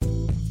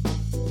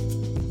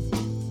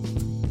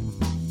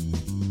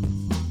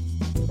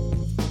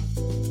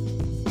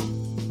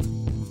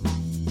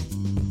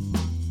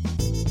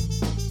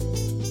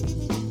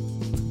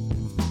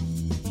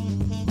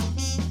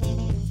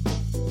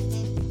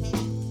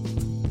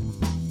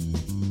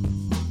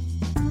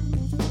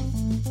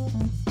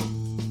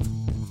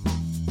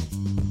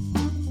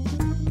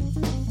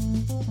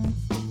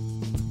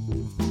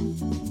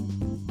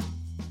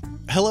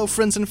Hello,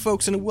 friends and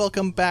folks, and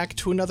welcome back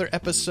to another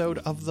episode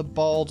of the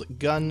Bald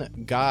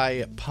Gun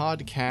Guy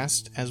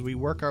podcast as we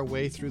work our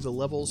way through the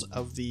levels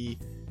of the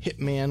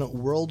Hitman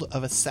World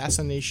of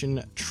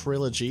Assassination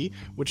trilogy,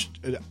 which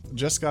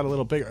just got a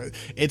little bigger.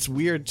 It's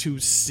weird to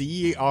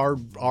see our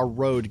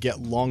road get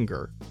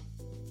longer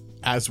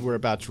as we're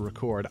about to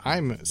record.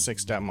 I'm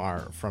Six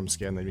Detmar from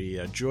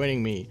Scandinavia.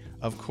 Joining me,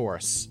 of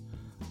course,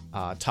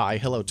 Ty.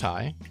 Hello,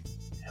 Ty.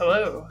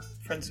 Hello,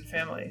 friends and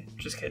family.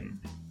 Just kidding.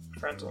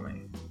 Friends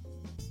only.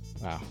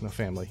 Wow, no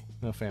family.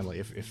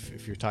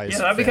 If your Ty is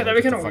that'd be kind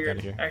of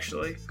weird, here.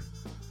 Actually.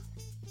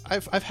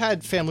 I've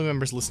had family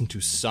members listen to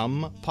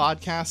some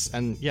podcasts,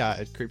 and yeah,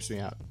 it creeps me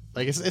out.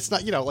 Like it's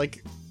not,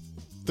 like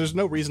there's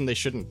no reason they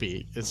shouldn't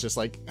be. It's just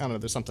like, I don't know,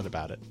 there's something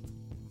about it.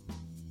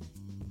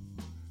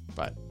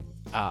 But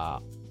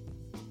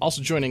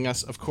also joining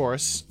us, of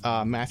course,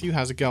 Matthew.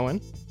 How's it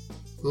going?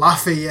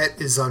 Lafayette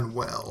is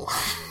unwell.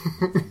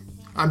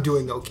 I'm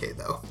doing okay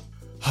though.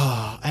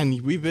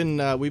 And we've been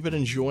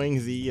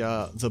enjoying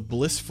the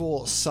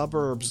blissful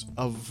suburbs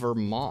of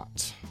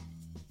Vermont.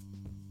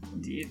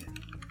 Indeed.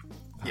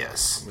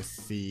 Yes.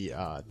 With the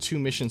 2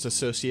 missions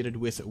associated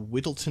with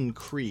Whittleton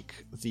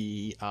Creek,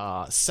 the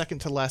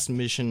second to last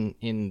mission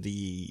in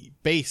the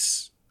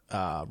base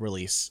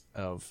release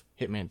of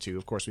Hitman 2.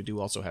 Of course, we do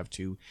also have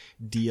 2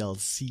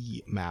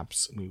 DLC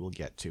maps we will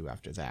get to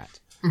after that.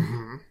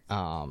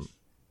 Mm-hmm.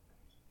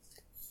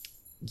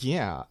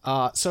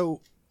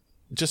 So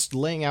just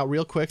laying out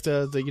real quick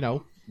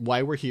the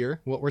why we're here,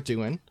 what we're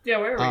doing. Yeah,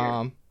 why are we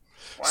here?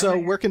 So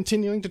we're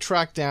continuing to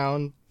track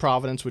down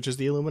Providence, which is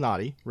the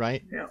Illuminati,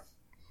 right? Yeah.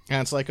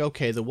 And it's like,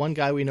 okay, the one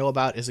guy we know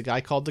about is a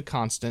guy called the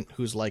Constant,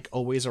 who's like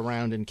always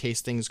around in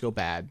case things go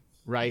bad,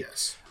 right?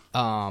 Yes.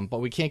 But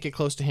we can't get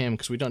close to him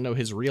because we don't know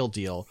his real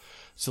deal.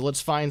 So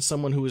let's find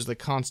someone who is the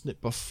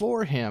Constant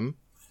before him,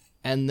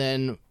 and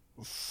then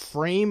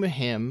frame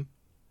him.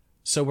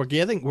 So we're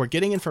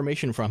getting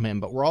information from him,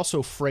 but we're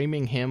also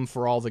framing him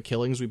for all the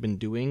killings we've been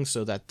doing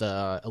so that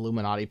the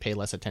Illuminati pay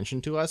less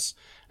attention to us.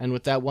 And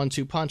with that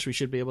 1-2 punch, we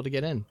should be able to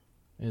get in,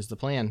 is the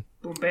plan.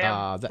 Boom,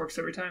 bam. Works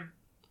every time.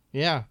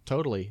 Yeah,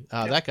 totally.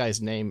 That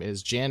guy's name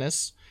is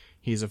Janus.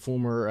 He's a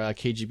former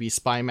KGB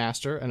spy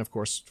master and, of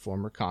course,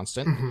 former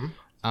Constant.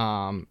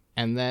 Mm-hmm.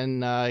 And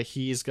then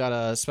he's got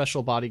a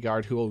special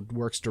bodyguard who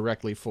works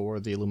directly for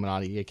the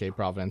Illuminati, aka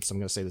Providence. I'm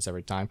going to say this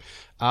every time.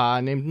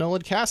 Named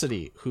Nolan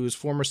Cassidy, who's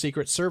former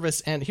Secret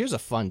Service. And here's a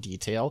fun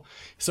detail.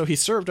 So he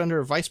served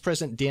under Vice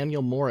President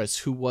Daniel Morris,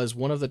 who was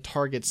one of the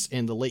targets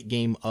in the late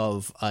game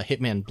of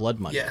Hitman Blood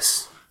Money.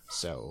 Yes.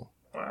 So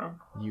wow.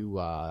 You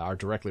are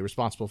directly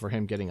responsible for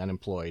him getting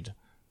unemployed.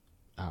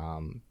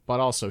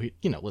 But also, he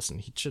should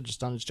have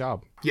just done his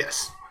job.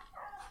 Yes.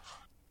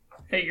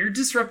 Hey, you're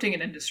disrupting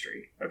an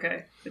industry,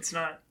 okay? It's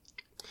not,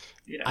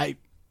 If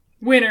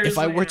winners.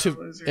 I were to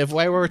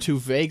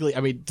losers. vaguely,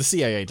 the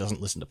CIA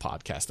doesn't listen to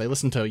podcasts. They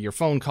listen to your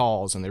phone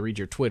calls and they read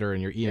your Twitter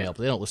and your email,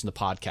 but they don't listen to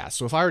podcasts.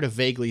 So if I were to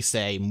vaguely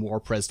say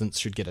more presidents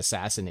should get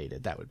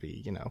assassinated, that would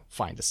be,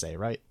 fine to say,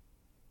 right?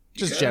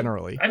 Just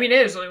generally.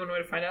 There's only one way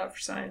to find out for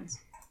science.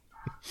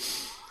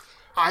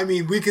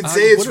 We could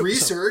say it's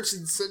research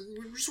and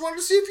we just wanted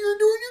to see if you were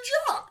doing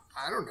your job.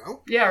 I don't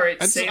know. Yeah,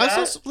 right. Say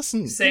that.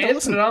 Listen, say it,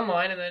 put it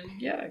online, and then,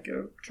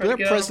 go try to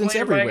get presidents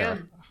on the plane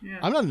everywhere. Yeah.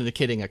 I'm not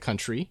indicating a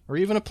country or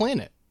even a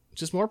planet.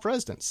 Just more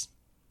presidents.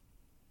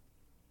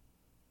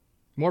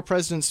 More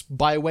presidents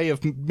by way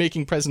of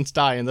making presidents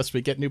die, and thus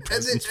we get new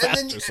presidents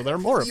faster. So there are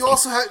more. You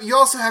also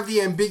have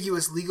the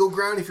ambiguous legal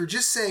ground. If you're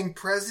just saying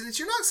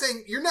presidents,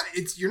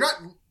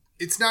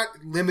 it's not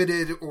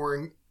limited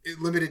or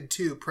limited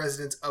to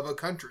presidents of a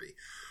country.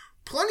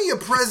 Plenty of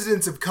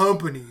presidents of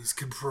companies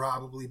could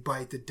probably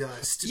bite the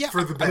dust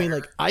for the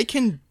better. I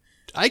can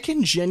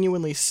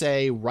genuinely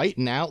say right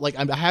now,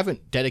 I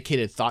haven't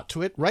dedicated thought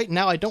to it. Right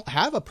now, I don't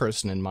have a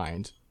person in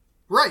mind.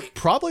 Right.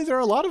 Probably there are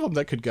a lot of them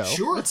that could go.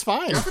 Sure. It's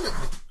fine.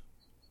 Definitely.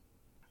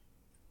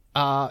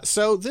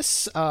 So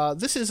this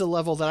is a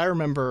level that I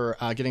remember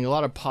getting a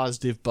lot of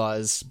positive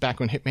buzz back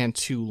when Hitman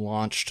 2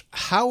 launched.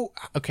 How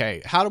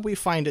do we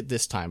find it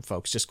this time,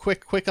 folks? Just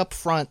quick up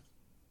front,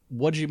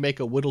 what'd you make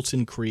of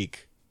Whittleton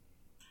Creek?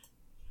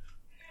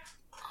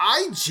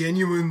 I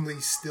genuinely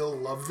still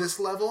love this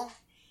level.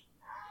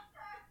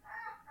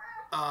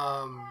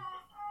 I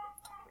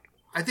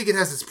think it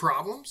has its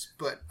problems,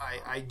 but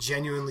I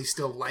genuinely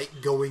still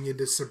like going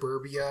into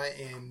suburbia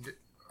and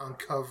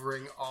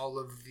uncovering all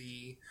of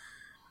the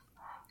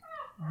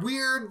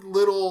weird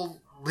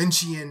little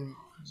Lynchian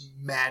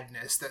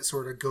madness that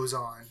sort of goes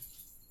on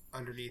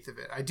underneath of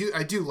it. I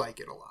do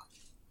like it a lot.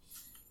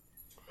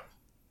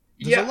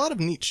 There's a lot of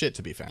neat shit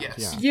to be found.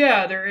 Yes.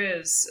 Yeah, there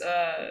is.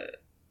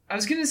 I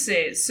was going to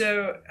say,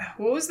 so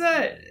what was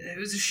that? It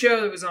was a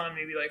show that was on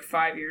maybe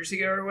 5 years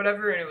ago or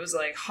whatever, and it was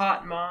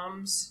hot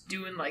moms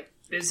doing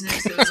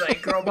business. It was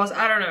like girl boss.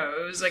 I don't know.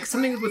 It was like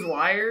something with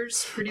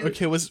liars.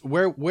 Okay,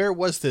 where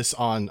was this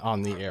on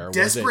the air?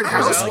 Desperate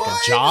was it like a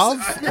job?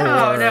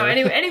 No.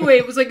 Anyway,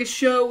 it was like a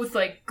show with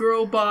like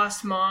girl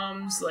boss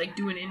moms like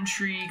doing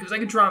intrigue. It was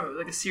like a drama. It was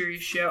like a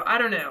serious show. I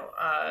don't know.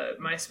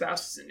 My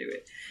spouse was into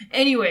it.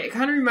 Anyway, it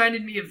kind of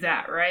reminded me of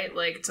that, right?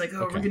 Like it's like,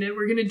 we're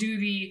gonna do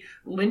the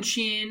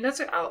Lynchian.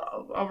 That's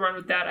I'll run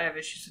with that. I have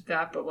issues with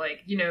that, but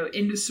like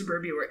into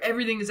suburbia where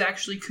everything is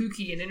actually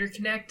kooky and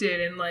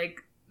interconnected and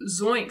like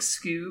zoink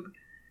Scoob,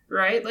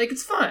 right? Like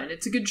it's fun.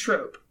 It's a good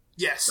trope.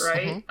 Yes.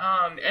 Right?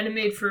 And it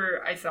made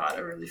for, I thought,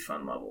 a really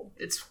fun level.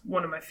 It's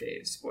one of my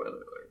faves, spoiler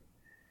alert.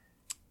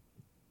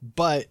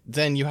 But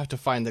then you have to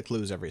find the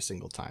clues every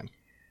single time.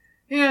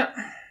 Yeah.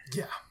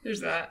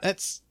 There's that.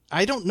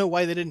 I don't know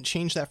why they didn't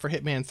change that for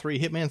Hitman 3.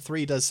 Hitman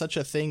 3 does such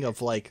a thing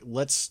of like,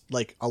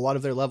 a lot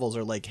of their levels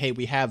are like, hey,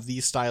 we have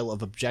these style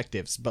of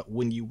objectives, but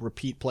when you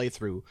repeat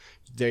playthrough,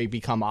 they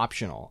become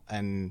optional.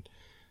 And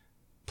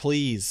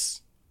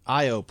please,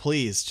 IO,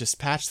 please just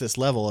patch this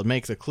level and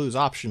make the clues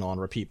optional on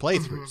repeat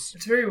playthroughs.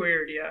 It's very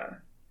weird, yeah.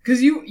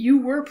 Because you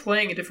were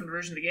playing a different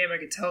version of the game, I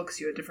could tell, because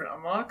you had different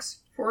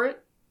unlocks for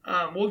it.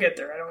 We'll get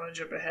there. I don't want to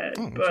jump ahead,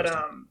 but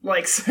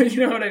so you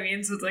know what I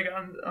mean. So it's like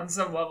on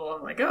some level,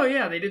 I'm like, oh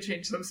yeah, they did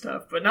change some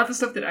stuff, but not the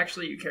stuff that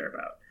actually you care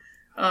about.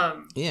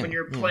 When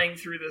you're playing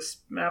through this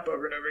map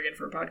over and over again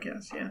for a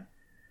podcast, yeah.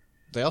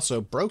 They also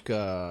broke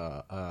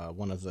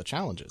one of the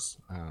challenges,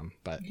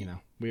 but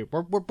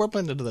we're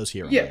bumping into those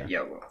here. Yeah.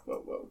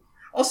 Whoa.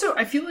 Also,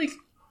 I feel like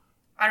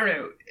I don't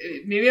know.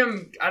 Maybe I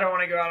don't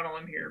want to go out on a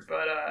limb here,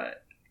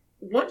 but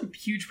one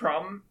huge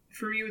problem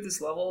for me with this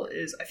level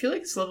is I feel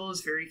like this level is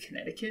very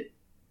Connecticut.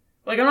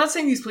 Like, I'm not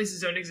saying these places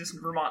don't exist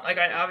in Vermont. Like,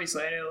 I know,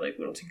 like,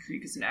 Whittleton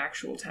Creek is an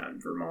actual town in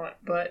Vermont,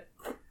 but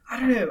I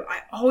don't know.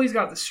 I always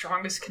got the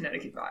strongest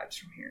Connecticut vibes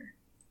from here.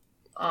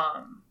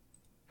 And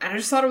I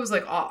just thought it was,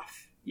 like,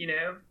 off,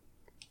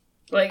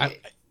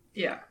 Like,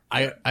 yeah.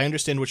 I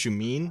understand what you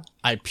mean.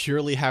 I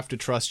purely have to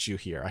trust you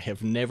here. I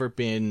have never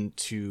been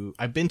to...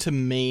 I've been to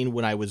Maine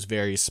when I was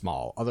very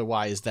small.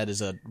 Otherwise, that is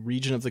a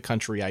region of the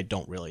country I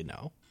don't really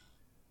know.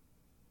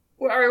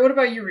 Well, all right, what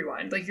about you,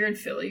 Rewind? Like, you're in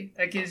Philly.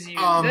 That gives you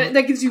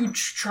that gives you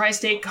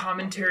tri-state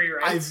commentary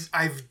rights.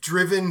 I've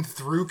driven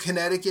through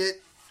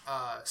Connecticut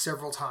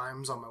several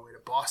times on my way to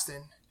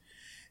Boston,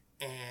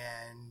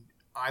 and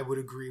I would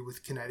agree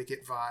with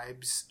Connecticut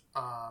vibes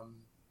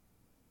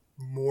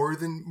more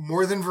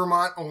than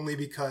Vermont, only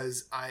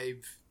because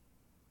I've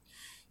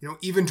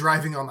even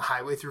driving on the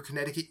highway through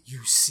Connecticut,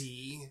 you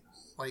see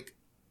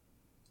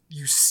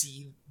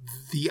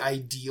the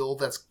ideal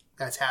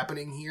that's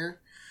happening here.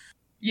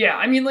 Yeah,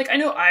 I mean, like, I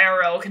know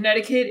IRL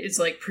Connecticut is,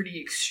 like,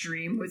 pretty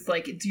extreme with,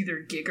 like, it's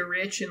either giga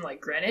rich in, like,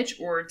 Greenwich,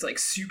 or it's, like,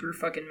 super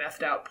fucking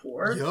methed out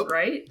poor,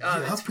 right?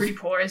 It's pretty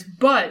polarized.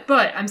 But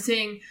I'm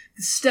saying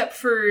the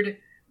Stepford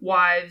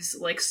Wives,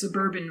 like,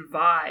 suburban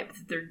vibe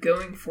that they're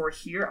going for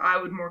here,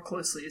 I would more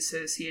closely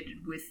associate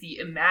it with the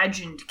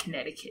imagined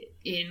Connecticut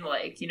in,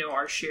 like,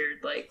 our shared,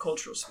 like,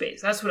 cultural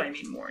space. That's what I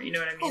mean more, you know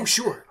what I mean? Oh,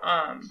 sure.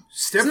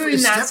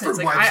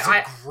 Stepford Wives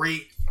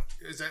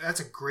that's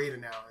a great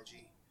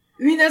analogy.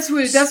 I mean, that's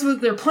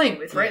what they're playing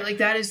with, right? Like,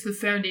 that is the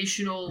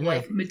foundational,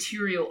 like,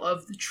 material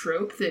of the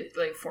trope that,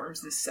 like,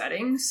 forms this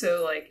setting.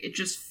 So, like, it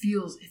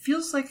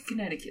feels like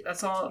Connecticut.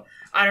 That's all.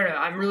 I don't know.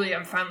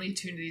 I'm finally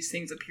attuned to these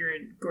things up here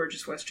in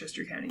gorgeous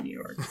Westchester County, New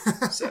York.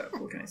 So,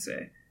 what can I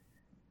say?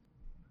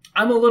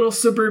 I'm a little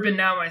suburban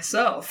now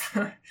myself.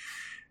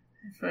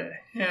 But,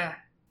 yeah.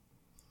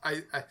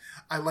 I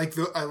like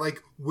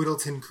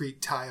Whittleton Creek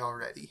tie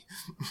already.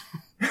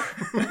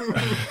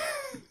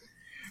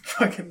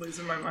 Fucking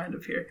losing my mind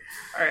up here.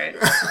 All right.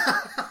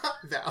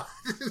 No.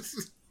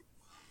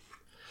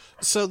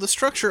 So the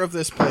structure of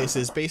this place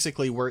is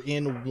basically we're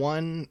in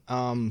one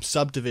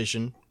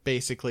subdivision,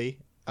 basically,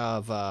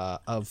 of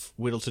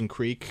Whittleton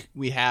Creek.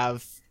 We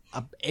have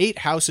 8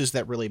 houses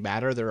that really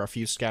matter. There are a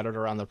few scattered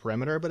around the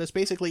perimeter, but it's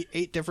basically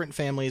 8 different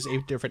families,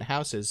 8 different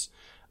houses,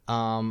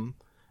 and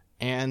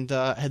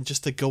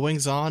just the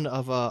goings on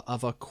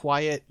of a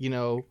quiet,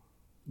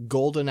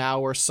 golden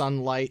hour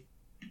sunlight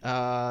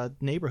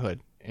neighborhood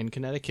in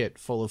Connecticut,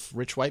 full of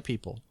rich white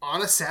people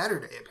on a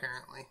Saturday,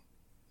 apparently.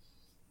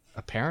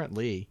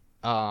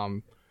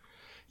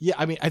 Yeah,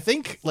 I mean, I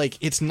think, like,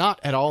 it's not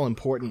at all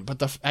important,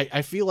 but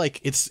I feel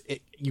like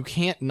you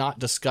can't not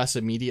discuss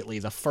immediately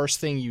the first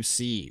thing you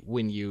see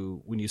when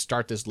you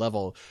start this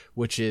level,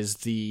 which is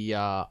the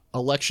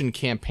election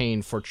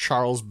campaign for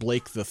Charles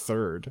Blake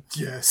III.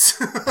 Yes.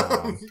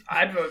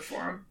 I'd vote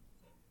for him.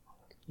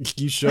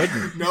 You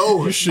shouldn't.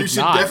 No, you should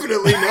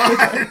definitely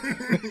not.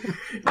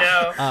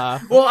 No.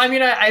 Well, I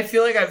mean, I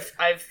feel like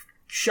I've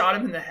shot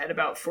him in the head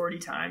about 40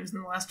 times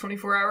in the last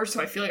 24 hours,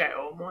 so I feel like I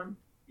owe him one,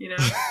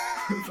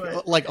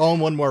 But, like, owe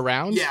him one more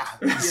round? Yeah.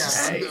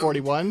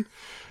 41?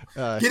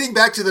 Getting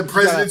back to the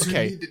presidents who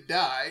need to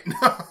die.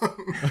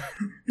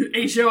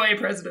 HOA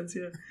presidents,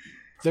 yeah.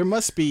 There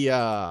must be,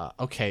 Ty,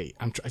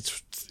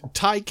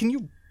 can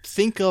you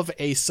think of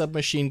a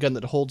submachine gun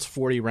that holds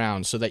 40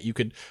 rounds so that you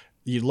could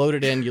You load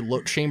it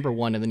in, chamber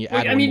one, and then you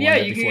add one more.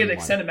 You can get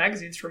extended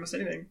magazines for almost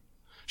anything.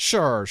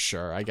 Sure.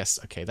 I guess,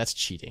 okay, that's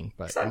cheating.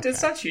 But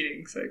it's not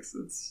cheating, Six.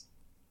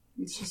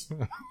 It's just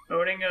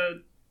owning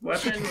a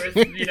weapon with,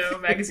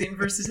 magazine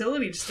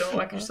versatility. Just don't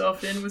lock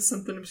yourself in with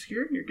something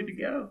obscure and you're good to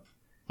go.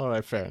 All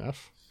right, fair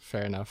enough.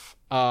 When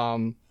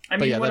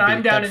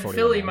I'm down in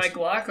Philly, my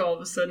Glock all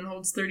of a sudden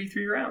holds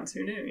 33 rounds.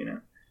 Who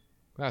knew,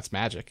 That's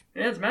magic.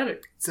 Yeah, it's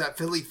magic. It's that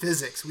Philly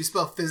physics. We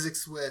spell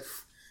physics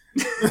with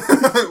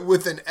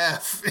with an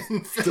F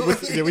in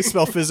Philly. We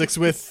spell physics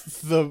with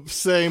the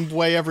same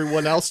way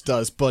everyone else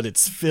does, but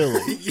it's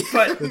Philly.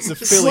 But it's a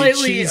Philly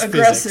slightly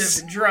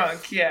aggressive,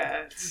 drunk.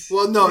 Yeah.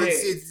 Well, no,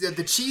 it's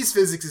the cheese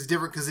physics is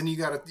different because then you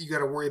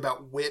gotta worry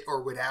about wit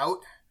or without,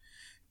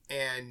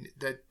 and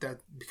that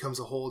becomes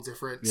a whole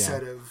different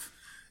set of.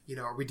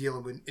 Are we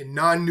dealing with in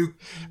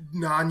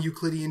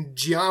non-Euclidean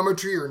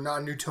geometry or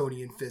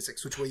non-Newtonian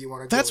physics? Which way you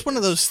want to go? That's one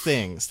of those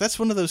things. That's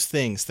one of those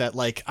things that,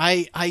 like,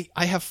 I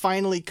have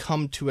finally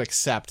come to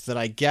accept that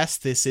I guess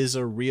this is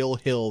a real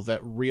hill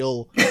that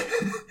real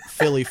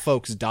Philly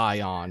folks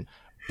die on.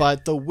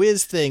 But the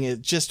whiz thing,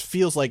 it just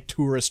feels like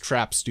tourist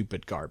trap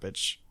stupid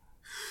garbage.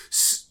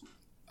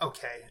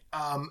 Okay.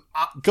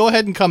 Go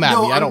ahead and come at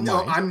me. I don't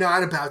mind. I'm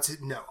not about to.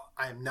 No,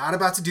 I'm not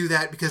about to do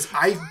that because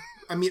I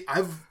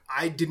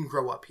didn't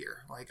grow up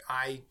here. Like,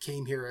 I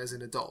came here as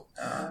an adult.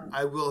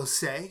 I will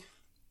say,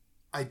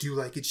 I do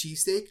like a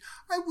cheesesteak.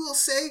 I will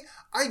say,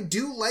 I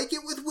do like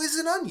it with whiz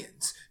and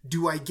onions.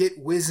 Do I get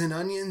whiz and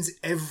onions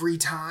every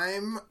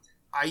time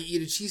I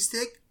eat a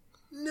cheesesteak?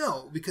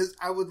 No, because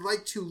I would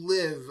like to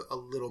live a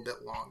little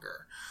bit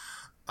longer.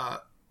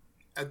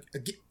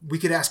 We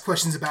could ask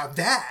questions about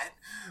that,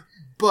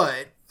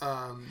 but...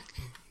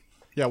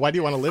 Yeah, why do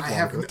you want to live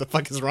longer? What the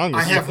fuck is wrong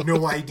with you? I have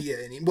no idea.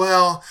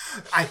 Well,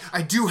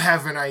 I do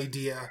have an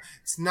idea.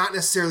 It's not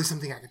necessarily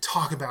something I can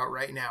talk about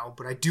right now,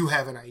 but I do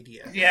have an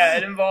idea. Yeah,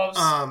 it involves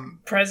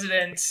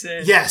presidents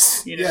and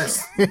yes,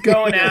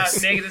 going out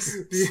and making this...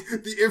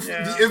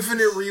 The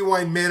Infinite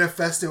Rewind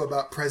manifesto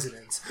about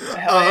presidents.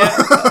 Hell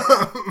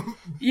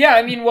yeah.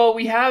 Yeah,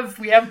 we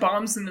have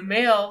bombs in the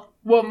mail.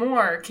 What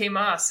more? Que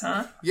mas,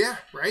 huh? Yeah,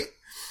 right?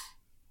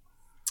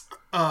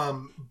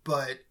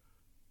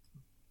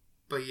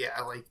 But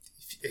yeah, like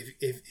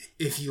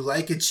if you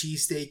like a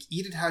cheesesteak,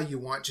 eat it how you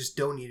want. Just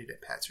don't eat it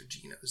at Pat's or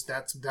Gino's.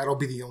 That'll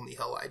be the only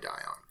hill I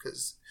die on.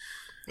 Because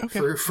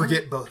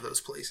forget both of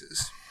those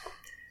places.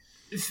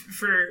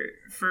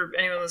 For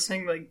anyone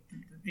listening, like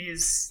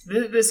this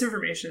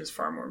information is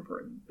far more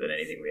important than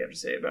anything we have to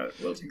say about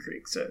Wilton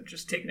Creek. So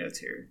just take notes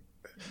here.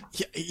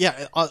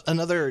 Yeah.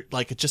 Another,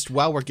 like, just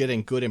while we're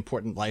getting good,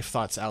 important life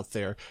thoughts out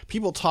there,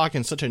 people talk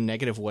in such a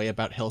negative way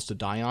about hills to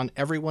die on.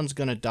 Everyone's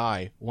gonna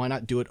die. Why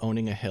not do it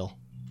owning a hill?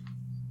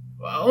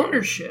 Well,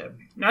 ownership,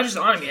 not just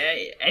on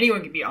me.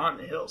 Anyone can be on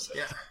the hill. So.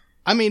 Yeah.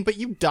 But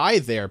you die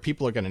there.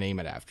 People are gonna name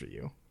it after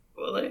you.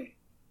 Will they?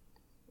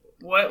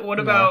 What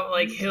about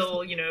like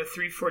Hill?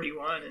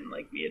 341 in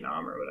like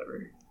Vietnam or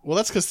whatever. Well,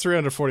 that's because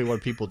 341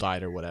 people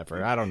died or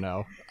whatever. I don't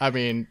know.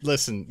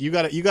 Listen, you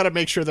gotta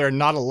make sure there are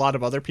not a lot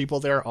of other people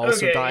there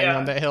also dying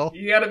on that hill.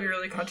 You gotta be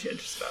really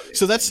conscientious about it.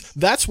 So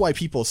that's why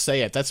people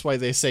say it. That's why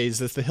they say, is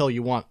this the hill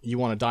you want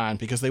to die on?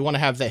 Because they want to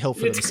have that hill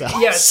for themselves.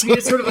 Yeah,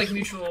 it's sort of like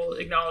mutual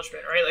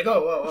acknowledgement, right? Like,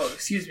 oh,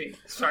 excuse me,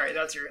 sorry,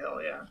 that's your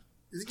hill, yeah.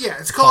 Yeah,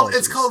 it's called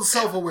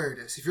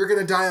self-awareness. If you're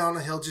gonna die on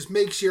a hill, just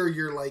make sure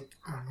you're like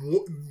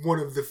one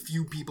of the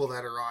few people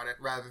that are on it,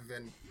 rather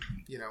than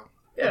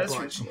Yeah,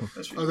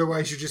 that's true.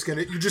 Otherwise, you're just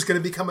gonna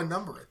become a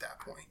number at that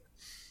point.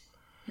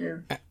 Yeah.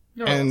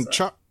 And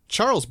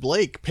Charles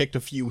Blake picked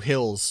a few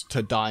hills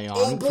to die on.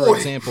 Oh, boy. For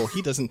example,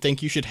 he doesn't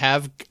think you should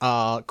have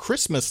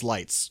Christmas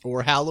lights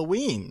or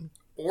Halloween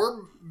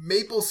or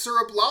maple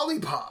syrup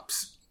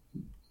lollipops.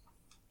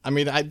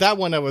 That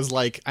one I was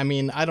like, I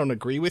don't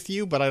agree with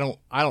you, but I don't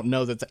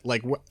know that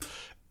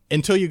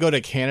until you go to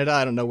Canada,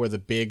 I don't know where the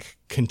big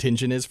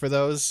contingent is for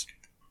those.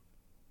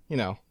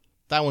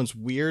 That one's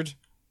weird.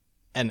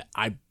 And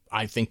I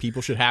think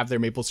people should have their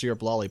maple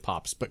syrup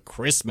lollipops, but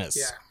Christmas.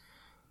 Yeah.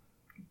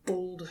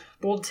 Bold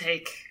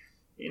take,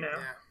 Yeah.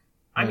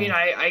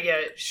 I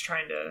get just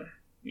trying to,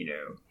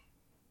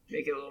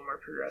 make it a little more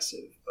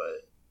progressive,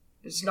 but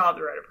it's not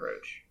the right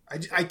approach.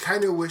 I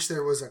kind of wish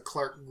there was a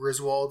Clark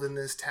Griswold in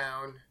this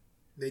town.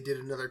 They did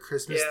another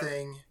Christmas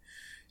thing,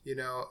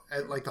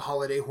 at like the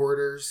Holiday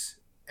Hoarders,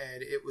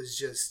 and it was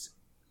just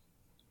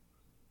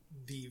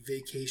the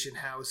vacation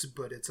house,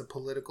 but it's a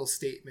political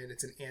statement.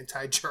 It's an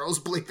anti-Charles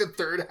Blake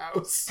III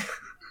house.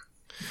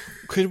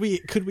 Could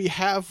we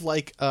have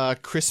like a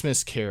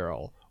Christmas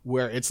Carol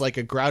where it's like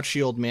a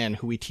grouchy old man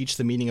who we teach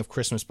the meaning of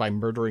Christmas by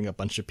murdering a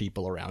bunch of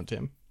people around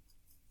him?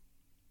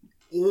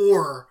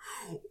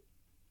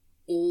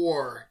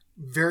 Or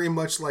very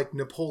much like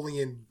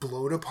Napoleon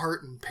blown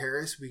apart in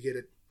Paris, we get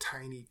a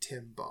Tiny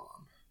Tim bomb.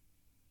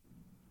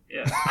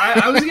 Yeah,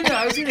 I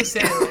was gonna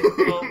say,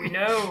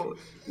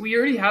 we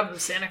already have the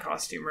Santa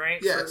costume,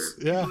 right? Yes,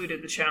 for people who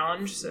did the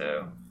challenge,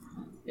 so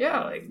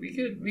yeah, we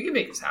could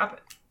make this happen.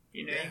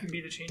 You can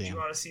be the change you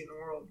want to see in the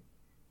world.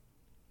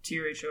 To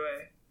your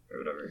HOA or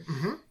whatever.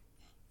 Mm-hmm.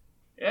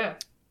 Yeah.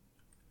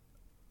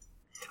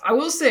 I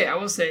will say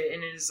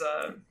in his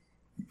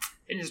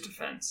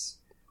defense,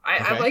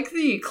 I like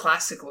the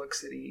classic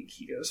looks that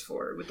he goes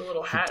for with the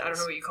little hat. I don't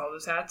know what you call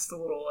those hats. The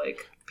little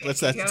like.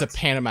 It's a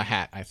Panama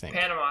hat, I think.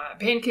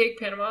 Pancake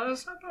Panama.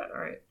 That's not bad.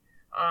 All right.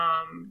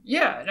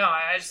 Yeah. No,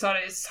 I just thought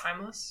it's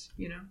timeless.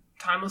 You know,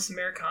 timeless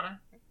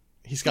Americana.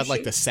 He's got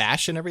like the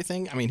sash and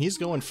everything. I mean, he's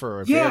going for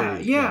a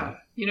very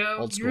You know,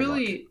 old school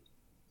really. look.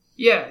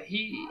 Yeah,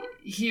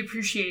 he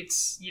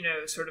appreciates, you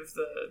know, sort of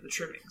the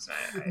trimmings.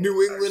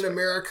 New England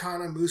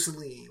Americana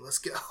Mussolini. Let's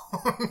go.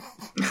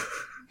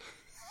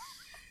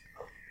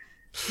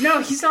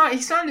 No, he's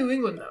not New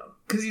England though,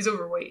 because he's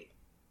overweight.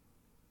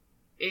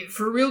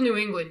 For real New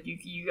England,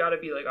 you got to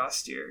be like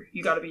austere.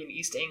 You got to be an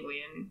East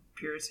Anglian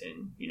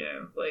Puritan, you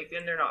know, like,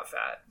 and they're not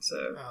fat.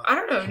 So I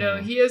don't know. No,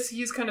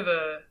 he's kind of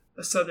a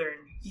Southern.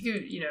 You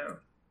could, you know.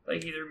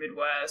 Like either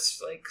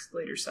Midwest, like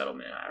later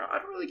settlement. I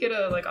don't really get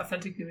a like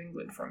authentic New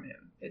England from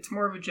him. It's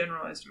more of a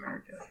generalized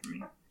America for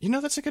me. You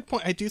know, that's a good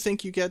point. I do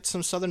think you get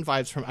some Southern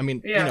vibes from. I mean,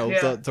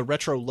 the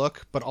retro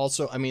look, but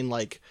also, I mean,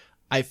 like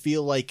I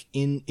feel like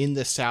in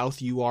the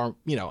South you are,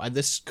 you know, and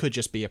this could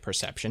just be a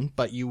perception,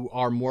 but you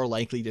are more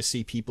likely to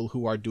see people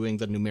who are doing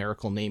the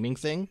numerical naming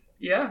thing.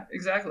 Yeah,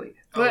 exactly.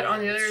 But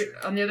on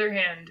the other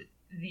hand,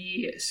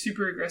 the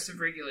super aggressive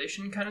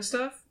regulation kind of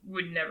stuff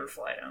would never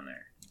fly down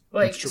there.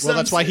 Like, well,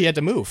 that's why he had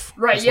to move.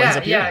 Right,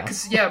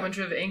 because a bunch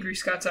of angry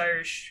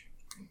Scots-Irish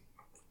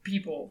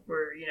people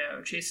were, you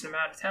know, chasing him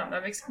out of town.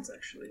 That makes sense,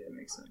 actually. That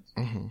makes sense.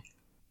 Mm-hmm.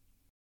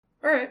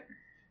 All right.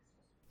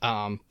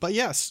 But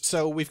yes,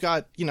 so we've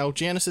got, you know,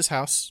 Janice's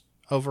house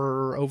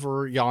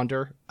over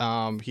yonder.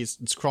 He's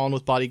crawling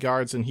with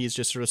bodyguards, and he's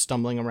just sort of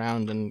stumbling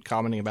around and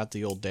commenting about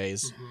the old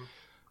days.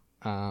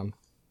 Mm-hmm.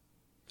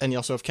 And you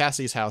also have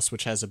Cassie's house,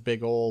 which has a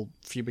big old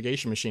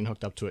fumigation machine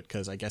hooked up to it,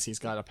 because I guess he's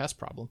got a pest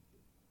problem.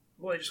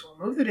 Well, I just won't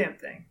move the damn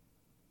thing.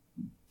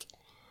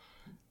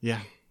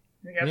 Yeah.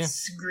 We got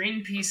this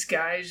Greenpeace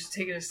guy just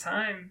taking his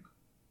time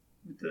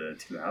with the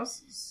two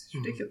houses. It's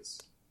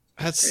ridiculous.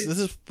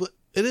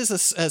 It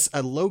is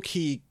a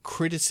low-key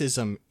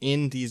criticism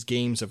in these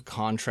games of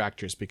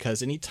contractors,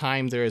 because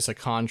anytime there is a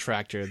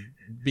contractor,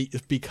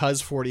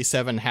 because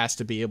 47 has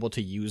to be able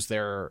to use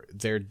their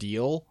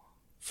deal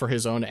for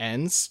his own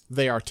ends,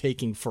 they are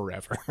taking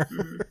forever.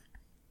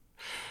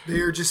 They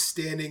are just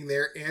standing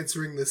there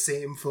answering the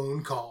same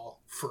phone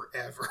call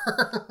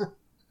forever.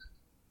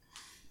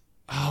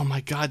 Oh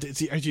my god,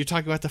 are you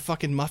talking about the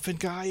fucking muffin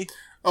guy?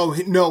 Oh,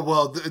 no,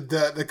 well,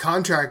 the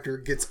contractor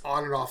gets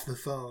on and off the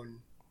phone.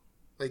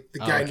 Like the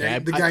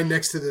guy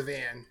next to the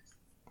van.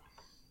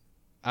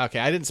 Okay,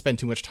 I didn't spend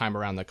too much time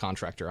around the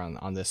contractor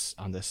on this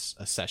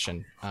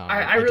session.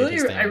 I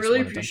really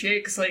appreciate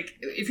it, because like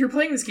if you're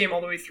playing this game all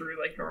the way through,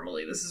 like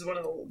normally this is one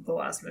of the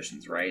last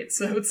missions, right?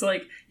 So it's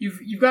like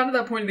you've gotten to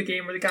that point of the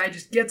game where the guy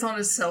just gets on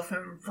his cell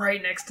phone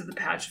right next to the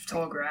patch of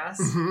tall grass.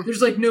 Mm-hmm.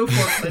 There's like no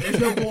forklift, there's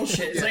no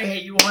bullshit. It's like,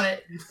 hey, you want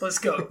it? Let's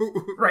go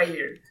right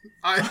here.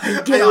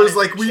 I was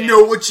like, we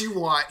know what you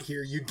want.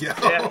 Here you go.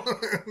 Yeah.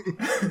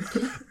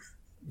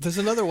 There's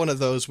another one of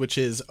those, which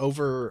is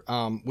over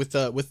with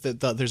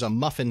the there's a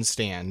muffin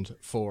stand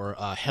for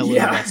Helen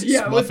West's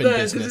muffin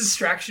business. The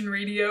distraction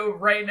radio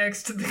right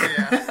next to the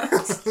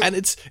grass. And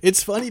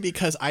it's funny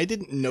because I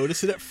didn't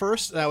notice it at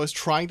first, and I was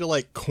trying to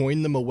like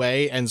coin them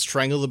away and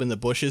strangle them in the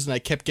bushes, and I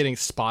kept getting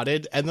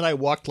spotted. And then I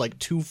walked like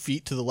 2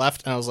 feet to the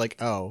left, and I was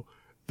like, oh,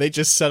 they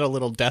just set a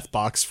little death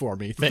box for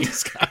me.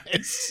 Thanks,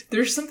 guys.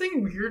 There's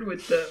something weird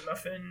with the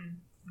muffin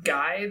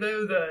guy,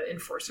 though, the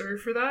enforcer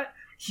for that.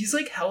 He's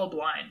like hella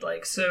blind.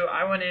 Like, so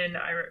I went in,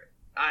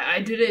 I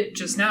did it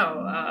just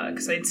now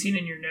because I'd seen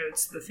in your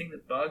notes the thing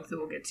that bugged that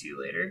we'll get to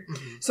later.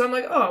 Mm-hmm. So I'm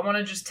like, oh, I want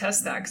to just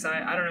test that because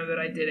I don't know that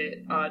I did it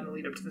in the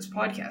lead up to this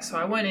podcast. So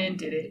I went in,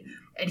 did it,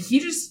 and he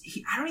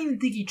I don't even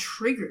think he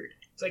triggered.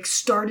 It's like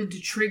started to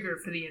trigger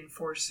for the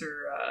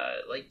enforcer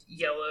like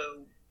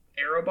yellow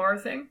arrow bar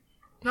thing.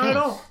 Not at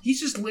all.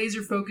 He's just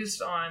laser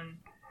focused on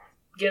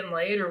getting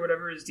laid or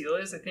whatever his deal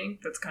is. I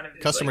think that's kind of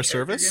his customer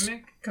service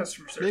gimmick.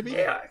 Customer service, maybe?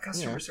 Yeah,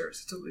 customer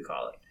service. That's what we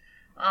call it.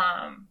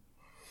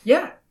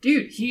 Yeah,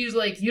 dude, he's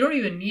like, you don't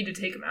even need to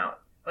take him out.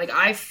 Like,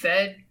 I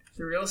fed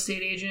the real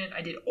estate agent,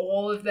 I did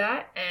all of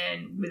that,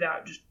 and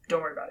just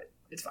don't worry about it.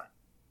 It's fine.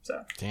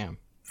 So, damn,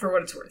 for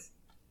what it's worth.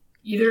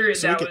 Either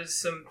was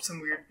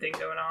some weird thing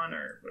going on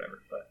or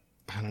whatever, but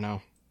I don't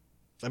know.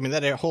 I mean,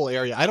 that whole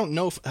area. I don't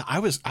know if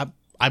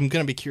I'm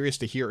going to be curious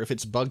to hear if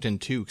it's bugged in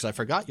 2, because I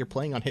forgot you're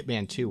playing on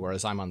Hitman 2,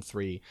 whereas I'm on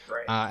 3.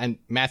 Right. And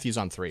Matthew's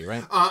on 3,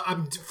 right?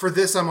 For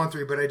this, I'm on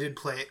 3, but I did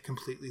play it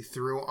completely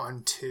through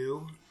on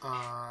 2.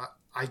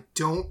 I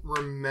don't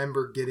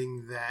remember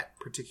getting that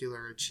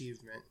particular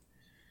achievement.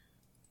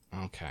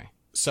 Okay.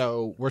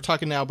 So we're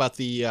talking now about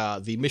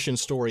the mission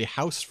story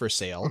House for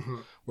Sale, mm-hmm.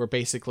 where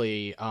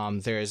basically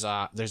there's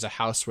a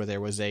house where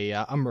there was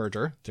a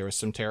murder. There was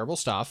some terrible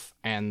stuff,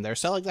 and they're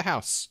selling the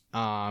house.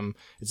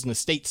 It's an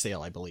estate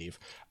sale, I believe.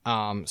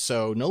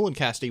 So Nolan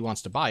Cassidy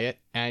wants to buy it,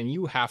 and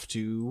you have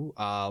to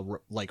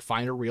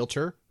find a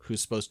realtor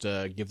who's supposed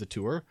to give the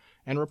tour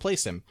and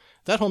replace him.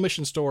 That whole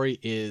mission story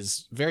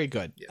is very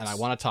good, and I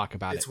want to talk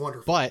about it. It's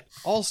wonderful. But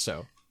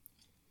also,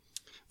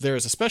 there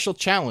is a special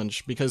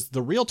challenge because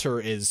the realtor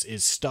is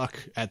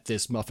stuck at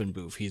this muffin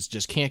booth. He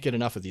just can't get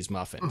enough of these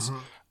muffins.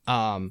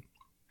 Mm-hmm.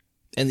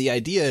 And the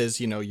idea is,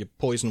 you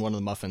poison one of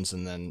the muffins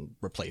and then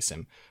replace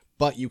him.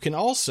 But you can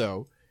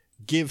also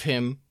give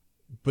him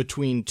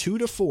between 2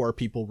 to 4,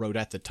 people wrote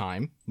at the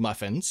time,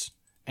 muffins,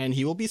 and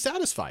he will be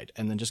satisfied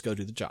and then just go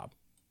do the job.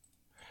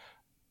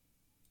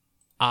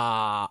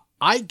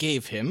 I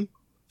gave him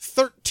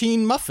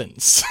 13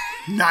 muffins.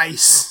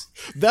 Nice.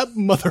 That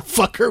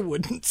motherfucker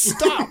wouldn't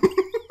stop.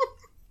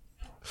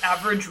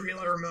 Average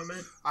realtor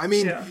moment. I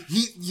mean,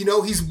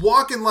 he's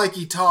walking like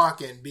he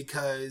talking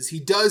because he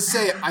does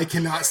say, I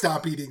cannot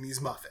stop eating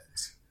these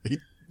muffins.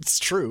 It's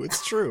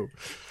true.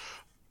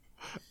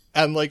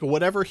 And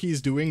whatever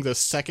he's doing, the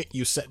second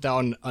you set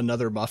down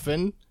another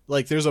muffin,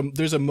 there's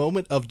a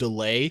moment of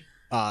delay,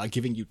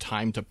 giving you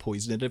time to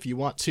poison it if you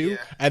want to,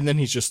 and then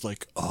he's just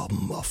like, a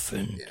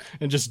muffin,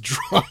 and just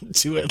drawn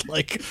to it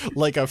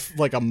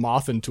like a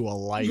moth into a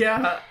light.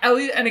 Yeah, at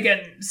least, and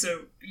again,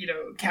 so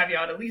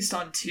caveat, at least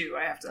on 2,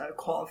 I have to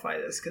qualify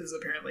this because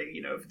apparently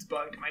if it's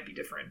bugged, it might be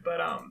different. But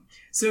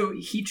so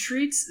he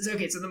treats so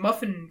the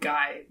muffin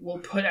guy will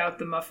put out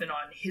the muffin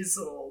on his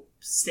little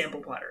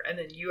sample platter, and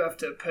then you have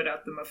to put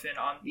out the muffin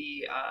on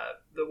the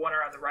one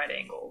around the right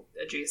angle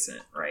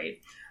adjacent, right?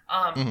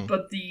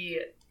 But the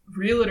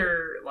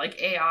realtor,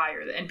 AI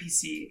or the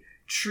NPC,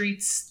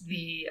 treats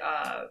the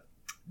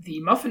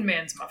Muffin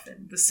Man's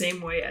muffin the same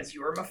way as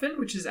your muffin,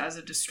 which is as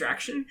a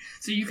distraction.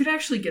 So you could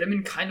actually get him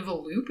in kind of a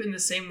loop in the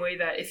same way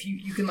that if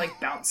you can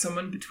bounce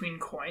someone between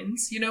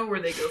coins, where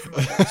they go from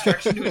one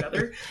distraction to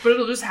another, but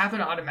it'll just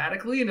happen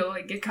automatically and it'll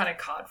get kind of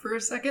caught for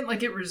a second,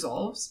 it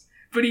resolves.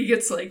 But he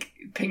gets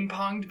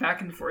ping-ponged back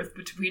and forth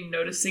between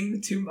noticing the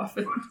 2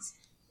 muffins.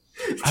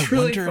 It's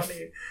really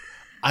funny.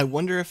 I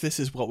wonder if this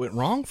is what went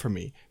wrong for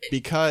me,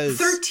 because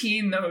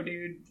 13 though,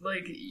 dude.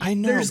 I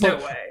know, there's no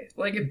way.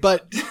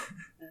 But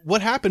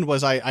what happened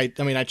was I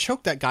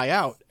choked that guy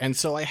out, and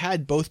so I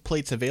had both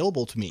plates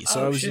available to me.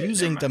 So I was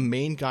using the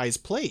main guy's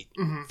plate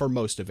for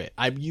most of it.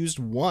 I used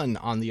one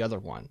on the other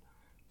one,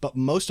 but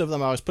most of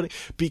them I was putting,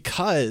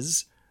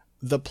 because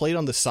the plate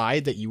on the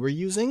side that you were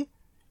using,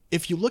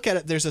 if you look at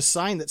it, there's a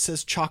sign that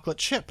says chocolate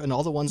chip, and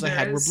all the ones I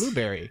had were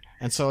blueberry.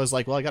 And so I was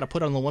like, well, I got to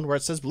put on the one where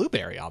it says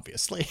blueberry,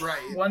 obviously.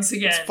 Right. Once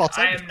again,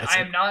 I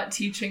am not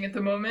teaching at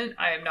the moment.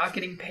 I am not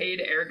getting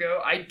paid,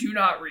 ergo, I do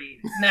not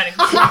read. And that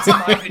includes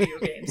my video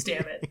games,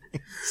 damn it.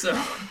 So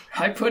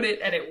I put it,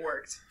 and it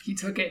worked. He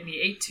took it, and he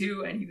ate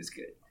 2, and he was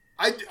good.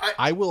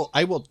 I will.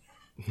 I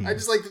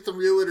just like that the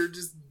realtor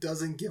just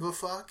doesn't give a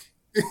fuck.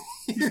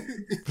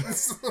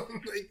 He's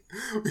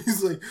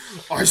like,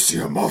 I see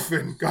a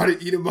muffin, gotta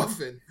eat a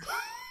muffin.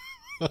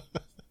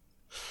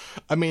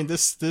 I mean,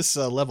 this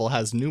level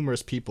has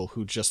numerous people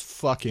who just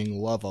fucking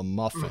love a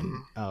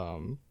muffin.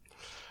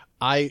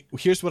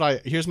 Here's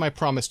my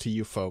promise to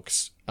you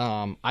folks.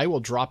 I will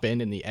drop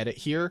in the edit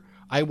here.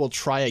 I will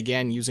try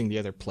again using the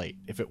other plate.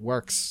 If it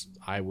works,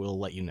 I will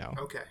let you know.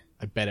 Okay.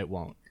 I bet it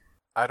won't.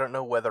 I don't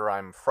know whether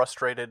I'm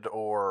frustrated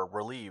or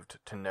relieved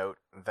to note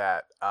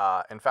that,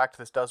 in fact,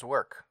 this does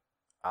work.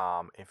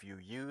 If you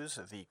use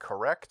the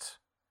correct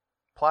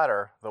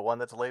platter, the one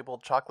that's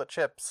labeled chocolate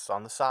chips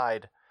on the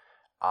side,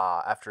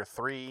 after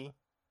 3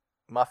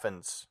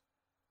 muffins,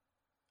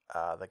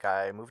 the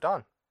guy moved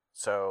on.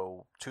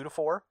 So 2 to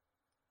 4,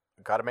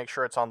 got to make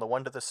sure it's on the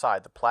one to the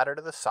side, the platter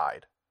to the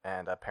side,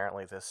 and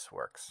apparently this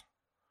works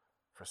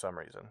for some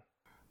reason.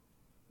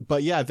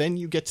 But yeah, then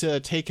you get to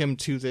take him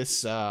to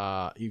this.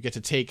 You get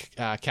to take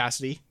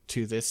Cassidy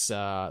to this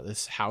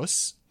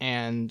house,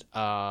 and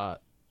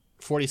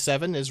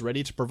 47 is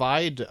ready to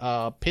provide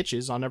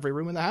pitches on every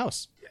room in the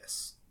house.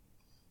 Yes,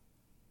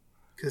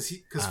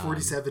 because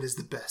 47 is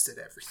the best at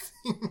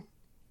everything.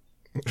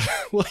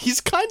 Well,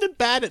 he's kind of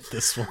bad at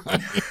this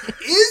one.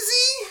 Is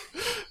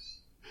he?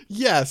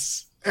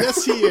 Yes,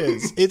 he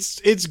is.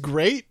 It's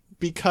great.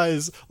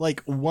 Because,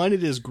 one,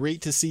 it is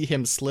great to see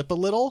him slip a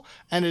little,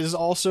 and it is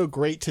also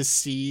great to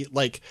see,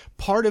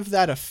 part of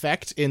that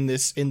effect in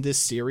this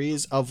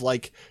series of,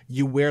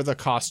 you wear the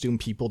costume,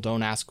 people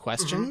don't ask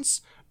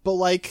questions,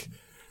 but,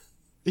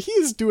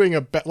 he's doing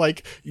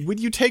when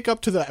you take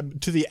up to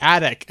the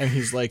attic, and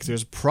he's like,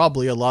 there's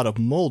probably a lot of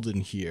mold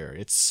in here,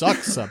 it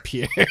sucks up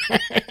here.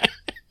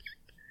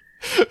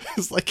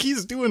 It's like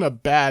he's doing a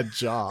bad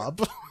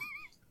job.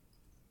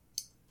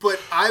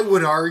 But I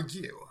would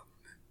argue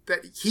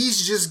that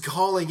he's just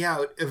calling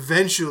out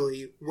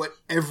eventually what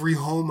every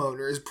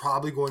homeowner is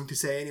probably going to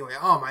say anyway.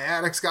 Oh, my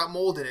attic's got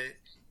mold in it.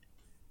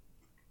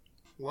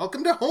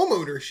 Welcome to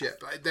homeownership.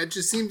 That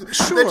just seems like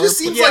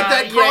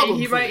that problem.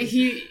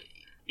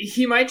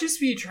 he might just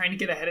be trying to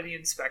get ahead of the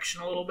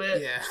inspection a little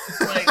bit. Yeah.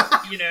 Like,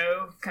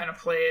 kind of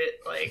play it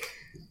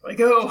like,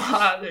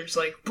 oh, there's,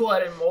 like,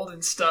 blood and mold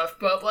and stuff,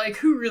 but, like,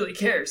 who really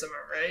cares, am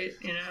I right?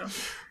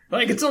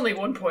 Like, it's only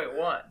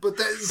 1.1. But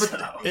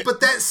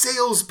that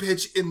sales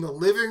pitch in the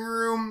living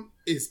room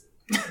is,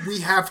 we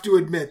have to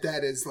admit,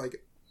 that is,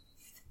 like,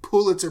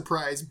 Pulitzer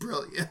Prize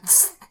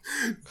brilliance.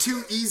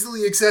 2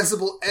 easily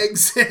accessible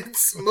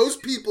exits.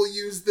 Most people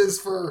use this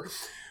for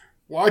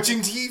watching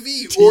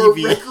TV or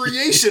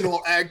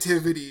recreational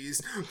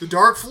activities. The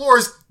dark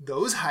floors,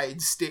 those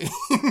hide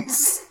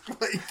stains.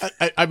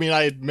 I mean,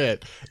 I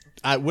admit,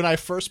 when I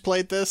first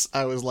played this,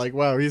 I was like,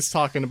 wow, he's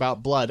talking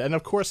about blood. And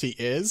of course he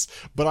is,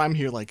 but I'm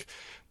here like,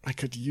 I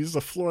could use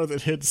a floor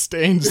that hid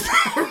stains.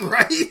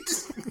 Right?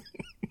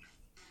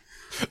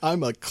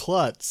 I'm a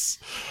klutz.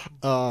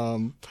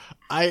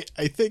 I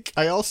think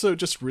I also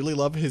just really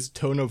love his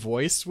tone of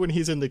voice when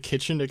he's in the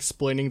kitchen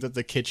explaining that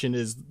the kitchen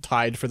is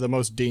tied for the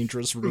most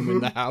dangerous room in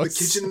the house.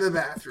 The kitchen and the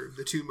bathroom,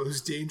 the 2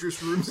 most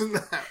dangerous rooms in the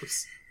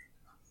house.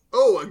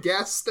 Oh, a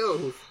gas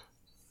stove.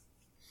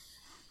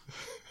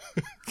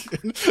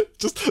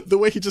 Just the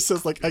way he just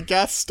says, like, a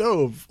gas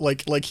stove.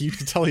 Like you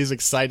can tell he's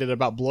excited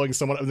about blowing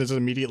someone up and then just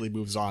immediately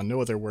moves on.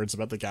 No other words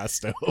about the gas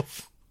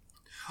stove.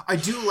 I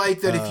do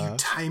like that if you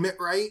time it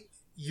right,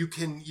 you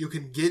can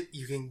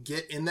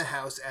get in the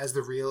house as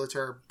the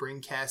realtor,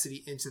 bring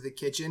Cassidy into the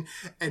kitchen,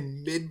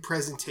 and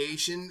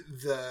mid-presentation,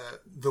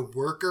 the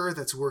worker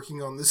that's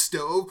working on the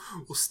stove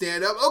will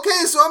stand up.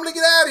 Okay, so I'm gonna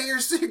get out of here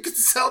so you can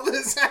sell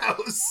this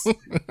house.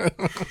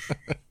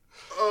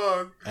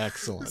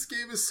 Excellent. This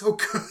game is so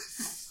good.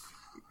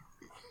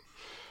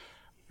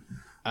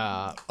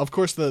 Of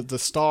course, the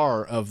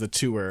star of the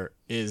tour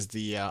is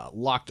the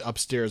locked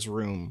upstairs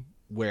room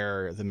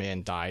where the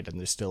man died, and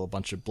there's still a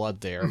bunch of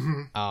blood there.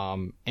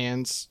 Mm-hmm.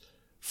 And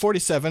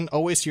 47,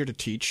 always here to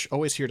teach,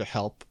 always here to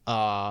help,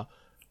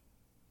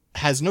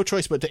 has no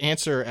choice but to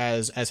answer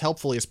as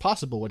helpfully as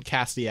possible when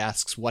Cassidy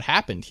asks what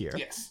happened here.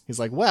 Yes. He's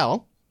like,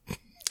 well,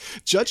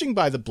 judging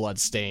by the blood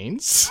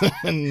stains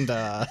and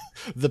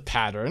the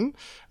pattern,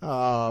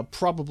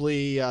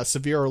 probably a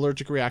severe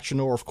allergic reaction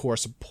or, of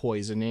course,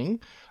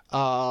 poisoning.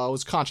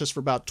 Was conscious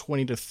for about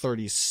 20 to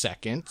 30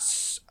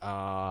 seconds.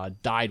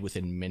 Died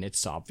within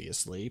minutes,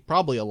 obviously.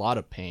 Probably a lot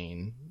of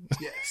pain.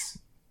 Yes.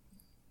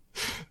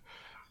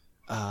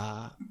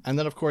 And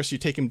then, of course, you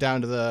take him down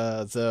to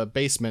the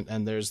basement,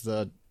 and there's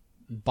the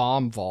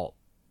bomb vault.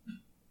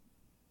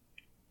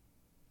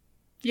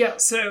 Yeah,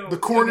 so... The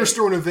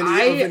cornerstone of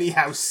any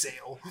house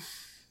sale.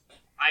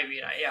 I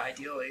mean, yeah,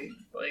 ideally.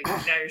 Like,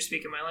 now you're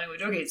speaking my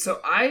language. Okay, so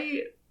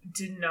I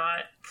did not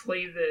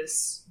play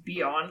this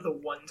beyond the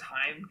one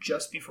time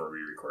just before we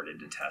recorded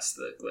to test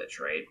the glitch,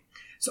 right?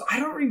 So I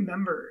don't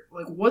remember,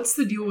 like, what's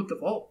the deal with the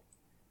vault?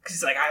 Because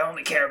he's like, I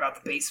only care about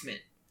the basement.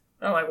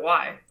 And I'm like,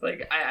 why?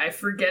 Like, I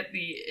forget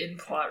the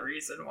in-plot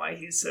reason why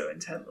he's so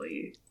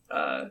intently,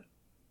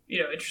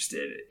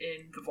 interested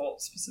in the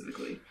vault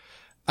specifically.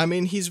 I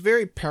mean, he's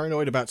very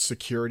paranoid about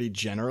security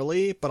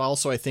generally, but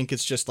also I think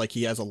it's just like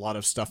he has a lot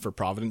of stuff for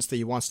Providence that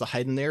he wants to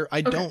hide in there.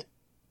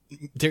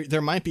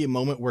 There might be a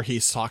moment where he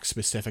talks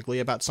specifically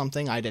about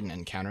something. I didn't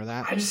encounter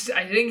that. I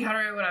didn't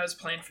encounter it when I was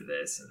playing for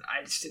this, and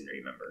I just didn't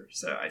remember.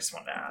 So I just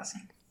wanted to ask.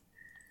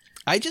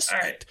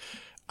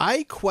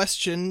 I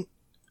question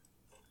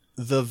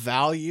the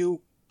value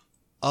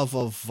of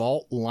a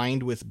vault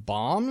lined with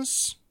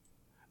bombs.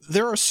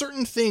 There are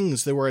certain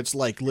things where it's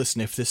like,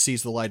 listen, if this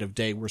sees the light of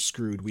day, we're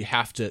screwed. We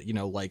have to,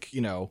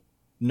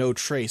 no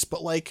trace.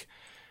 But like,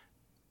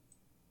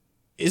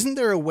 isn't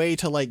there a way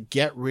to like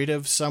get rid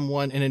of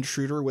an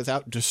intruder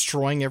without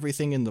destroying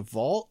everything in the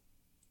vault?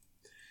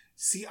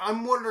 See,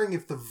 I'm wondering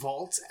if the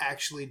vault's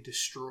actually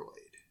destroyed.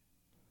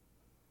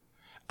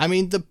 I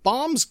mean, the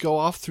bombs go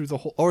off through the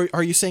whole... Or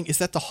are you saying, is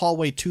that the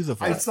hallway to the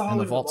vault? It's the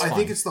hallway. I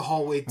think it's the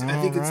hallway.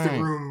 I think it's the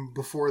room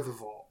before the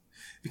vault.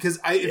 Because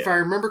if I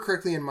remember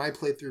correctly in my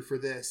playthrough for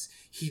this,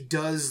 he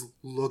does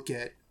look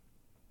at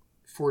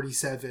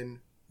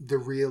 47, the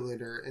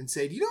realtor, and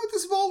say, do you know what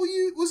this vault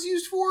was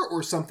used for?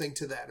 Or something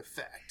to that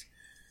effect.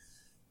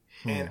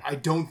 And I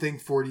don't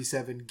think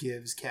 47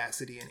 gives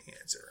Cassidy an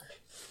answer.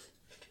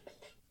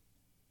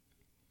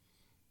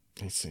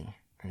 I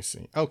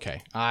see.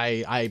 Okay.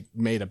 I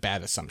made a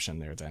bad assumption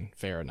there then.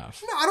 Fair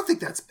enough. No, I don't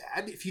think that's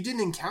bad. If you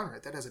didn't encounter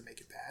it, that doesn't make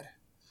it bad.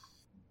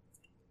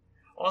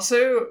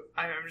 Also,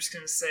 I'm just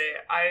going to say,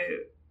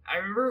 I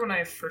remember when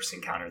I first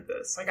encountered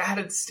this, like I had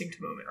a distinct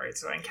moment, right?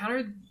 So I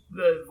encountered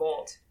the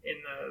vault in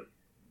the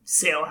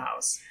sale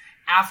house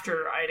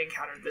after I had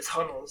encountered the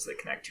tunnels that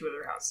connect to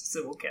other houses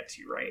that we'll get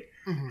to, right?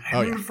 Mm-hmm. I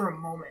remember for a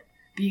moment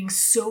being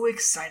so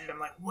excited. I'm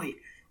like, wait,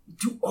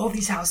 do all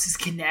these houses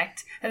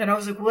connect? And then I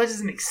was like, well, that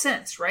doesn't make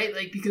sense, right?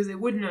 Like, because they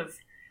wouldn't have,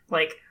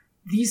 like,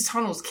 these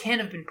tunnels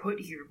can't have been put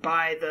here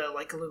by the,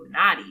 like,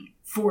 Illuminati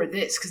for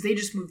this, because they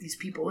just moved these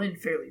people in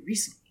fairly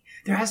recently.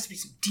 There has to be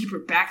some deeper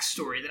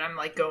backstory that I'm,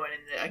 like, going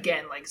in,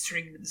 again, like,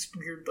 turning into this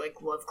weird, like,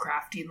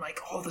 Lovecraftian, like,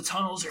 all the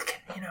tunnels are,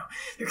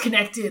 they're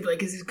connected, like,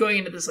 because he's going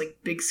into this, like,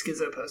 big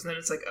schizo post, and then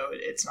it's like, oh,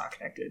 it's not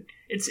connected.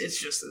 It's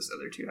just those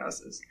other two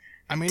houses.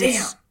 I mean,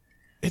 Damn.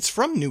 it's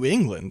from New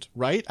England,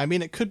 right? I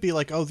mean, it could be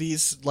like, oh,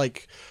 these,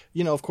 like,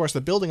 you know, of course,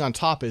 the building on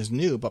top is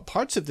new, but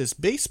parts of this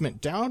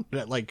basement down,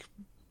 like,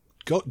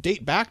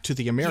 date back to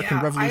the American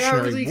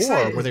Revolutionary really War,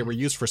 excited. where they were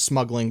used for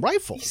smuggling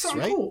rifles,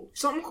 Something right? cool.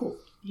 Something cool.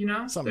 You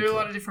know? Something there are cool.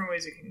 a lot of different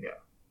ways it can go.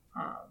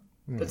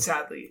 But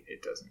sadly,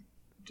 it doesn't.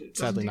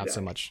 Sadly, not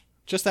so much.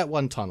 Just that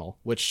one tunnel,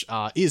 which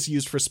is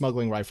used for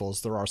smuggling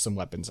rifles. There are some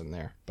weapons in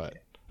there, but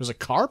there's a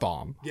car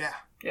bomb. Yeah.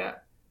 Yeah.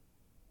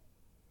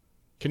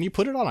 Can you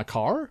put it on a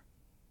car?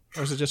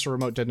 Or is it just a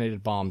remote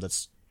detonated bomb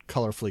that's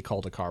colorfully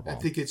called a car I bomb?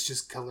 think it's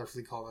just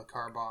colorfully called a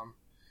car bomb.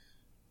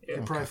 You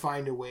can probably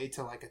find a way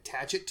to like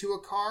attach it to a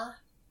car.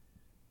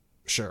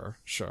 Sure.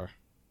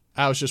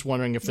 I was just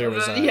wondering if there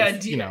was a,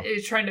 you know,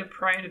 it's trying to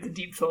pry into the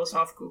deep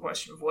philosophical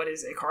question of what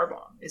is a car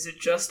bomb? Is it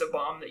just a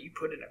bomb that you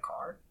put in a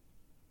car?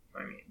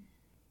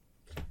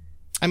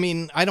 I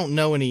mean, I don't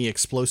know any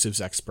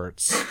explosives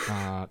experts.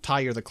 Ty,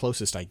 you're the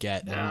closest I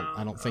get. And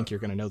I don't think you're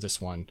going to know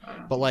this one.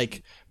 But,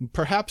 like,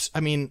 perhaps,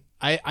 I mean,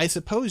 I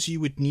suppose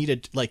you would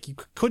need you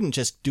couldn't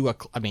just do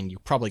you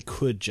probably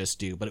could just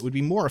do, but it would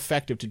be more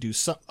effective to do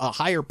a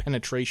higher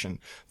penetration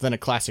than a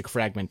classic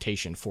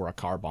fragmentation for a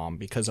car bomb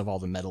because of all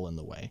the metal in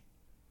the way.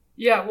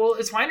 Yeah, well,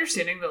 it's my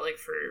understanding that, like,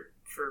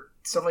 for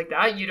stuff like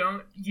that, you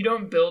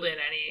don't build in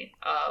any,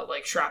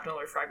 like, shrapnel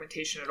or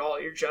fragmentation at all.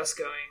 You're just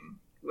going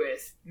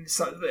with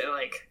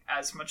like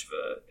as much of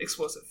a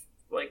explosive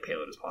like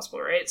payload as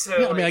possible, right? So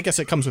yeah, I mean, I guess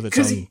it comes with its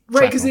own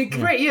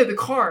the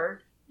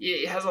car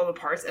it has all the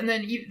parts, and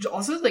then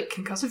also like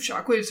concussive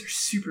shockwaves are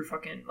super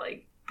fucking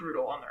like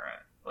brutal on their own,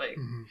 like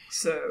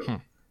so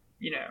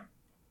you know,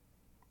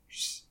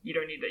 you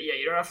don't need that. Yeah,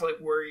 you don't have to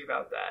like worry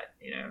about that.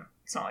 You know,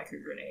 it's not like a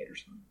grenade or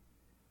something.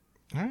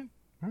 All right.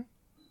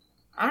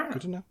 I don't know.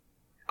 Good to know.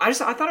 I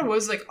thought it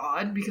was like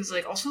odd because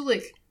like also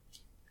like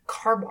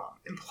car bomb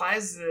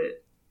implies that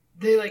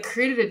they like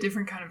created a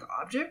different kind of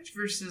object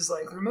versus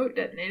like remote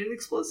detonated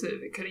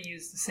explosive. It could have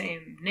used the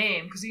same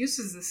name because it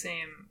uses the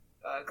same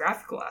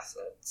graphical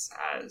assets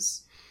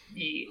as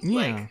the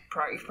like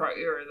or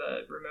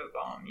the remote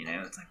bomb. You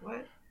know, it's like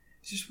what?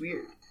 It's just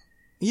weird.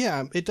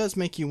 Yeah, it does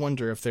make you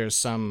wonder if there's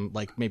some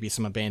like maybe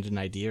some abandoned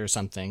idea or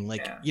something.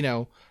 Like you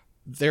know,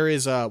 there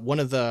is one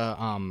of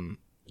the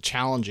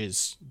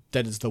challenges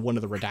that is one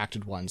of the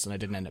redacted ones, and I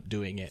didn't end up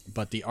doing it.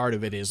 But the art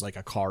of it is like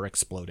a car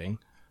exploding.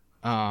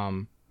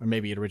 Or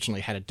maybe it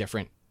originally had a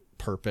different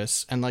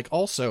purpose. And like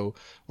also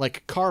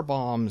like car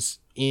bombs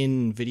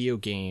in video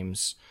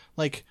games,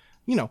 like,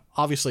 you know,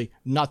 obviously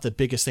not the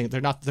biggest thing.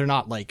 They're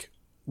not like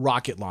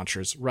rocket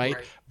launchers, right?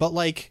 But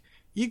like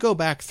you go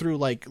back through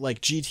like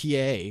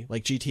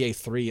GTA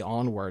 3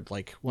 onward,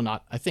 like, well,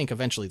 not, I think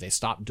eventually they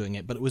stopped doing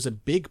it, but it was a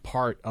big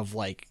part of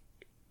like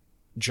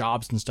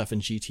jobs and stuff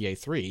in GTA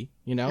 3,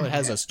 you know, it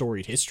has a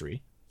storied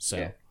history.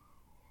 So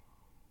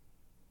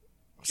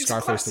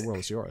Scarface, the world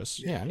is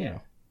yours. Yeah. You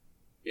know.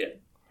 Yeah,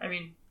 I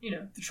mean, you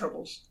know, the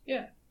Troubles.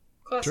 Yeah,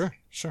 classic.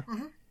 Sure.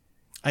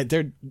 I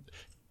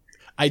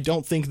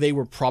don't think they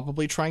were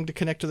probably trying to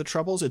connect to the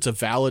Troubles. It's a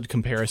valid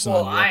comparison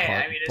on your part.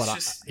 I mean, it's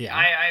just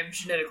I'm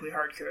genetically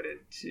hard coded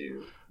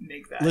to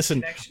make that.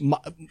 Listen, connection.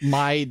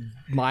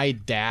 my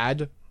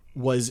dad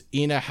was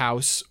in a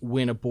house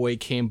when a boy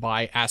came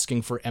by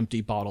asking for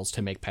empty bottles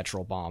to make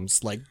petrol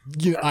bombs. Like,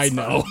 I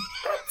know.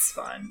 That's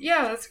fun.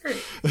 Yeah, that's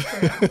great.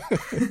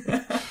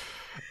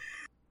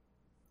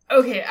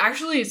 Okay,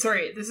 actually,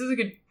 sorry, this is a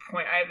good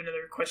point. I have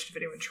another question if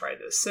anyone tried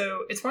this.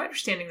 So, it's my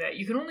understanding that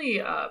you can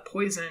only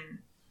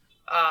poison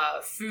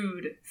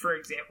food, for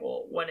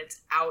example, when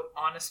it's out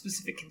on a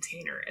specific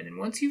container. And then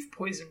once you've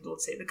poisoned,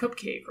 let's say, the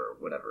cupcake or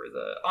whatever,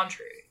 the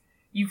entree,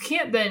 you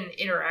can't then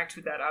interact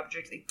with that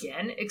object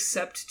again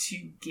except to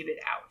give it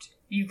out.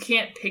 You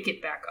can't pick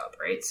it back up,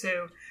 right?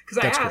 So, because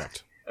I asked,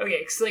 correct. Okay,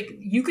 because like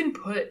you can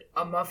put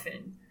a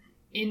muffin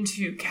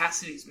into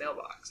Cassidy's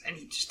mailbox and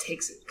he just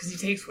takes it because he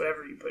takes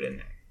whatever you put in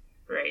there.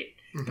 Right?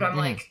 But I'm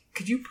like,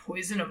 could you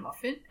poison a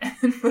muffin and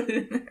then put it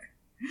in there?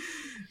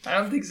 I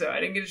don't think so. I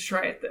didn't get to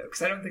try it though,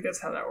 because I don't think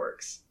that's how that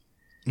works.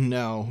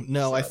 No.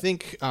 So. I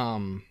think,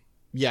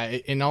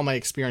 in all my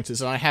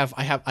experiences, and I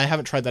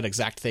haven't tried that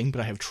exact thing,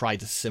 but I have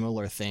tried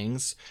similar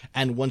things.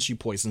 And once you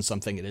poison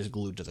something, it is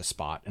glued to the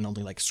spot, and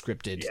only like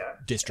scripted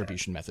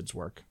distribution methods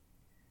work.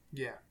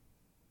 Yeah.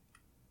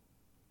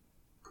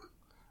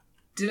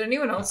 Did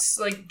anyone else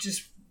like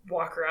just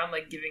walk around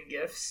like giving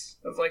gifts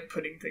of like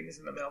putting things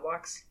in the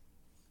mailbox?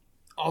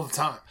 All the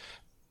time.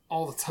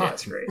 Yeah,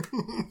 that's great.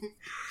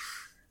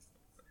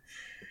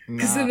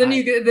 Because then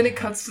it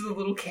cuts to the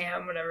little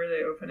cam whenever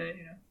they open it.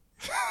 You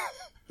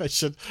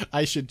know.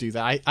 I should do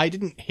that. I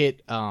didn't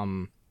hit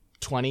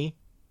 20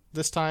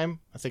 this time.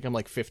 I think I'm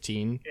like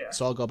 15. Yeah.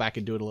 So I'll go back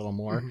and do it a little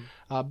more.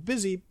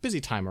 Busy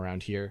time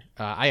around here.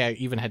 I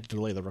even had to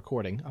delay the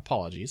recording.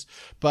 Apologies,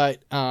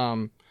 but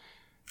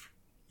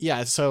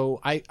yeah.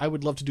 So I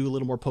would love to do a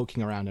little more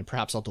poking around, and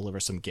perhaps I'll deliver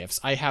some gifts.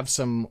 I have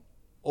some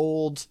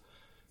old.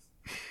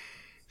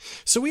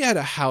 So we had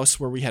a house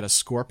where we had a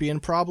scorpion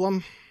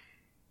problem.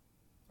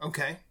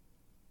 Okay.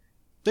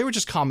 They were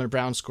just common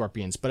brown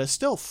scorpions, but it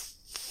still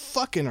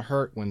fucking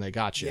hurt when they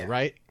got you,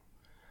 right?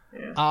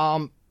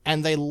 Yeah.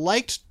 And they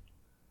liked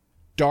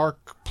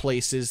dark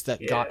places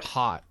that got Yeah.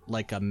 hot,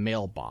 like a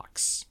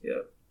mailbox.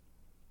 Yep.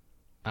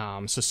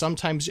 So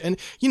sometimes, and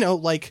you know,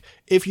 like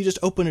if you just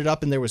open it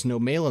up and there was no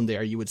mail in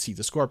there, you would see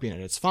the scorpion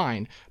and it's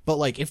fine. But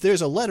like if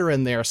there's a letter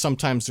in there,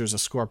 sometimes there's a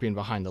scorpion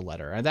behind the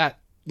letter, and that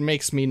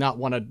makes me not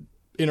want to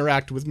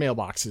interact with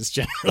mailboxes,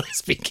 generally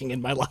speaking,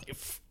 in my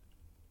life.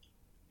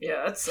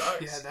 Yeah, that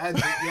sucks.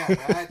 Yeah,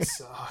 that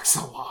sucks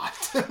a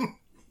lot.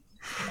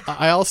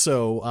 I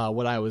also,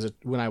 when I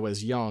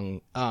was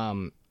young,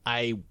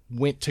 I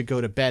went to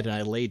go to bed and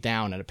I lay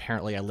down, and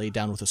apparently I laid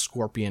down with a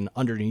scorpion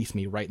underneath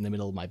me right in the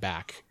middle of my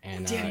back.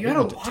 And Damn, it you had a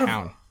went to lot of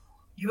town. them.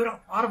 You had a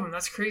lot of them.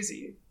 That's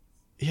crazy.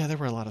 Yeah, there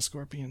were a lot of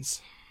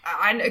scorpions.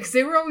 I because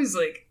they were always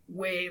like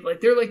way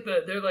like they're like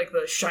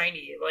the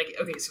shiny, like,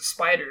 okay, so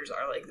spiders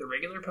are like the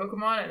regular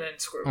Pokemon, and then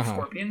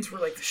scorpions were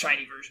like the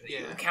shiny version that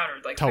you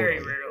encountered like very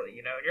Totally. rarely,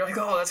 you know. And you're like,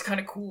 oh, that's kind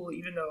of cool,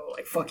 even though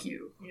like fuck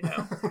you, you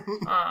know.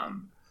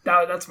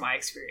 That's my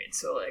experience.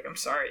 So like, I'm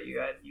sorry you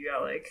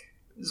got like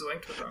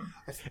zoinked with them.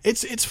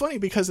 It's funny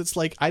because it's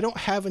like I don't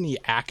have any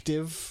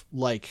active,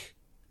 like,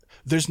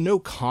 there's no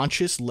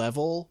conscious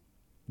level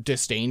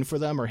disdain for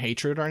them or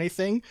hatred or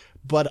anything,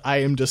 but I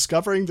am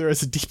discovering there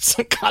is a deep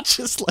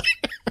subconscious layer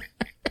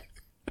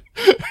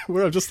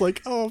where I'm just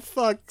like, oh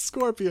fuck,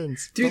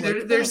 scorpions. Dude, But,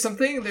 like, there's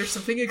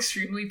something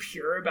extremely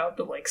pure about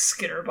the like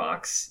Skinner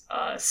box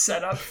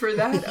setup for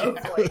that. Of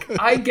like,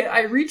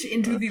 I reach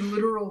into the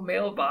literal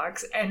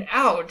mailbox and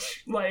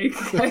ouch, like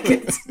I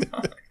get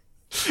stung.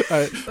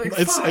 Like,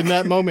 it's fuck. in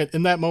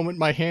that moment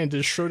my hand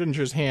is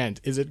Schrodinger's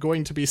hand. Is it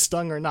going to be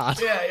stung or not?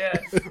 Yeah.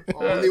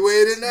 Only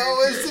way to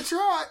know is to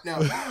try. No.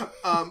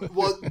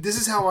 Well, this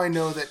is how I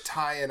know that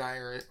Ty and I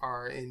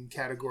are in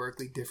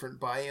categorically different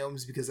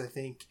biomes, because I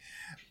think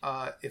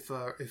if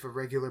a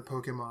regular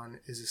Pokemon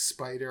is a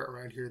spider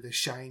around here, the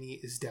shiny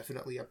is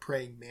definitely a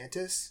praying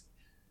mantis.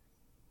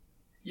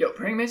 Yo,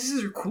 praying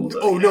mantises are cool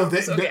though. Oh, you know?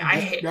 no, I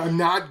hate. I'm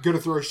not going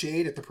to throw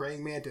shade at the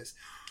praying mantis.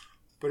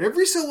 But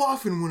every so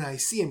often when I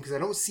see him, because I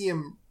don't see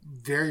him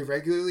very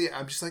regularly,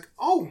 I'm just like,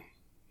 oh,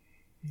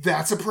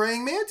 that's a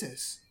praying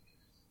mantis.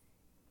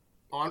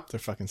 They're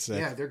fucking sick.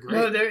 Yeah, they're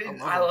great.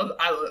 No, I love.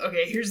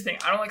 Okay, here's the thing.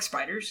 I don't like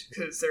spiders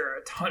because there are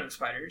a ton of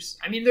spiders.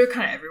 I mean, they're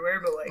kind of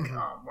everywhere, but like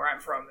where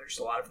I'm from, there's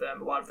a lot of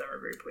them. A lot of them are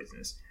very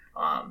poisonous.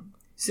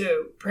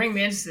 So praying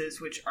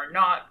mantises, which are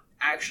not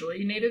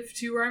actually native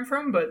to where I'm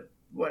from, but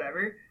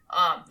whatever.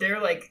 They're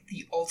like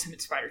the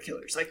ultimate spider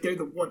killers. Like they're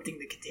the one thing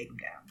that can take them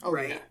down,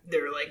 right? Yeah.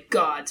 They're like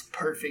God's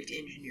perfect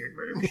engineered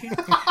murder machine.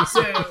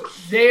 So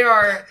they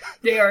are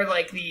like they're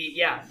like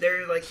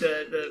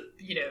the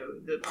you know,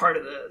 the part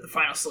of the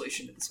final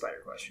solution to the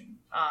spider question.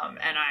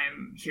 And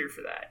I'm here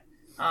for that.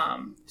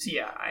 So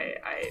yeah,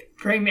 I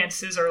praying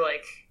mantises are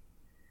like,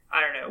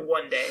 I don't know,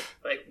 one day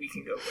like we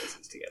can go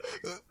places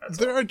together.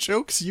 There are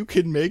jokes you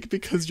can make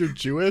because you're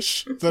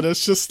Jewish that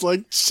it's just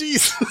like,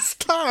 Jesus,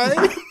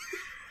 Ty.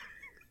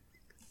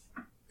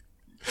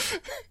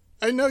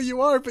 I know you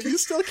are, but you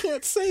still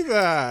can't say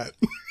that.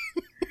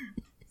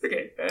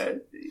 Okay,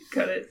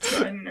 cut it. It's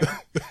fine.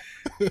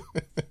 No.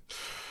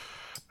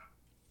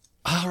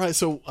 All right,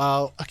 so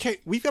okay,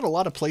 we've got a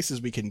lot of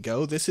places we can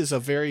go. This is a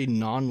very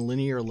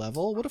non-linear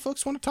level. What do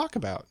folks want to talk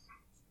about?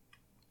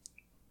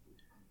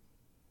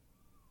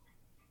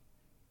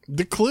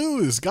 The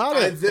clues,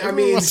 got it.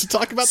 Everyone wants to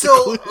talk about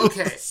the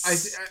clues.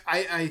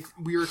 Okay,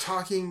 we were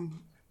talking.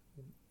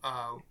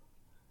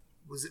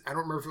 I don't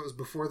remember if it was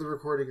before the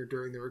recording or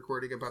during the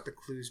recording about the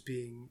clues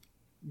being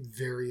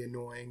very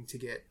annoying to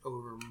get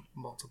over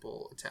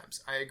multiple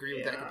attempts. I agree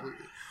with that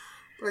completely.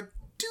 But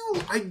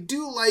I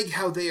do like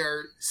how they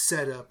are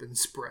set up and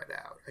spread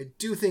out. I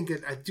do think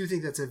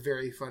that's a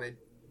very fun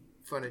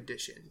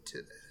addition to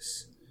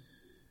this.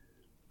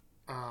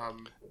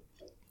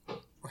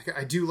 Like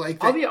I do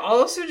like that.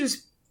 I'll also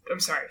just. I'm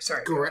sorry.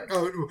 Go ahead.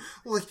 Oh,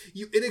 well, like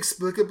you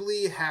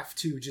inexplicably have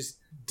to just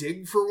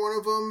dig for one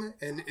of them,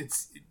 and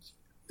it's.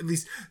 At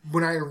least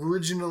when I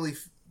originally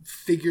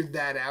figured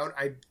that out,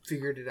 I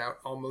figured it out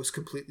almost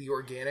completely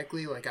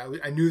organically. Like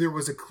I knew there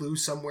was a clue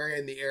somewhere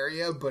in the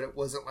area, but it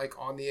wasn't like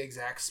on the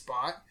exact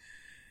spot.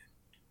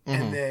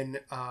 Mm-hmm. And then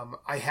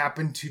I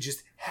happened to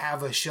just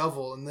have a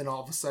shovel, and then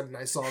all of a sudden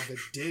I saw the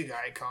dig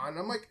icon.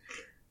 I'm like,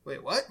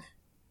 wait, what?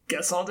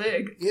 Guess I'll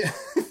dig. Yeah,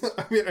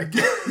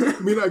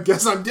 I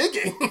guess I'm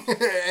digging,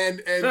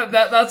 and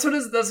that's what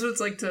it's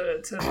like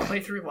to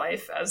play through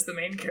life as the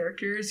main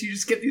characters. You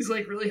just get these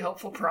like really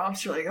helpful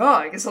prompts. You're like, oh,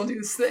 I guess I'll do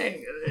this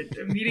thing. And it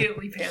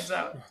immediately pans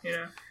out. You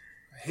know.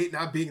 I hate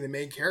not being the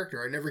main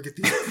character. I never get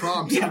these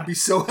prompts. It would be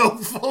so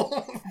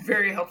helpful.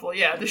 Very helpful.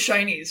 Yeah, the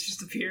shinies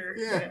just appear.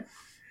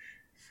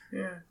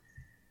 Yeah.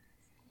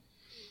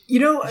 You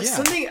know,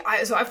 something.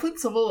 So I've played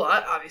this level a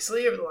lot,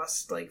 obviously, over the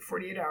last like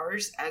 48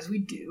 hours, as we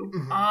do.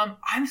 Mm-hmm.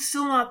 I'm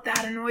still not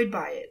that annoyed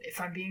by it,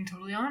 if I'm being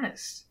totally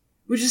honest.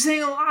 Which is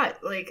saying a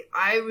lot. Like,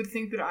 I would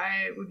think that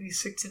I would be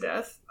sick to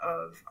death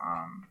of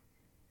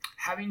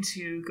having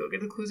to go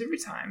get the clues every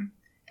time.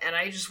 And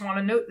I just want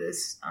to note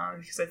this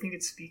because I think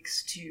it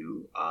speaks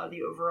to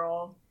the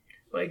overall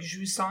like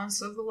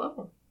jouissance of the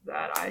level.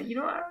 that I don't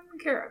even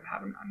care. I'm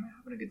having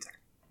a good time.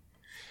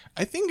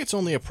 I think it's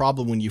only a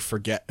problem when you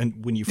forget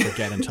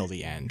until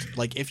the end.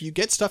 Like, if you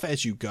get stuff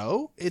as you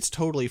go, it's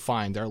totally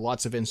fine. There are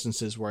lots of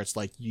instances where it's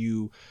like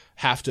you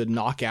have to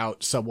knock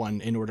out someone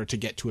in order to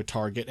get to a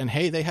target, and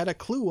hey, they had a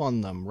clue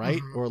on them,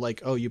 right? Mm-hmm. Or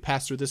like, oh, you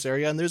pass through this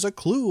area and there's a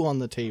clue on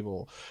the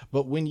table.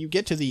 But when you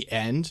get to the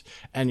end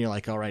and you're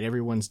like, all right,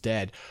 everyone's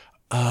dead.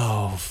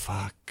 Oh,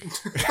 fuck.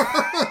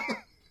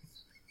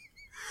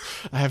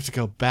 I have to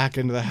go back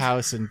into the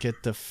house and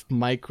get the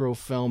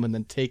microfilm and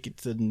then take it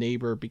to the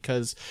neighbor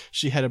because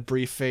she had a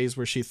brief phase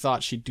where she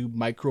thought she'd do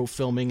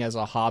microfilming as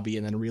a hobby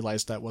and then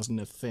realized that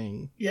wasn't a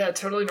thing. Yeah,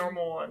 totally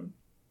normal one.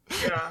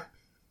 Yeah.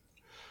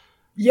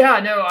 Yeah,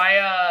 no,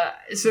 I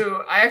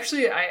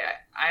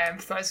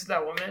empathize with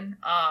that woman.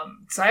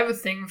 So I have a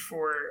thing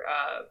for,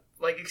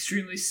 like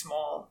extremely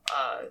small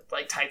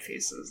like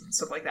typefaces and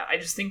stuff like that. I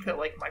just think that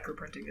like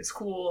microprinting is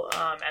cool,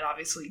 and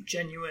obviously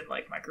genuine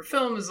like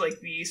microfilm is like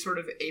the sort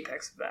of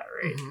apex of that,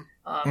 right?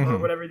 Mm-hmm. Or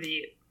whatever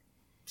the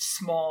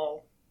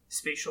small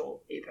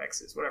spatial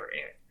apex is, whatever.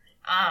 Anyway,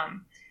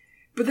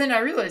 but then I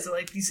realized that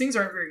like these things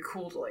aren't very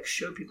cool to like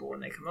show people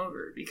when they come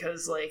over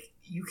because like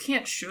you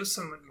can't show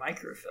someone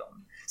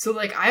microfilm. So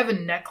like I have a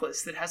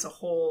necklace that has a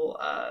whole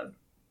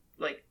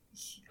like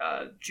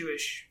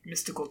Jewish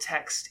mystical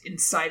text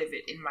inside of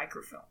it in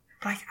microfilm.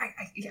 But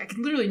I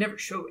can literally never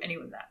show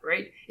anyone that,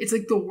 right? It's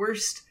like the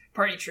worst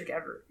party trick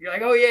ever. You're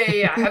like, oh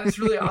yeah, I have this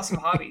really awesome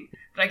hobby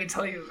that I can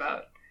tell you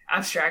about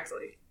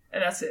abstractly.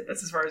 And that's it.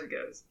 That's as far as it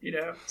goes, you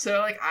know? So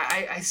like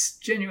I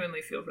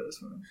genuinely feel for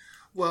this woman.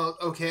 Well,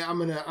 okay, I'm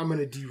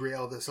gonna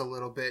derail this a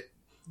little bit.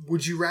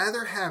 Would you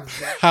rather have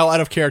that? How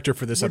out of character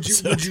for this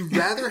episode. Would you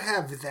rather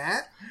have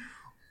that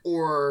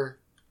or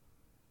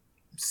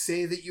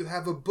say that you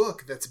have a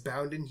book that's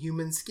bound in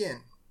human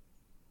skin?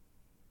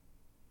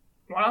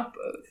 Why not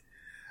both?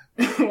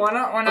 why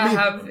not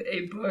have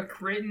a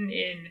book written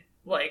in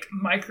like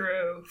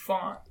micro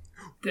font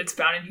that's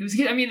bound in human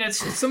skin? I mean, it's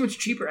so much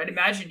cheaper. I'd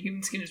imagine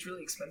human skin is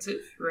really expensive,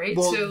 right?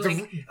 Well, so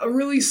like a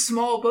really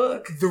small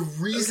book. The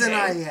reason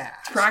I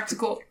asked, it's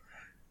practical.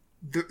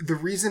 The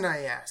reason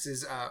I asked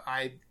is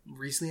I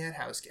recently had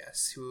house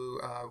guests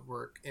who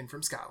were in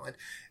from Scotland,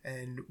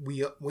 and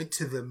we went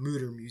to the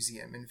Mutter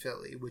Museum in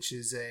Philly, which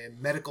is a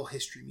medical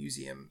history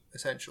museum,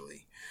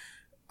 essentially.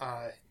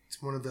 It's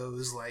one of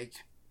those like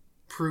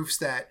proofs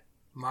that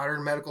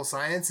modern medical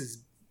science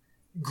is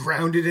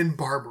grounded in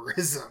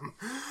barbarism,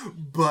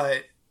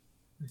 but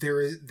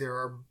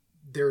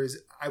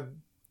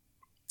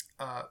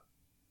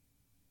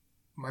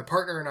my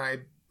partner and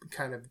I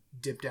kind of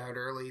dipped out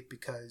early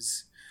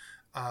because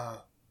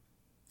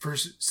for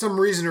some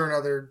reason or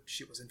another,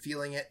 she wasn't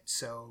feeling it.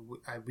 So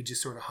we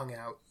just sort of hung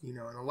out, in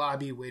the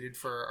lobby, waited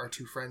for our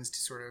two friends to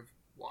sort of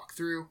walk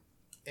through.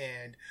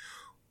 And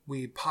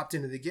we popped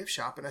into the gift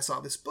shop and I saw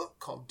this book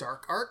called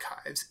Dark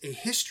Archives, a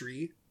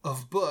history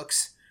of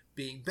books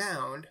being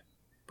bound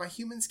by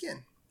human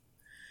skin.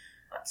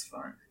 That's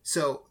fun.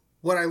 So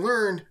what I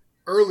learned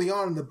early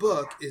on in the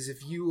book is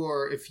if you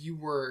were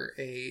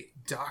a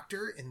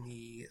doctor in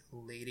the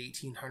late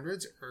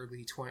 1800s,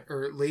 early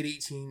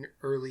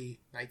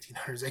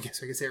 1900s, I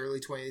guess I could say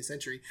early 20th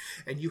century,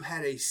 and you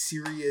had a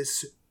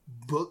serious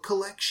book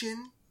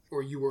collection,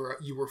 or you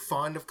were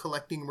fond of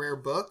collecting rare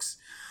books,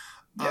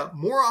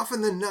 more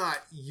often than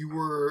not, you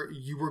were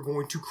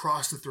going to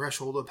cross the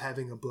threshold of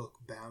having a book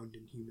bound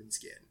in human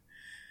skin.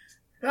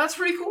 That's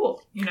pretty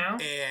cool,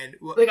 And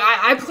like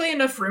I play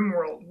enough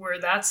RimWorld where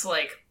that's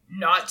like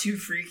not too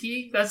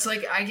freaky. That's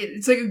like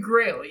it's like a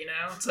grail,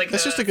 It's like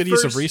that's just a good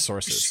use of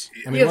resources.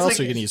 I mean, what else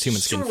are you going to use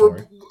human skin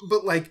for?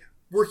 But like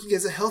working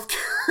as a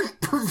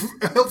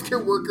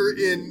healthcare worker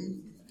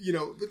in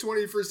the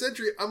 21st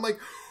century, I'm like,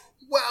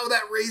 wow,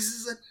 that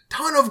raises a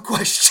ton of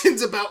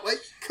questions about like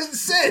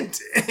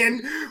consent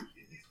and.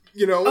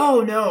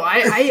 Oh no,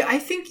 I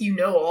think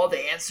all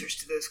the answers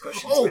to those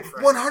questions. Oh,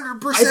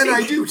 100%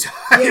 I do,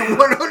 Ty. Yeah,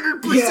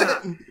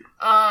 100%.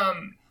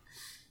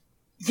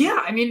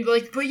 Yeah, I mean,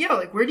 like, but yeah,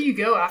 like, where do you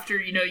go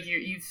after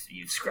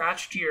you've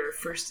scratched your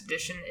first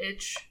edition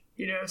itch,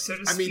 so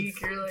to speak?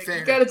 You're like,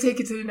 you got to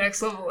take it to the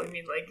next level. I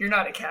mean, like, you're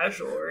not a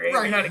casual, right?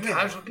 You're not a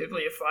casual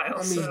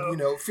bibliophile. I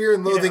mean, Fear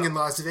and Loathing in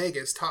Las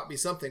Vegas taught me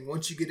something.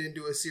 Once you get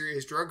into a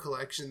serious drug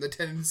collection, the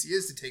tendency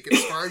is to take it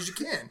as far as you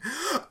can.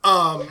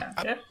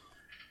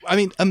 I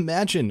mean,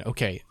 imagine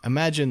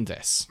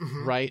this,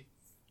 mm-hmm. right?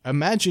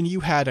 Imagine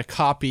you had a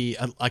copy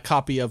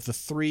of the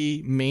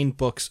three main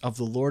books of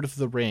The Lord of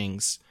the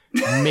Rings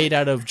made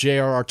out of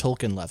J.R.R.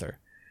 Tolkien leather.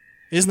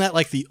 Isn't that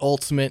like the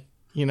ultimate,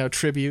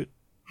 tribute?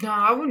 No,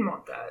 I wouldn't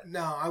want that.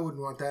 No, I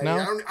wouldn't want that.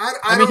 No?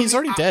 I mean, he's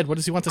already dead. What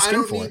does he want the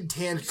skin for? I don't need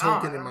tanned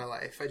Tolkien in my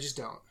life. I just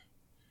don't.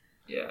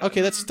 Yeah. Okay,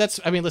 that's.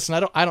 I mean, listen,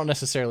 I don't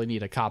necessarily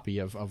need a copy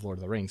of Lord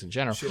of the Rings in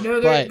general. Sure.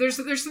 No, there's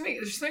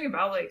something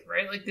about like,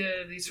 right, like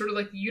the sort of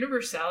like the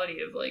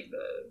universality of like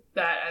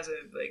that as a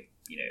like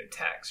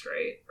text,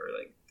 right, or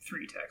like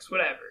free text,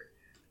 whatever.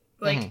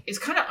 Like mm-hmm. It's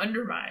kind of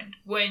undermined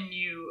when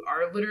you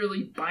are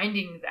literally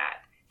binding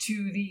that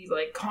to the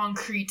like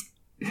concrete,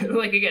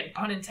 like again,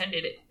 pun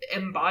intended,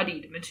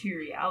 embodied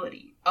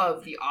materiality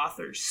of the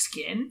author's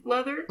skin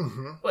leather,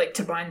 Mm-hmm. like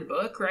to bind the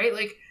book, right?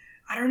 Like,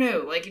 I don't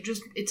know, like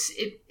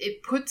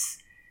it puts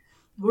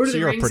Lord of So the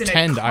you're a Rings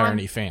pretend in a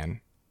irony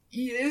fan.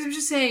 Yeah, I'm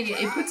just saying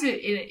it puts it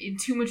in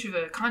too much of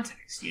a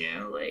context,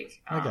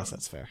 like. I guess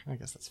that's fair.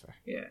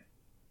 Yeah.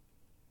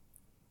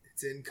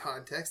 It's in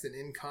context and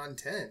in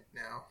content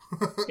now.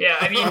 Yeah,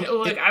 I mean,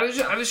 look, I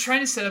was trying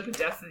to set up a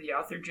death of the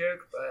author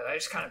joke, but I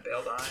just kind of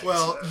bailed on it.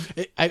 Well,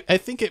 so. I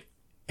think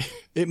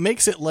it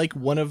makes it like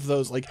one of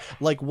those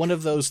like one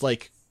of those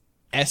like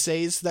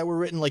essays that were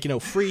written, like,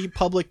 free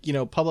public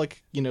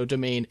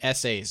domain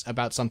essays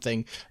about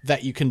something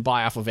that you can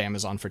buy off of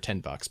Amazon for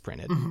 $10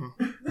 printed.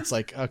 Mm-hmm. It's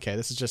like, okay,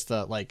 this is just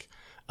the like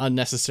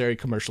unnecessary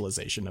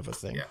commercialization of a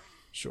thing. Yeah.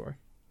 Sure.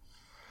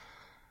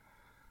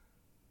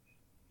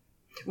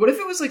 What if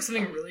it was like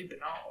something really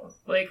banal?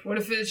 Like, what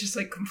if it's just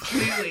like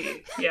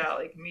completely,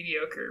 like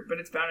mediocre, but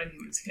it's bound in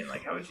human skin?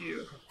 Like, how would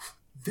you?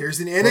 There's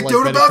an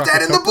anecdote Betty about Crocker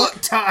that in the cookbook?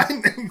 book, Todd.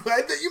 I'm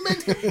glad that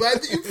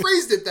you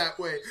phrased it that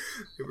way.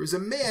 There was a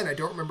man, I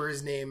don't remember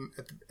his name,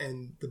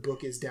 and the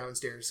book is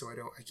downstairs, so I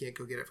can't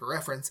go get it for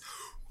reference.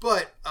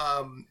 But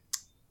I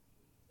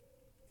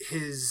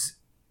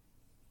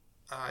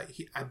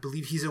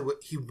believe he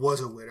was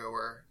a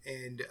widower,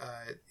 and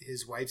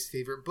his wife's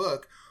favorite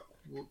book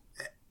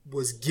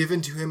was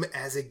given to him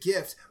as a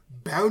gift,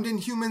 bound in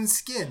human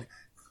skin,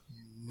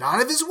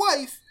 not of his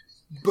wife,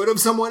 but of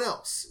someone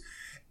else.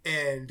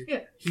 And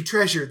he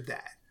treasured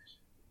that.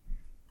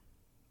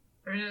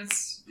 I mean,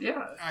 it's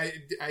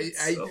it's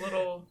I a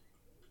little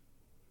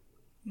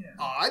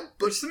odd,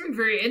 but there's something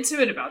very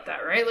intimate about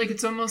that, right? Like,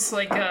 it's almost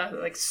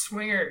like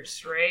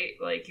swingers, right?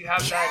 Like, you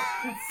have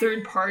that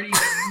third party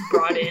that you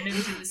brought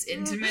into this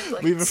intimate.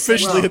 Like, We've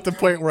officially hit the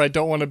point where I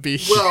don't want to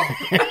be. Well,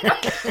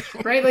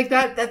 right? Like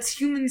that's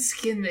human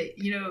skin that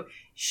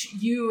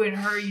you and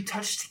her you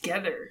touched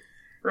together,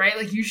 right?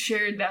 Like, you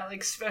shared that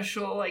like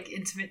special like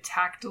intimate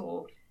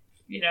tactile,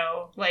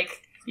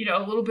 a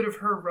little bit of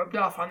her rubbed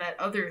off on that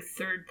other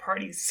third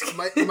party's skin.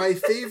 my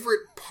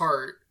favorite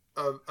part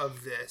of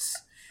this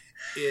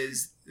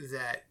is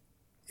that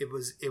it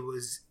was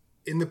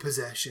in the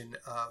possession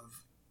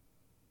of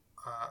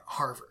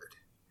Harvard,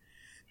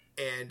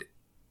 and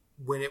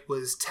when it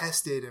was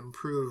tested and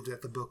proved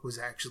that the book was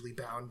actually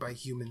bound by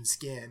human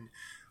skin,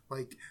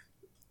 like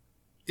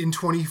in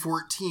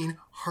 2014,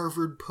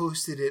 Harvard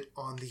posted it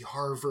on the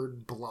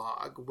Harvard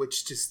blog,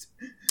 which just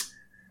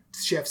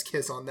chef's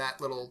kiss on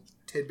that little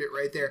tidbit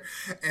right there.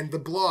 And the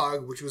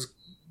blog, which was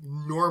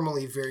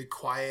normally very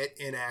quiet,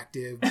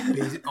 inactive,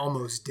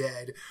 almost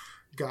dead,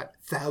 got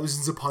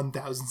thousands upon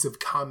thousands of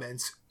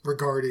comments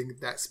regarding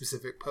that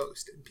specific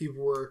post. And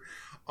people were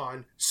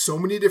on so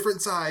many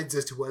different sides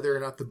as to whether or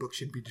not the book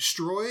should be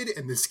destroyed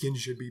and the skin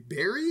should be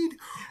buried,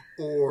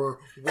 or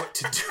what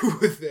to do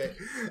with it.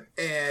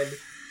 And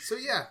so,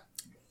 yeah.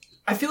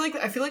 I feel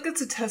like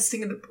that's a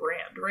testing of the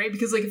brand, right?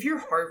 Because like, if you're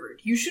Harvard,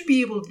 you should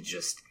be able to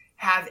just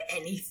have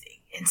anything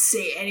and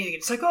say anything.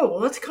 It's like, oh, well,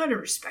 that's kind of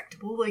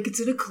respectable. Like, it's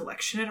in a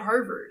collection at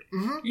Harvard.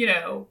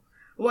 Mm-hmm.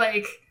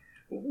 Like,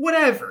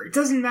 whatever. It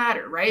doesn't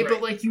matter, right? Right.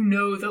 But like,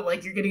 that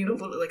like you're getting into a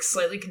little like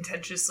slightly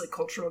contentious like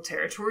cultural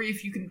territory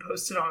if you can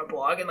post it on a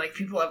blog and like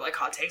people have like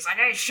hot takes like,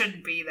 I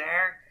shouldn't be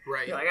there.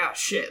 Right. You're like, oh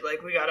shit,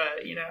 like we gotta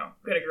grow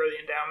the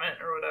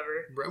endowment or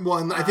whatever. Right. Well,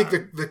 and I think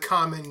the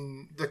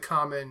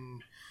common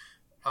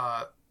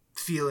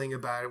feeling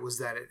about it was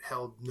that it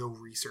held no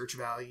research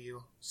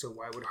value. So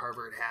why would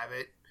Harvard have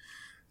it?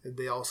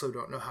 They also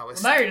don't know how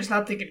Well, now you're just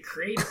not thinking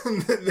creative.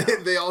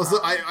 they also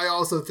I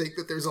also think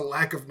that there's a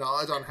lack of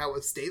knowledge on how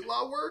a state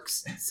law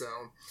works. So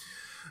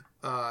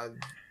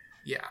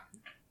yeah.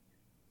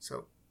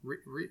 So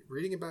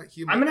reading about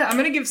human, I'm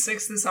gonna give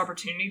Six this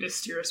opportunity to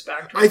steer us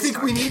back. I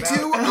think we need to.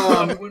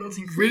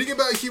 Whittleton Creek. Reading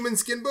about human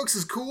skin books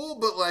is cool,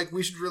 but like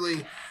we should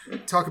really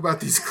talk about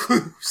these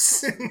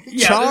clues.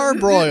 Yeah,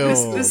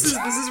 Charbroiled. This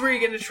is where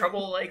you get into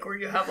trouble, like where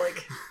you have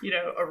like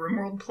a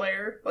RimWorld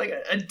player, like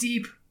a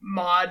deep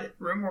mod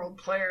RimWorld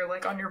player,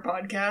 like on your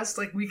podcast.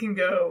 Like we can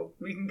go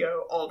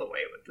all the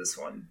way with this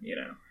one,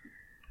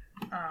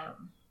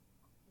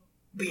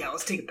 But yeah,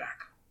 let's take it back.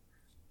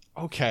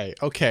 Okay.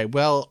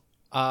 Well,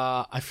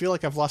 I feel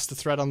like I've lost the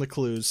thread on the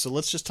clues, so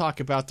let's just talk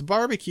about the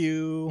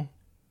barbecue.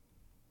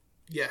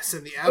 Yes,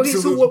 and the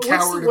absolute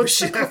coward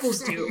what's of a the chef.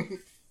 couple's deal?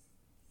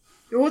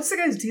 What's the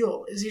guy's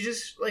deal? Is he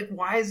just like,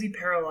 why is he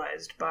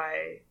paralyzed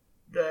by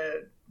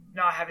the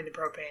not having the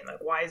propane?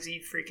 Like, why is he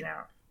freaking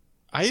out?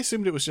 I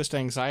assumed it was just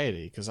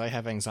anxiety, because I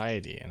have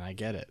anxiety, and I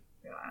get it.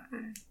 Yeah,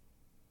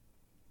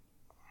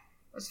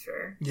 that's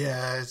fair.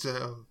 Yeah, it's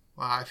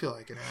I feel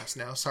like an ass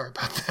now. Sorry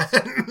about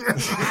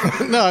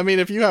that. No, I mean,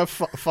 if you have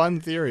fun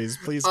theories,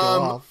 please go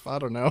off. I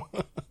don't know.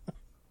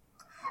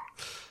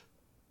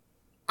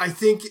 I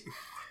think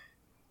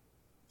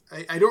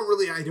I don't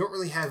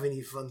really have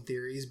any fun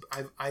theories.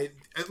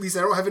 At least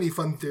I don't have any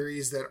fun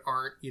theories that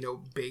aren't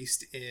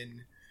based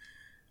in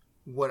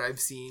what I've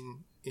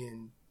seen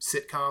in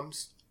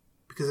sitcoms,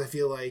 because I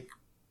feel like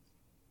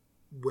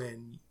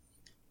when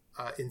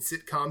In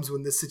sitcoms,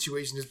 when this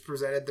situation is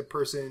presented, the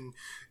person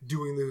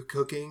doing the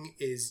cooking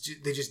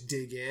they just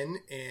dig in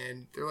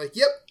and they're like,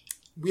 "Yep,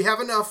 we have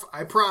enough,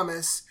 I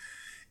promise."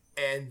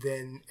 And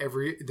then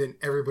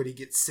everybody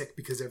gets sick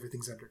because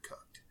everything's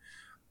undercooked.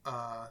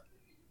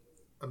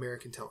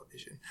 American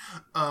television.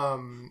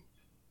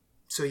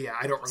 So yeah,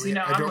 I don't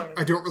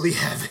really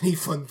have any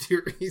fun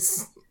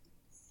theories.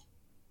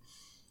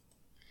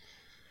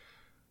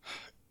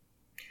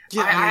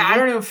 Yeah, I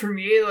don't know. For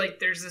me, like,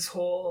 there's this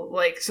whole,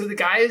 like, so the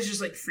guy is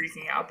just, like,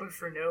 freaking out, but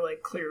for no,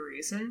 like, clear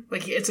reason.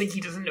 Like, it's like he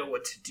doesn't know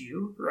what to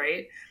do,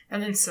 right?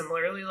 And then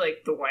similarly,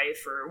 like, the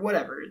wife or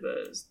whatever,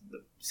 the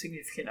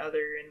significant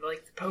other, and,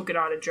 like, the polka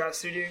dotted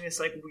dress, they're doing this,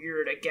 like,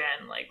 weird,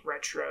 again, like,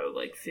 retro,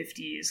 like,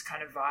 50s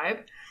kind of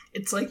vibe.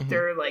 It's like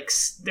they're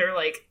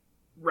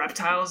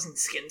reptiles in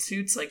skin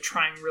suits, like,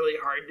 trying really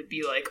hard to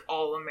be, like,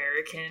 all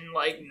American,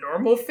 like,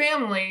 normal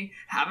family,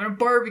 having a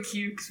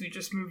barbecue because we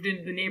just moved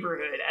into the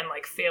neighborhood, and,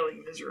 like,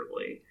 failing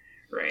miserably,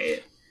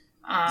 right?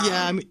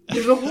 Yeah, I mean,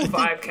 there's a whole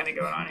vibe kind of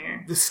going on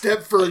here. The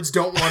Stepfords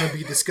don't want to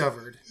be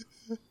discovered.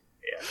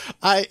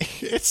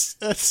 It's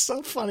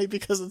so funny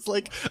because it's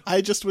like I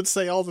just would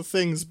say all the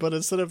things, but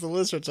instead of the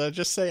lizards, I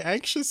just say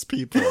anxious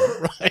people,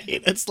 right?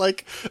 It's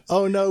like,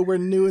 oh no, we're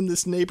new in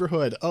this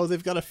neighborhood. Oh,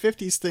 they've got a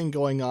 50s thing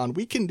going on.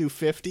 We can do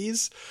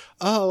 50s.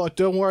 Oh,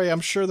 don't worry,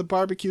 I'm sure the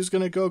barbecue's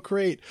gonna go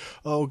great.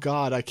 Oh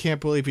God, I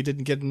can't believe we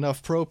didn't get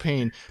enough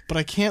propane, but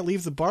I can't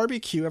leave the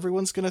barbecue.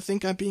 Everyone's gonna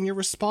think I'm being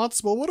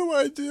irresponsible. What do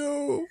I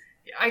do?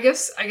 I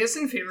guess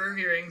in favor of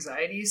your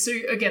anxiety. So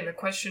again, the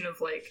question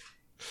of, like,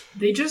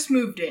 they just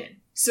moved in.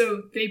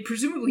 So they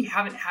presumably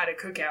haven't had a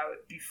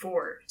cookout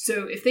before.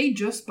 So if they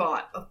just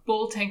bought a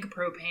full tank of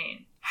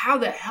propane, how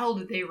the hell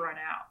did they run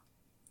out?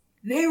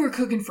 They were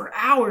cooking for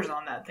hours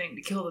on that thing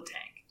to kill the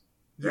tank,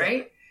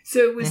 right?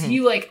 So was he,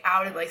 like,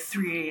 out at, like,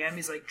 3 a.m.?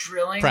 He's, like,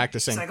 drilling?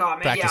 Practicing. He's like, oh,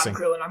 man, Practicing.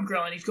 yeah, I'm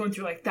grilling. He's going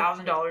through, like,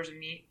 $1,000 of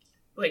meat,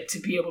 like, to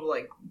be able to,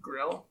 like,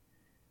 grill.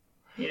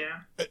 Yeah.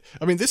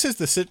 I mean, this is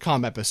the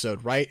sitcom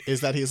episode, right? Is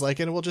that he's like,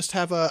 and we'll just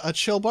have a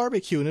chill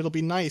barbecue and it'll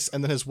be nice.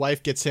 And then his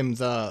wife gets him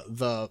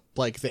the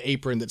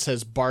apron that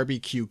says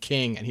Barbecue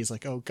King. And he's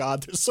like, oh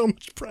God, there's so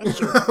much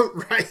pressure.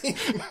 Right.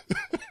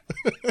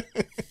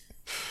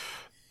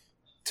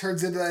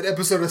 Turns into that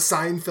episode of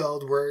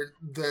Seinfeld where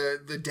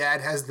the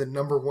dad has the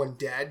 #1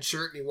 dad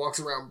shirt and he walks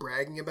around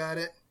bragging about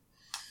it.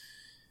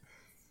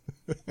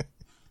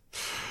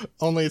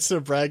 Only instead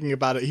of bragging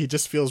about it, he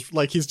just feels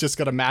like he's just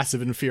got a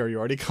massive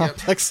inferiority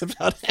complex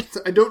about it.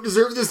 I don't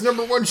deserve this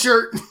 #1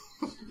 shirt.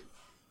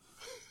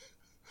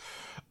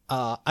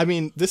 I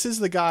mean, this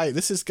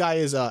guy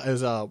is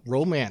a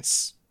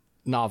romance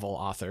novel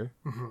author.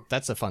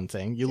 That's a fun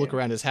thing. You look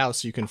around his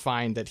house, you can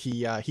find that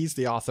he's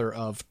the author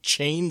of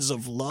Chains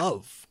of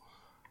Love,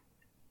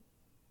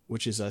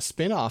 which is a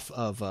spin-off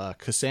of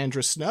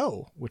Cassandra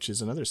Snow, which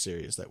is another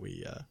series that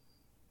we've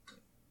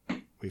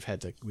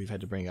had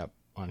to bring up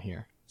on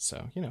here.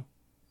 So, you know,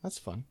 that's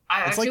fun.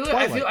 I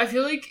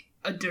feel like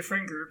a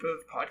different group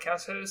of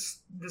podcast hosts,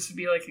 this would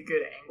be, like, a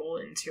good angle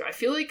into. I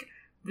feel like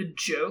the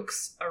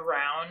jokes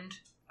around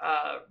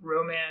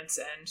romance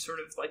and sort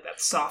of, like, that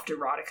soft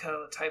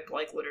erotica type,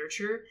 like,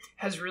 literature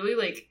has really,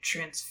 like,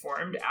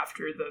 transformed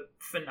after the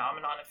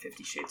phenomenon of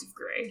 50 Shades of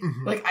Grey.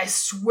 Like, I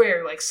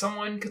swear, like,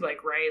 someone could,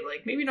 like, write,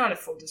 like, maybe not a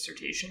full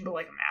dissertation, but,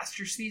 like, a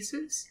master's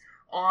thesis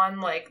on,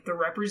 like, the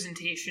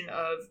representation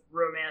of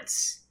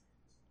romance,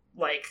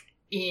 like,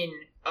 in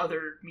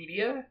other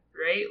media,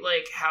 right?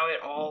 Like, how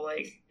it all,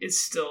 like,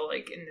 is still,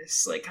 like, in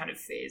this, like, kind of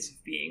phase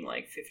of being,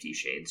 like, 50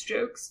 Shades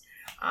jokes.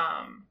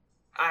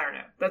 I don't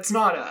know. That's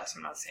not us.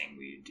 I'm not saying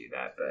we would do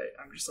that, but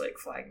I'm just, like,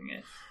 flagging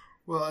it.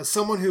 Well, as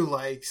someone who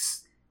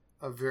likes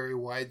a very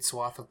wide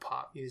swath of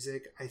pop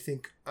music, I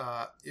think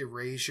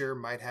Erasure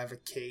might have a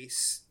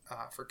case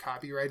for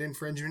copyright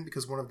infringement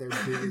because one of their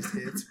biggest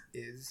hits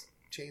is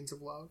Chains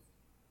of Love.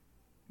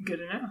 Good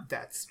to know.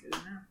 That's good to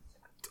know.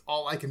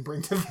 All I can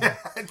bring to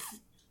that.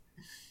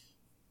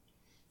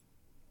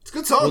 It's a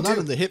good song, well, not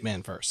in the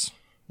Hitman verse.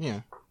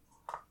 Yeah.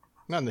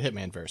 Not in the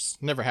Hitman verse.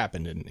 Never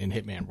happened in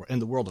Hitman. In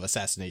the world of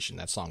assassination,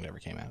 that song never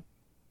came out.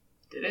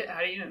 Did it?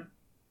 How do you know?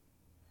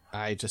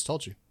 I just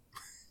told you.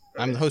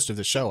 Okay. I'm the host of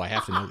the show. I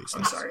have to know these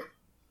things.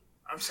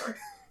 I'm sorry.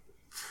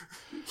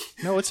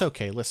 No, it's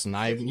okay. Listen,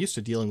 I'm used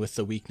to dealing with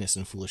the weakness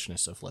and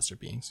foolishness of lesser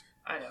beings.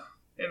 I know.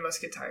 It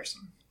must get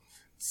tiresome.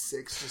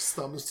 6 just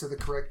thumbs to the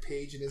correct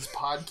page in his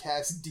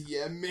podcast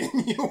DM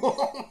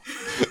manual.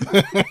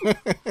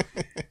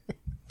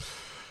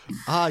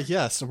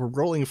 Yes, we're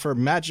rolling for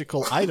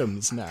magical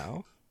items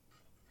now.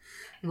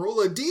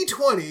 Roll a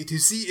d20 to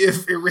see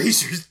if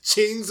Erasure's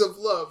Chains of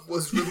Love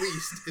was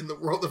released in the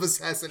world of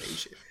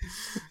assassination.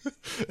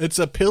 It's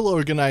a pill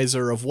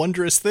organizer of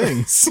wondrous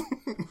things.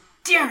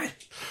 Damn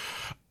it!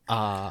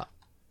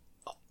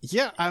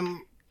 Yeah,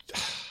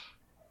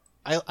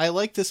 I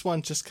like this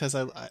one just because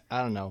I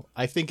don't know.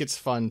 I think it's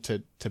fun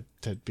to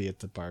be at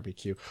the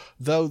barbecue.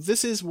 Though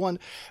this is one.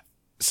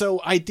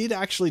 So I did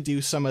actually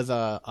do some of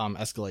the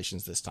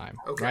escalations this time,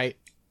 right?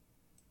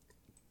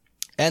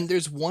 And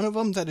there's one of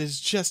them that is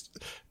just...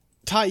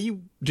 Ty,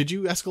 did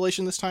you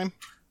escalation this time?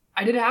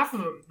 I did half of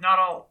them, not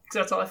all, because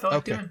that's all I felt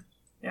like doing.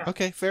 Yeah.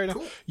 Okay, fair enough.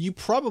 Cool. You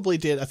probably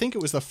did. I think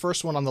it was the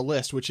first one on the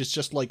list, which is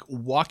just like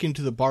walk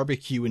into the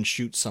barbecue and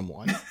shoot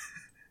someone.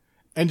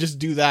 And just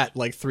do that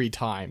like 3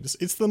 times.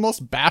 It's the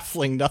most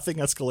baffling nothing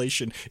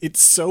escalation.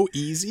 It's so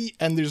easy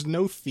and there's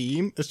no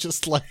theme. It's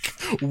just like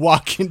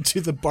walk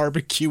into the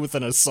barbecue with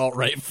an assault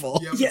rifle.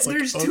 Yep. Yeah, It's like,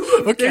 there's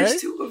okay.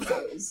 there's 2 of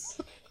those.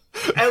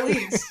 At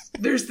least.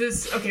 There's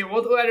this, okay,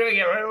 well, I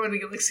don't want to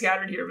get like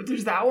scattered here, but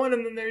there's that one,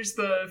 and then there's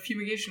the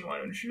fumigation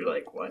one, which you're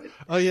like, what?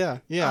 Oh yeah.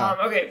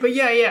 Okay, but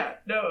yeah.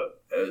 No,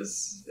 it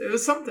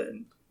was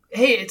something.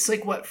 Hey, it's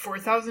like, what,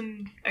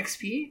 4,000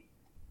 XP?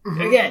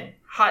 Mhm. Again,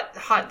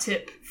 hot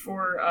tip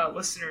for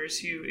listeners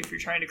who, if you're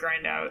trying to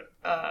grind out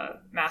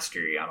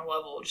mastery on a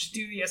level, just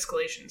do the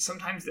escalations.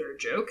 Sometimes they're a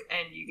joke,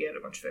 and you get a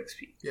bunch of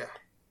XP. Yeah.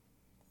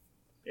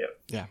 Yep.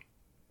 Yeah.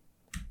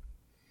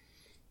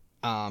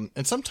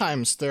 And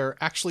sometimes they're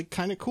actually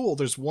kind of cool.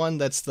 There's one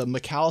that's the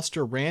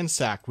McAllister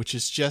Ransack, which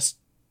is just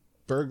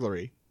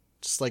burglary.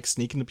 Just like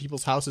sneak into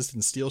people's houses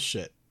and steal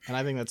shit. And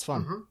I think that's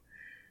fun.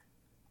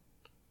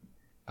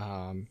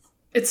 Mhm.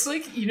 It's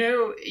like, you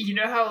know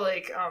how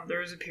like there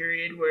was a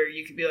period where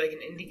you could be like an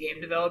indie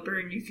game developer,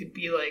 and you could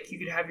be like, you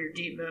could have your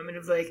deep moment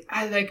of like,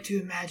 I like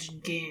to imagine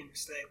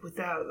games like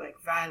without like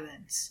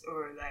violence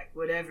or like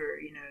whatever,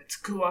 it's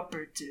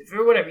cooperative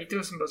or whatever. You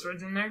throw some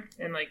buzzwords in there,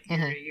 and like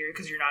you're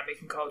because you're not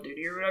making Call of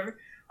Duty or whatever.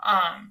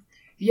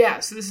 Yeah.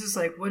 So this is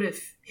like, what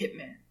if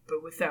Hitman,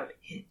 but without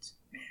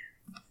Hitman?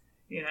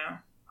 Yeah,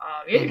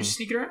 you're just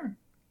sneaking around.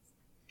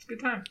 It's a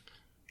good time.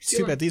 It's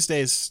too bad. These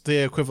days,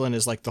 the equivalent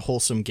is like the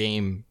wholesome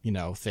game,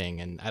 thing,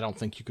 and I don't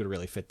think you could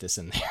really fit this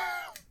in there.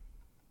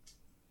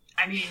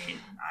 I mean,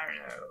 I don't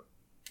know.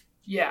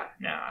 Yeah,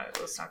 no,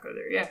 let's not go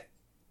there. Yeah,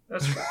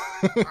 that's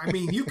right. I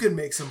mean, you could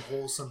make some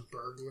wholesome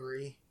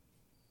burglary.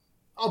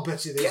 I'll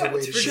bet you there's a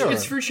way to do it.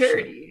 It's for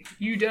charity.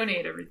 You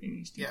donate everything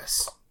you steal.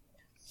 Yes.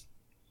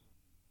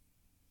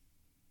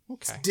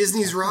 Okay. It's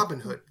Disney's Robin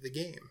Hood, the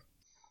game.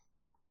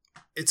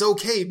 It's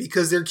okay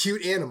because they're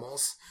cute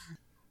animals.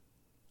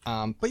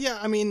 But yeah,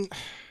 I mean,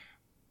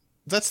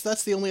 that's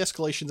the only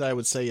escalation that I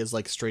would say is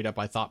like straight up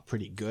I thought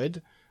pretty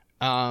good.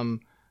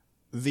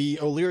 The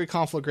O'Leary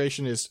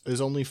conflagration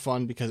is only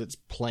fun because it's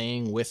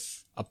playing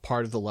with a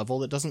part of the level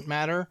that doesn't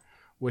matter,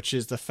 which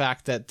is the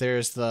fact that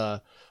there's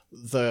the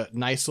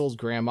nice old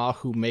grandma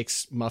who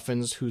makes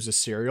muffins who's a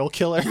serial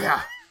killer.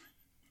 Yeah.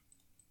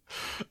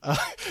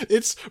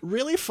 It's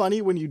really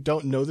funny when you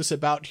don't know this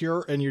about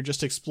here and you're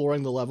just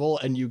exploring the level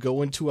and you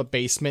go into a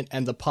basement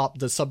and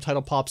the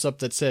subtitle pops up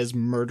that says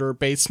murder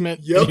basement.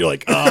 Yep. And you're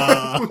like,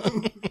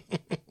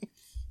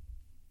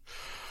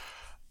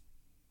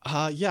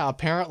 yeah,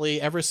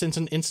 apparently ever since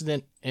an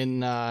incident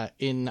in I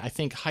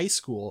think high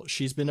school,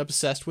 she's been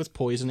obsessed with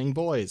poisoning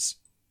boys.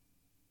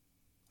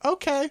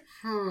 Okay.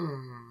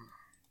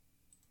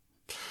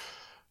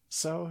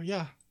 So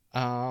yeah.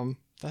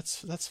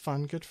 That's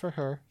fun. Good for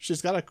her.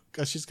 She's got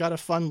a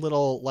fun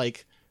little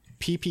like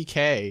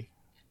PPK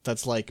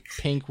that's like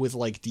pink with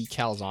like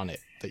decals on it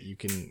that you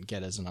can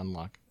get as an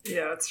unlock.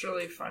 Yeah, it's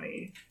really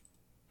funny.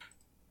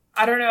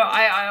 I don't know.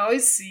 I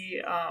always see.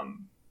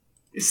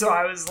 So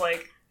I was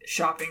like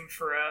shopping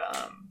for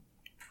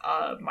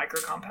a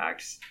micro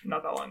compact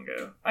not that long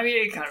ago. I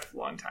mean, kind of a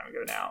long time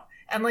ago now.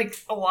 And like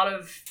a lot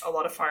of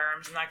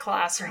firearms in that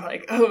class are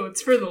like, oh,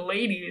 it's for the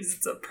ladies.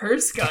 It's a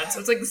purse gun, so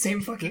it's like the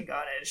same fucking gun,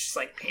 and it's just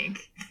like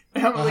pink.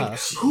 And I'm like,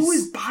 who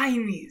is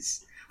buying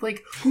these?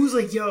 Like, who's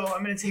like, yo,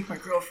 I'm gonna take my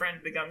girlfriend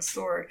to the gun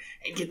store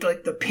and get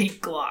like the pink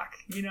Glock?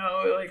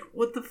 Like,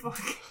 what the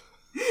fuck?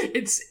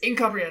 It's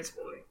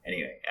incomprehensible to me.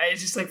 Anyway,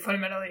 it's just like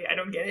fundamentally, I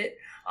don't get it.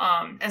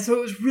 And so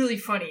it was really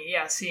funny,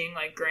 yeah, seeing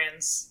like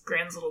Gran's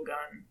little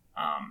gun.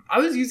 I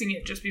was using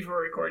it just before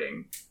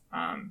recording.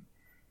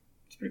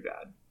 It's pretty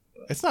bad.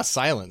 It's not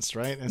silenced,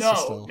 right? It's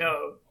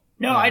No.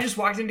 Yeah. I just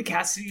walked into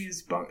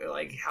Cassidy's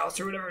house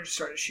or whatever and just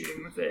started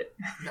shooting with it.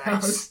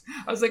 Nice.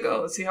 I was like,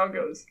 oh, let's see how it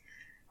goes.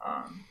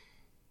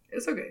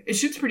 It's okay. It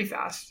shoots pretty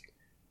fast.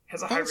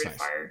 Has a high rate of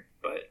fire,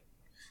 but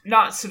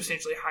not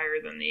substantially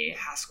higher than the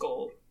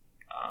Haskell,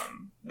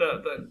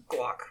 the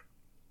Glock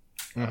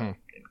in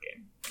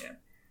game. Yeah.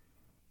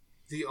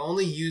 The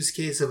only use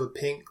case of a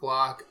pink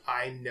Glock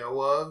I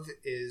know of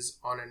is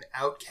on an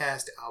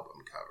Outkast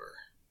album cover.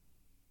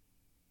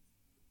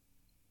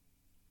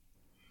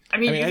 I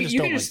mean, I you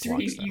can just don't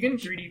like 3D, blocks you can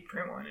 3D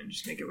print one and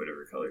just make it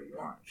whatever color you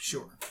want.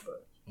 Sure.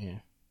 But, Yeah.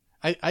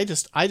 I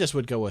just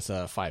would go with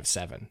a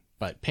 5.7,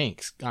 but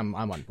pinks, I'm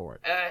on board.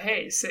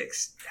 hey,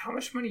 6. How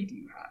much money do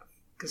you have?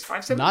 Because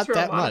 5.7 Not are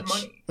that a lot much. of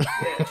money.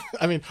 Yeah.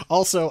 I mean,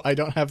 also, I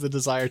don't have the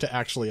desire to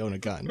actually own a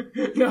gun.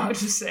 No, I'm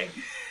just saying.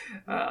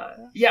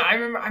 Yeah, I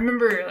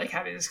remember like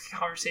having this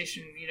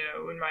conversation,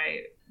 when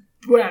I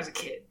was a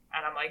kid,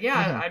 and I'm like,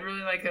 yeah, I'd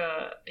really like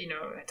a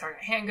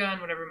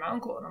handgun, whatever, my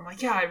uncle, and I'm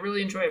like, yeah, I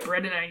really enjoy it.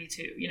 Beretta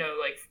 92,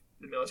 like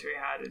the military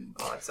had and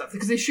all that stuff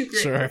because they shoot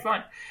great, they're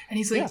fun. And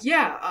he's like,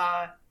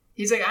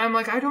 he's like, I'm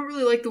like, I don't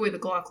really like the way the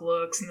Glock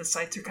looks and the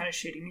sights are kind of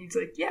shitty. And he's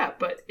like, yeah,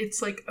 but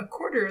it's like a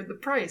quarter of the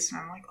price.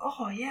 And I'm like,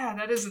 oh yeah,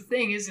 that is a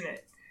thing, isn't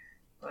it?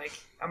 Like,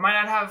 I might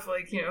not have,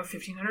 like, you know,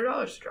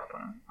 $1,500 to drop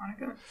on a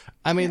gun.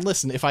 I mean,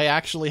 listen, if I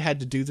actually had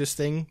to do this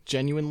thing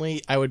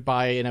genuinely, I would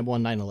buy an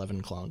M1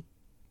 911 clone.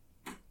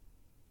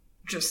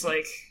 Just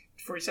like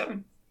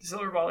 47, the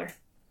Silver Baller.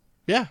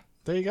 Yeah,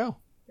 there you go.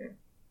 Yeah.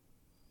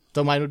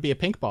 Though mine would be a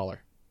pink baller.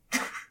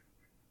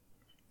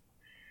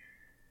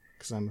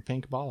 Because I'm a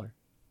pink baller.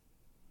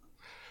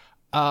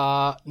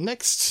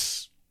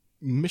 Next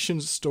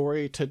mission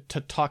story to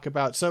talk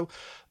about. So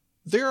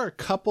there are a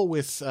couple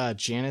with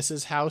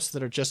Janice's house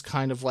that are just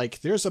kind of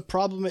like, there's a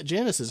problem at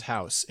Janice's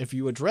house. If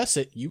you address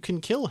it, you can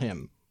kill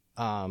him.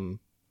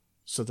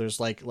 So there's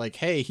like,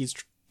 hey, his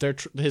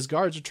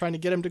guards are trying to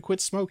get him to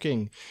quit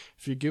smoking.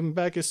 If you give him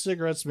back his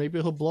cigarettes,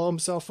 maybe he'll blow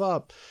himself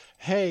up.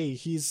 Hey,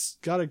 he's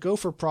got a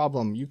gopher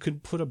problem. You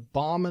could put a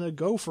bomb in a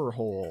gopher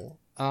hole.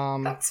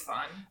 That's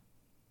fun.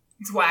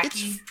 It's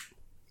wacky.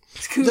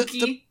 It's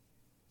kooky.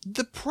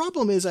 The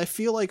problem is, I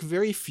feel like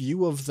very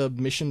few of the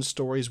mission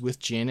stories with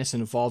Janice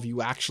involve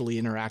you actually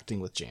interacting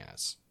with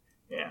Janice.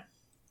 Yeah.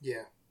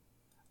 Yeah.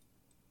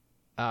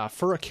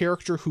 For a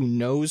character who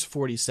knows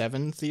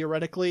 47,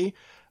 theoretically,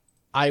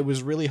 I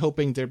was really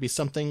hoping there'd be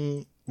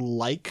something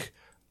like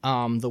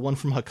the one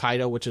from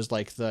Hokkaido, which is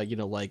like the, you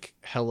know, like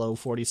Hello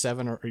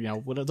 47, or, you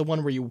know, the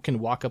one where you can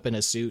walk up in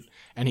a suit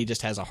and he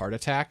just has a heart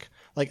attack.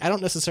 Like, I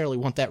don't necessarily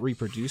want that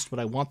reproduced, but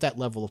I want that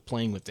level of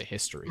playing with the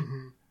history.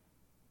 Mm-hmm.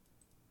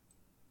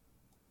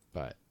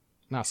 But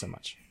not so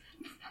much.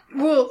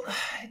 Well,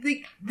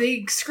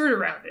 they skirt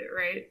around it,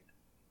 right?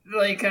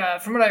 Like,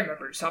 from what I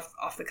remember, just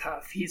off the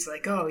cuff, he's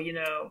like, oh, you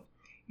know,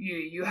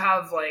 you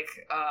have,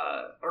 like,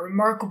 a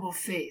remarkable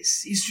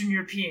face, Eastern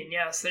European,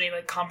 yes. Then he,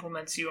 like,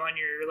 compliments you on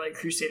your, like,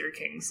 Crusader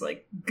Kings,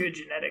 like, good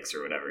genetics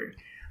or whatever.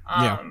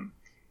 Yeah.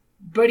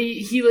 But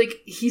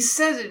he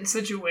says it in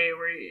such a way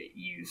where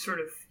you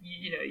sort of,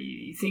 you know,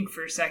 you think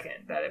for a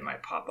second that it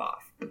might pop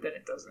off, but then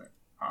it doesn't.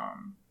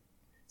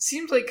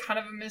 Seems like kind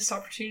of a missed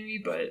opportunity,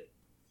 but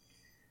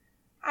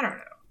I don't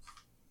know.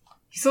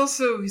 He's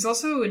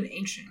also an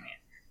ancient man,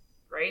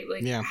 right?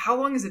 Like, yeah. How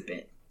long has it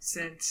been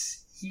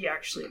since he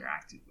actually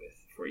interacted with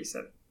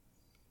 47?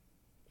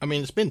 I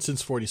mean, it's been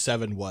since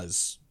 47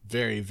 was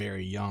very,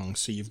 very young,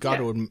 so you've got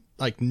to,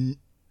 like,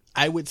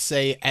 I would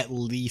say at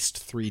least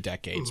 3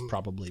 decades,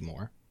 probably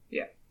more.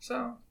 Yeah,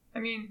 so, I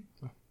mean,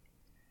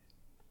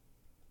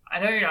 I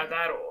know you're not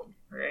that old,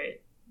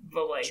 right?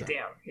 But, like, sure.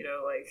 Damn, you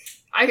know, like,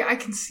 I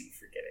can see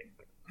forgetting,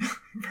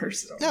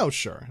 personally. No,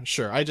 sure.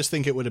 I just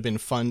think it would have been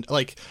fun.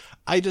 Like,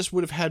 I just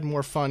would have had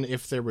more fun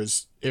if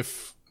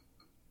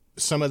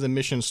some of the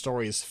mission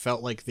stories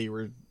felt like they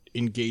were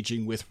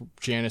engaging with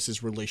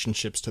Janice's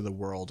relationships to the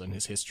world and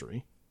his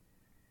history.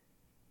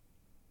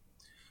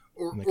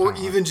 Or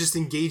even just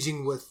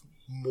engaging with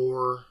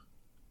more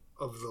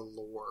of the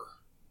lore.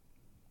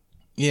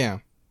 Yeah.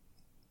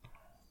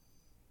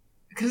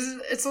 Because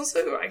it's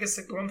also, I guess,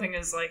 like, one thing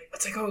is, like,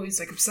 it's like, oh, he's,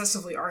 like,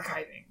 obsessively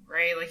archiving,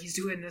 right? Like, he's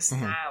doing this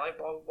and that, like,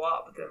 blah, blah,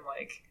 blah. But then,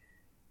 like,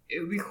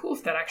 it would be cool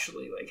if that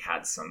actually, like,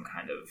 had some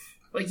kind of,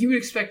 like, you would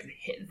expect to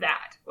hit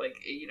that,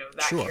 like, you know,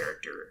 that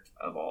character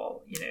of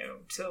all, you know,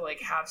 to,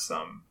 like, have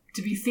some,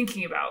 to be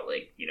thinking about,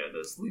 like, you know,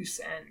 those loose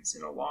ends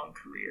in a long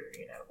career,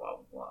 you know, blah,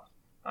 blah, blah.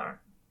 I don't know.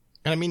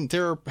 And I mean,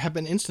 there have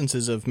been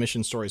instances of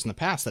mission stories in the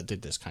past that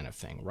did this kind of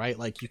thing, right?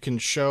 Like, you can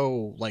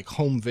show, like,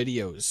 home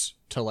videos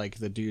to, like,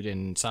 the dude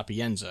in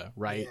Sapienza,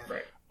 right? Yeah.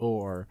 Right.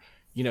 Or,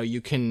 you know, you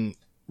can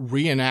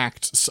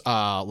reenact,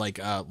 like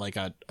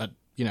a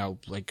you know,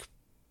 like,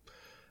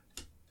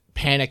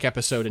 panic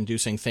episode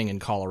inducing thing in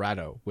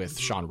Colorado with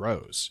Sean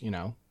Rose, you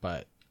know?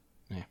 But,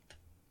 yeah.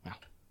 Well.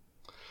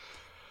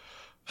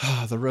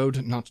 The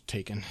road not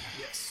taken.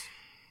 Yes.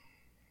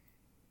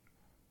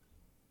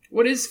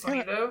 What is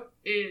funny, though,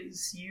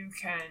 is you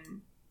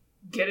can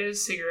get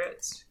his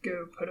cigarettes,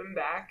 go put them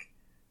back,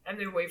 and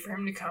then wait for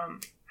him to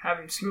come, have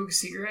him smoke a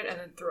cigarette, and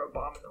then throw a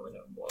bomb in the window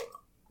and blow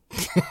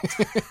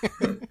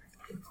it up.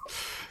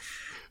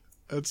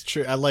 That's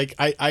true.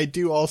 I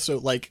do also,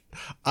 like,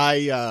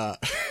 I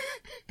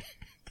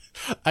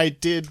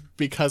did,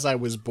 because I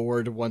was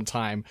bored one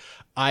time,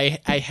 I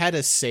had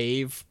a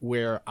save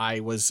where I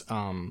was,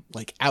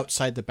 like,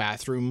 outside the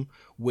bathroom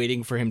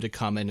waiting for him to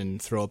come in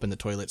and throw up in the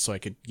toilet so I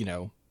could, you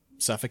know,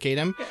 suffocate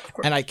him. Yeah,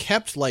 and I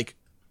kept, like,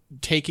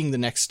 taking the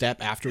next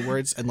step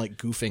afterwards and, like,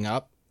 goofing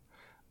up.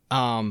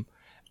 And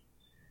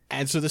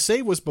so the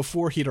save was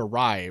before he'd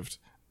arrived.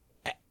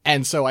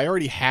 And so I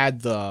already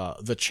had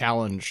the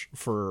challenge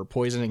for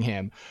poisoning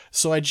him.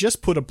 So I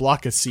just put a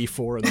block of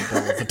C4 in the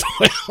bowl of the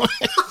toilet.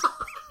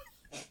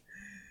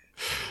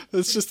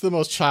 It's just the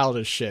most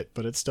childish shit,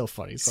 but it's still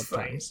funny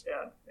sometimes.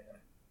 Yeah.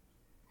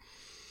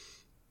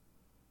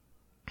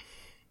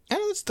 And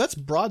that's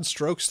broad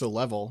strokes the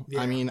level.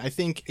 Yeah. I mean, I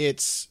think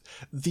it's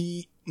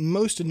the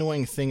most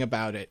annoying thing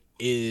about it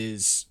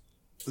is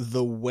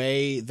the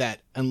way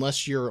that,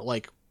 unless you're,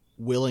 like,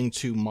 willing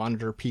to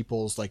monitor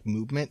people's, like,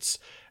 movements,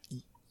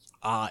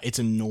 it's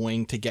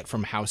annoying to get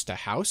from house to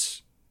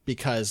house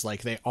because,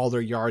 like, all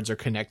their yards are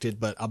connected,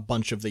 but a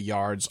bunch of the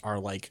yards are,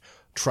 like,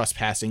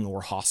 trespassing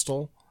or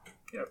hostile.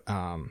 Yep.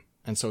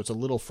 and so it's a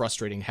little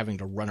frustrating having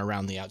to run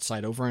around the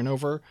outside over and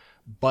over,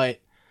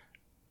 but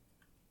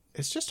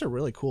it's just a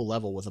really cool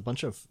level with a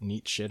bunch of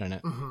neat shit in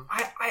it. Mm-hmm.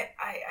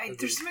 I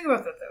there's something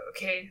about that though,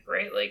 okay,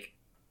 right? Like,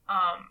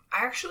 I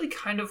actually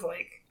kind of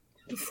like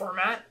the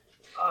format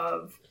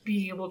of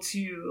being able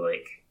to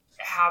like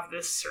have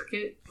this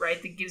circuit,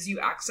 right, that gives you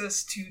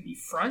access to the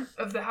front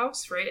of the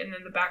house, right, and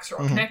then the backs are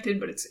all connected,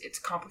 but it's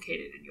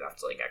complicated, and you have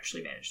to like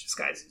actually manage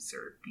disguises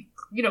or be,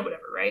 you know,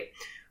 whatever, right?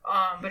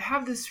 But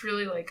have this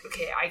really like,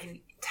 okay, I can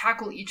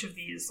tackle each of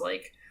these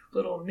like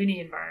little mini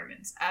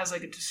environments as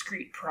like a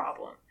discrete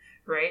problem,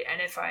 right?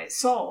 And if I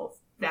solve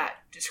that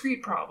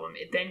discrete problem,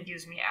 it then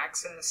gives me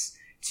access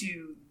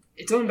to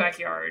its own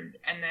backyard,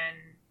 and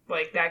then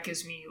like that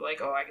gives me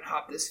like, oh, I can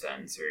hop this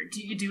fence or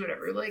do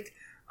whatever. Like,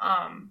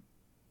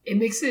 it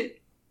makes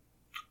it,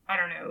 I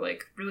don't know,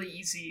 like really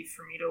easy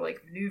for me to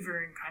like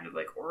maneuver and kind of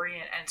like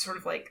orient and sort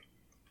of like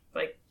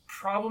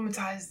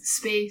problematize the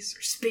space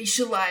or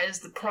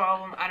spatialize the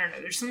problem. I don't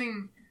know. There's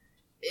something,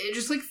 it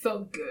just like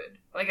felt good.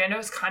 Like, I know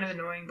it's kind of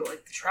annoying, but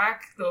like the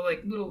track, the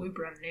like little loop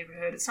around the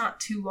neighborhood, it's not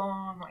too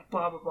long, like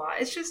blah, blah, blah.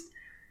 It's just,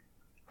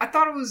 I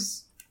thought it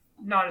was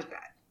not as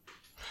bad.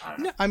 I don't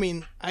know. No, I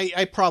mean,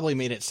 I probably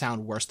made it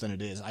sound worse than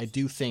it is. I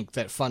do think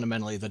that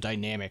fundamentally the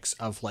dynamics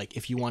of like,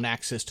 if you want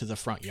access to the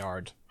front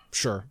yard,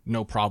 sure,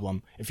 no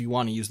problem. If you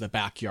want to use the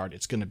backyard,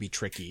 it's going to be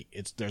tricky.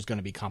 There's going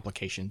to be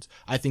complications.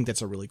 I think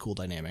that's a really cool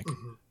dynamic.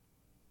 Mm-hmm.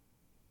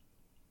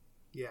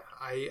 Yeah,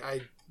 I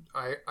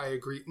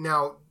agree.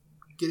 Now,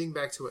 getting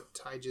back to what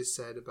Ty just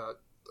said about,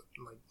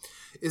 like,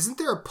 isn't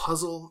there a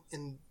puzzle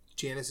in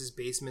Janice's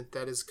basement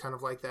that is kind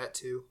of like that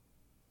too?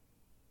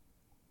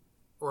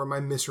 Or am I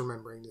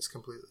misremembering this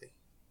completely?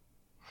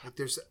 Like,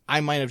 I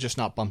might have just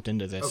not bumped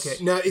into this.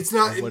 Okay, no, it's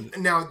not.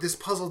 Now, this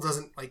puzzle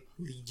doesn't like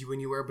lead you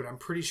anywhere, but I'm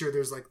pretty sure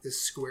there's like this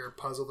square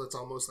puzzle that's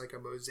almost like a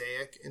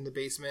mosaic in the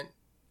basement.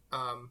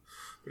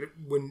 But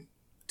when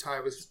Ty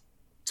was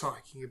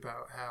talking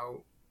about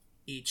how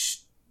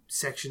each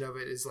section of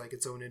it is like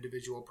its own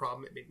individual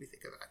problem, it made me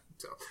think of that.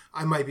 So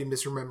I might be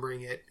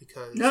misremembering it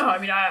because no, I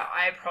mean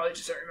I probably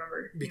just don't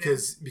remember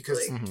because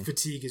like,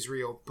 fatigue is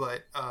real.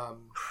 But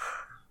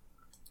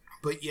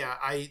yeah,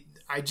 I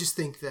just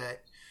think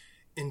that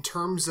in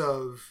terms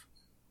of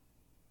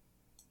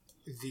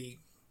the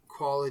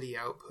quality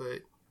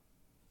output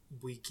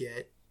we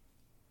get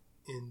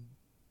in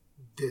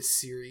this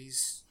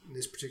series, in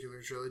this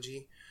particular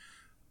trilogy,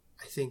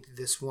 I think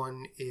this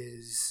one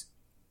is,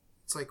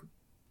 it's like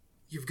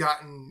you've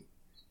gotten,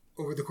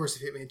 over the course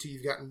of Hitman 2,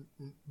 you've gotten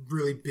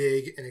really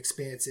big and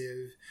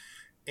expansive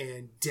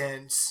and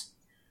dense.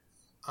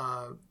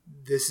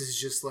 This is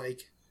just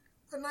like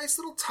a nice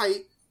little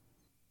tight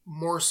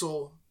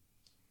morsel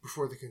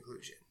before the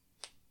conclusion.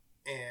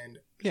 And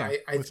yeah,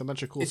 with a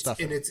bunch of cool stuff.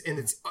 And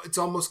it's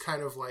almost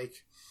kind of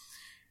like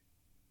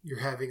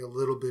you're having a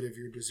little bit of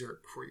your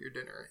dessert before your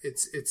dinner.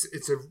 It's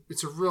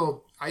a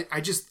real, I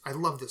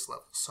love this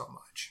level so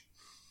much.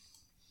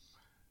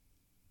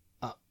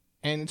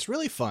 And it's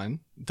really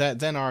fun that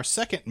then our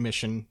second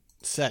mission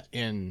set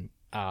in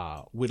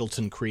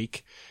Whittleton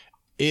Creek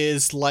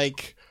is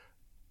like,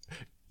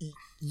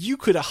 you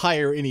could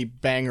hire any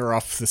banger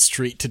off the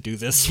street to do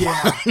this.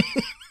 Yeah.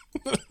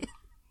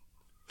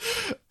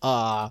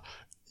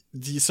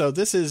 So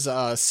this is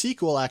a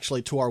sequel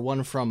actually to our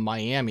one from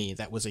Miami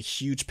that was a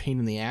huge pain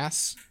in the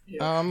ass.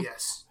 Yeah.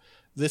 Yes.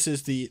 This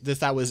is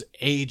that was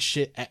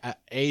AJ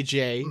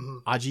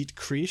Ajit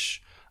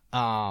Krish,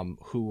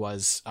 who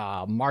was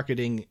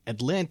marketing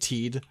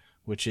Atlantide,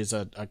 which is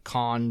a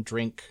con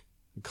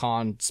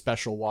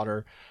special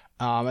water.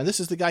 And this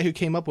is the guy who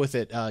came up with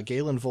it,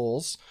 Galen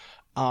Voles.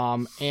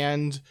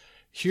 And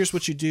here's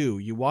what you do.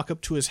 You walk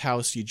up to his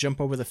house, you jump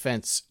over the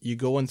fence, you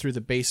go in through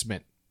the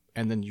basement,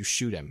 and then you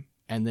shoot him,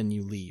 and then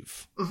you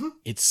leave. Mm-hmm.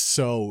 It's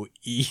so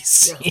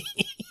easy.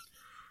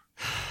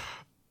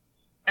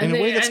 Yeah. In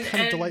a way that's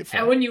kind of delightful.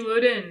 And when you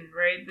load in,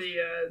 right,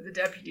 the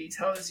deputy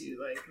tells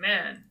you, like,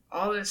 man,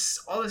 all this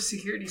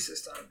security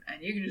system,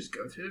 and you can just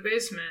go through the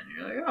basement, and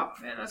you're like, oh,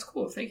 man, that's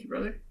cool. Thank you,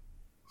 brother.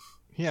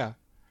 Yeah.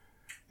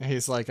 And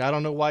he's like, I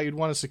don't know why you'd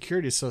want a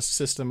security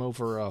system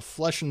over a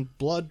flesh and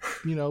blood,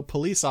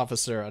 police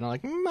officer. And I'm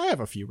like, I have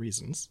a few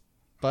reasons.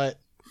 But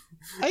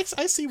I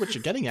see what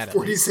you're getting at.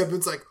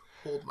 47's like,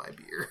 hold my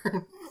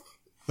beer.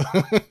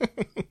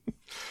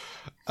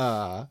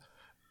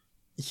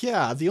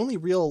 Yeah, the only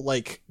real,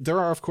 there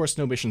are, of course,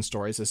 no mission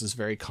stories. This is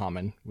very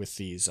common with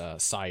these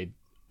side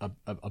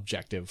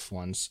objective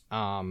ones.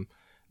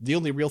 The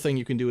only real thing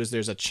you can do is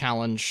there's a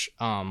challenge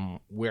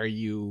where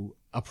you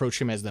approach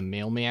him as the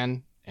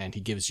mailman, and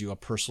he gives you a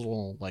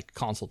personal,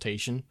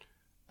 consultation.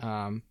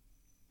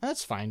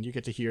 That's fine. You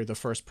get to hear the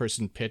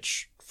first-person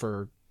pitch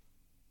for,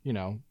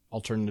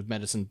 alternative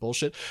medicine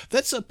bullshit.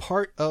 That's a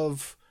part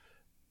of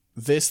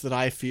this that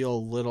I feel a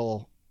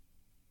little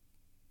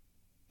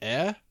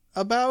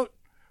about,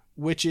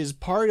 which is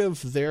part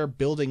of their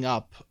building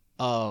up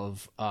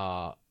of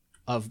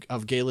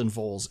Galen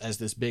Voles as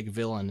this big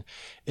villain,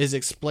 is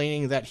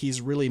explaining that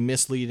he's really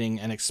misleading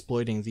and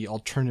exploiting the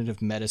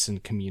alternative medicine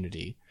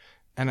community.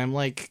 And I'm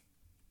like,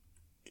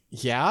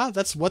 yeah,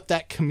 that's what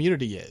that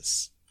community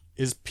is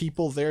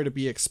people there to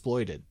be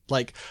exploited.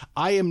 Like,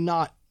 I am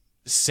not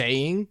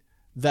saying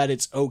that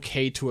it's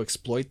okay to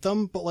exploit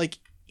them, but like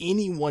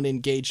anyone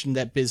engaged in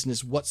that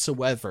business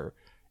whatsoever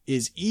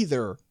is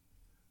either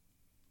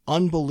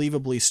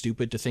unbelievably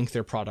stupid to think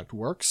their product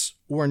works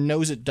or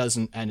knows it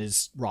doesn't and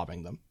is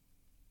robbing them.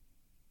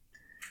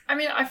 I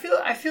mean, I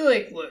feel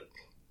like, look,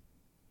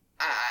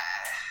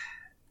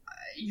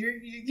 you're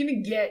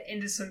gonna get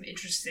into some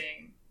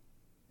interesting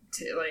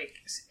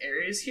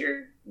areas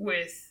here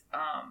with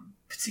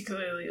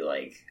particularly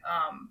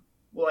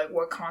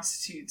what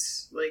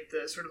constitutes like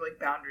the sort of like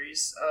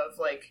boundaries of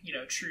like, you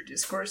know, true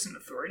discourse and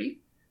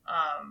authority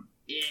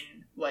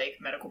in like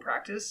medical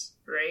practice,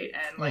 right?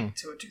 And like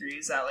to what degree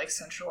is that like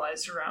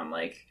centralized around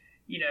like,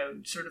 you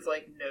know, sort of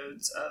like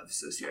nodes of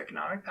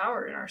socioeconomic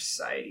power in our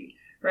society,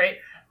 right?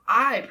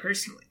 I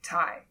personally,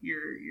 Ty,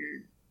 your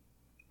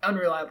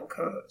unreliable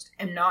co-host,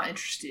 am not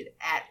interested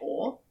at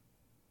all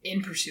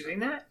in pursuing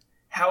that.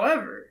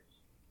 However,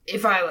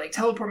 if I like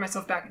teleport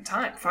myself back in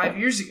time 5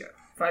 years ago,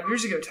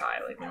 Ty,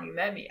 like when you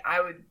met me,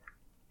 I would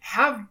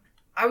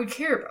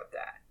care about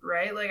that,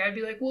 right? Like I'd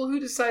be like, well, who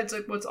decides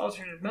like what's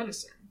alternative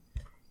medicine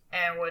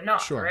and what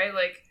not, sure. Right?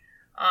 Like,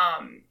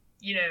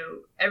 you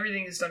know,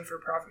 everything is done for a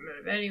profit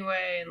motive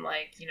anyway, and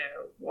like, you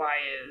know, why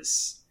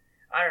is,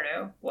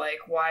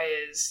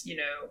 you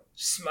know,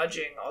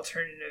 smudging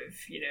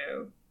alternative, you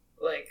know,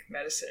 like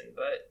medicine,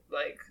 but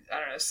like, I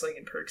don't know,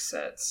 slinging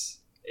Percocets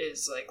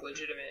is like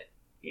legitimate,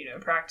 you know,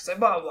 practice, like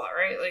blah, blah, blah,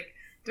 right? Like,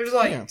 there's a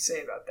lot you can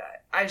say about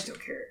that. I just don't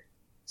care.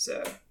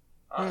 So,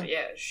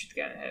 shoot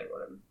the guy in the head,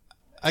 whatever.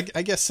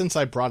 I guess since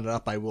I brought it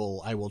up, I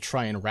will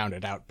try and round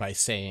it out by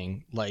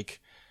saying, like,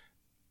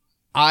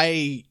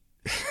 I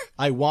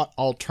want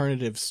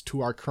alternatives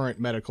to our current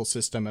medical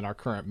system and our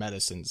current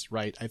medicines,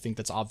 right? I think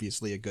that's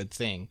obviously a good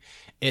thing.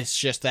 It's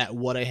just that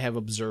what I have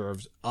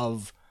observed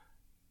of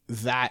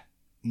that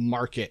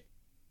market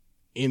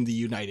in the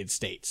United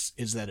States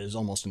is that it is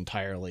almost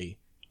entirely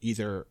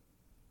either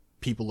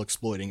people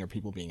exploiting or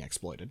people being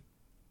exploited.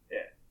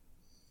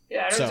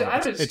 Yeah, I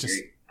don't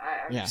disagree.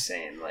 I'm just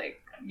saying,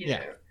 like, you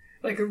know,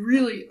 like a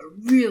really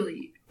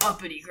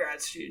uppity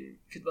grad student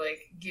could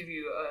like give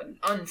you an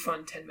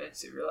unfun 10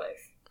 minutes of your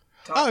life.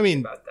 I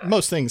mean,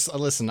 most things.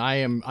 Listen, I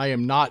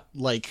am not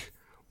like,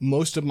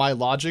 most of my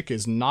logic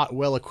is not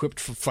well equipped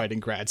for fighting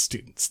grad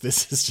students.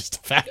 This is just a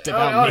fact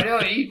about me.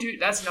 No, you do.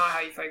 That's not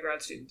how you fight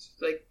grad students.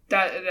 Like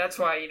that. That's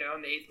why, you know,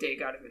 on the 8th day,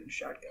 got him into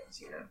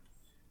shotguns. You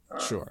know.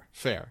 Sure.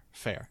 Fair.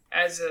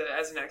 As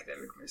an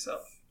academic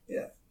myself,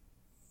 yeah.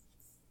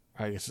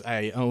 I guess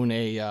I own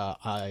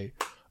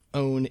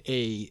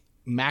a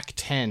Mac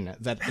 10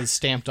 that is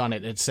stamped on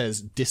it. It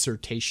says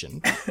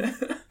dissertation.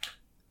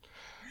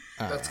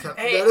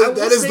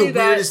 That is the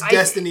weirdest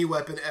Destiny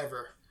weapon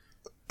ever.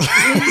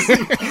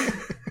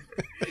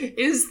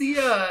 Is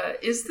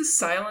the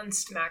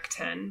silenced Mac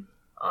 10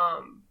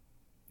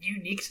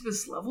 unique to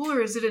this level,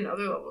 or is it in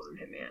other levels in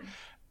Hitman?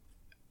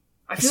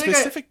 I feel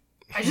like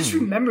I just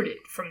remembered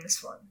it from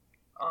this one.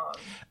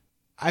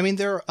 I mean,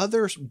 there are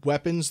other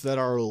weapons that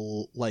are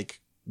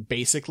like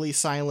basically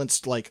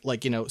silenced,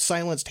 like you know,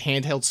 silenced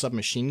handheld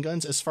submachine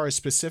guns. As far as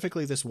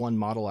specifically this one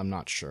model, I'm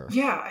not sure.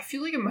 Yeah, I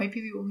feel like it might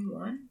be the only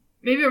one.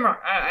 Maybe I'm wrong.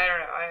 I don't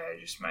know. I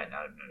just might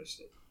not have noticed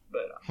it.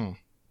 But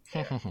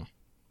yeah.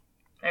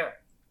 Anyway,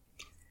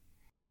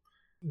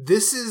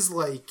 this is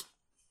like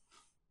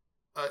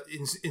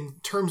in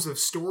terms of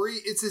story,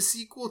 it's a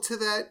sequel to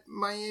that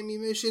Miami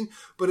mission,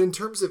 but in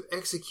terms of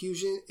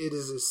execution, it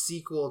is a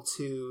sequel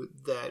to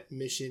that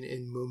mission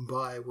in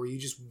Mumbai where you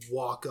just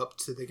walk up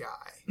to the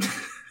guy.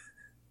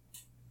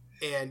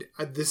 And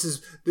this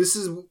is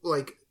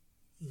like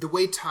the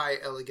way Ty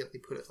elegantly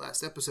put it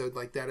last episode.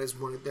 Like that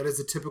is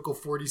a typical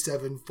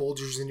 47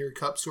 Folgers in your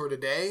cup sort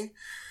of day.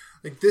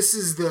 Like this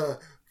is the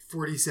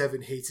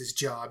 47 hates his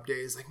job day.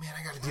 It's like, man,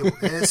 I got to deal with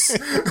this.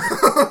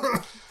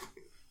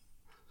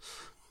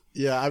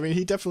 Yeah, I mean,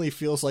 he definitely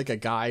feels like a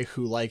guy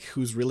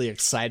who's really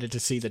excited to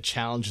see the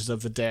challenges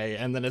of the day,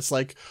 and then it's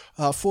like,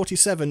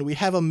 47, we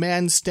have a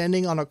man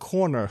standing on a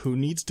corner who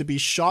needs to be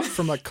shot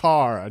from a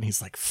car, and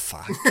he's like,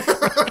 fuck.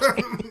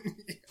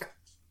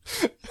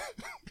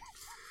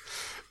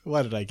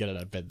 Why did I get out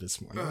of bed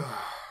this morning?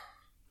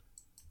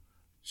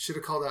 Should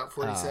have called out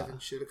 47.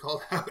 Should have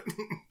called out.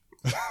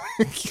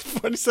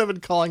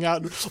 47 calling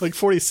out, like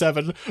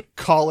 47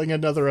 calling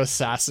another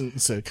assassin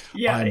and saying,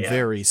 I'm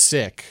very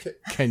sick.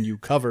 Can you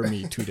cover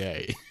me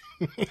today?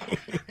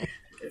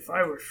 If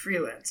I were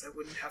freelance, I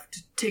wouldn't have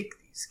to take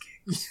these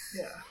gigs.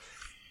 Yeah.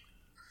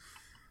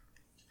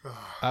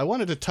 I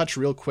wanted to touch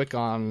real quick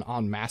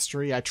on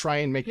mastery. I try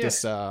and make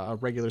this a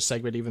regular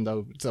segment, even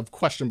though it's of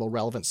questionable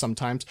relevance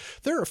sometimes.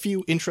 There are a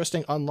few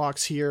interesting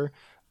unlocks here.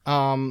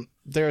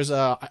 There's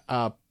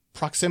a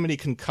proximity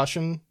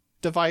concussion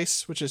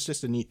device, which is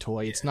just a neat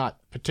toy. It's not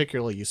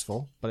particularly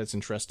useful, but it's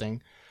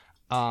interesting.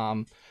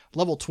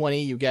 Level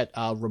 20, you get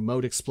a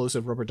remote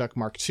explosive rubber duck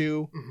Mark II.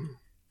 Mm-hmm.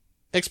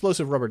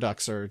 Explosive rubber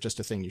ducks are just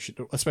a thing you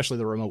should, especially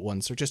the remote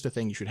ones, are just a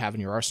thing you should have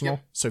in your arsenal.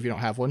 Yep. So if you don't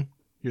have one,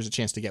 here's a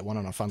chance to get one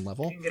on a fun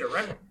level. You can get a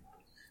red one.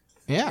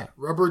 Yeah.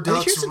 Rubber And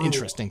ducks here's an rule.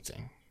 interesting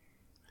thing.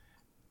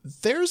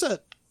 There's a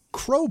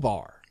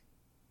crowbar.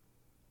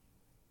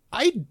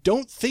 I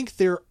don't think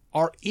there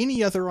are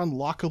any other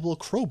unlockable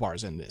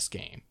crowbars in this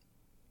game.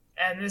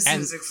 And this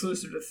is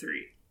exclusive to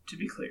 3, to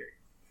be clear.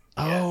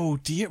 Oh,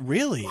 do you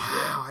really?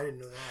 Wow, I didn't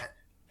know that.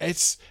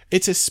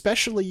 It's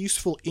especially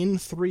useful in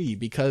 3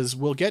 because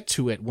we'll get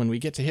to it when we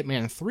get to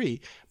Hitman 3,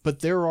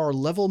 but there are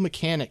level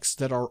mechanics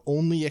that are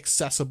only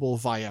accessible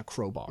via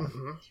crowbar.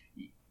 Mm-hmm.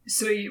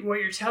 So what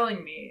you're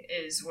telling me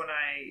is when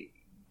I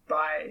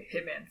buy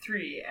Hitman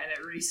 3 and it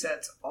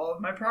resets all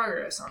of my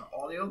progress on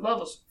all the old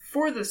levels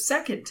for the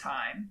second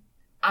time,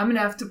 I'm going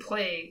to have to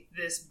play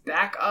this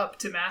back up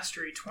to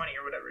Mastery 20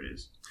 or whatever it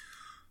is.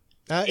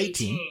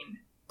 18.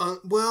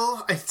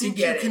 Well, I think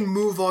you can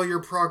move all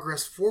your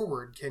progress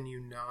forward, can you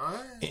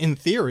not? In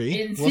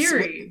theory. In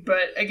theory,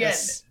 but again,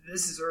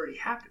 this has already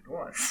happened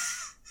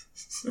once.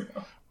 So.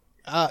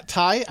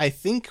 Ty, I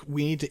think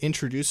we need to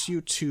introduce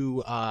you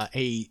to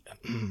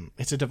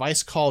it's a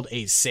device called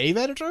a save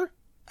editor,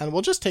 and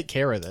we'll just take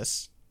care of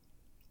this.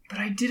 But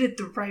I did it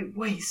the right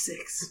way,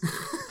 Six.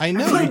 I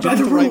know you did it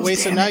the right way,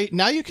 so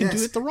now you can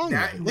do it the wrong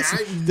way.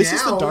 Listen, this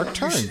is the dark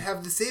turn. You should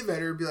have the save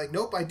editor and be like,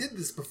 nope, I did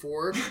this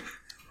before.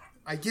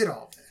 I get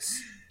all this.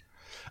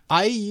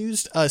 I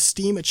used a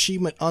Steam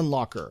achievement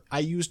unlocker. I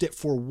used it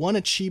for one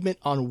achievement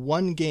on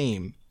one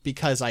game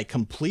because I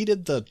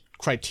completed the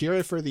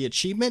criteria for the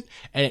achievement,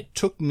 and it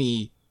took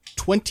me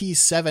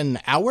 27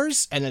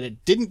 hours, and then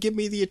it didn't give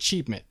me the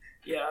achievement.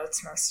 Yeah,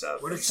 that's messed up.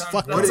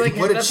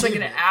 That's like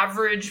an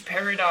average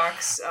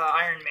Paradox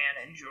Iron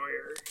Man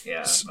enjoyer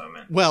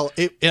moment. Well,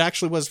 it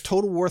actually was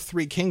Total War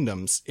 3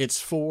 Kingdoms.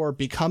 It's for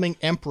becoming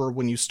emperor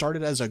when you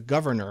started as a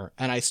governor,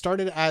 and I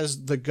started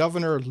as the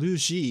governor Liu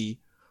Ji,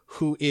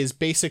 who is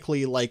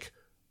basically like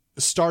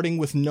starting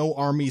with no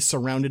army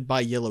surrounded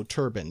by yellow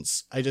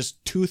turbans. I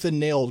just tooth and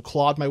nail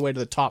clawed my way to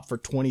the top for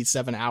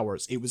 27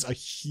 hours. It was a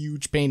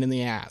huge pain in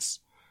the ass.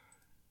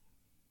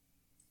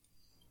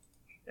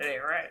 That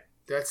ain't right.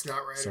 That's not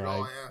right at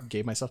all. I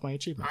gave myself my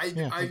achievement.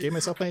 I gave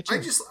myself my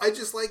achievement. I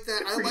just like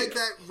that. I like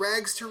that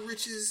rags to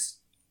riches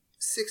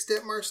 6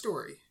 Detmar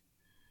story.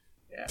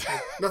 Yeah.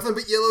 Nothing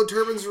but yellow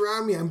turbans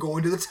around me. I'm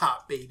going to the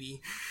top,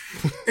 baby.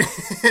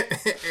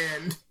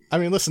 And I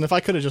mean, listen, if I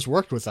could have just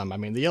worked with them, I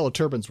mean, the yellow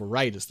turbans were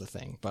right is the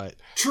thing, but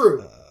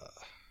true.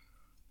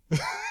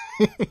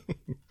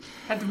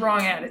 Had the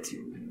wrong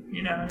attitude,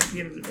 at the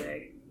end of the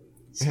day.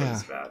 That's what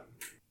it's about.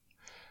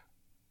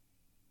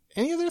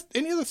 Any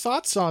other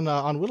thoughts on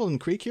Whittleton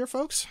Creek here,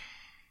 folks?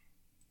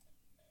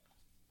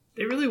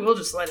 They really will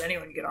just let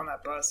anyone get on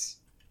that bus.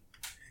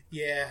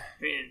 Yeah.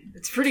 I mean,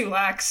 it's pretty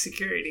lax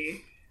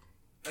security.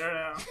 I don't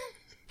know.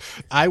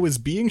 I was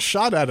being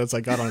shot at as I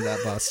got on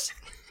that bus.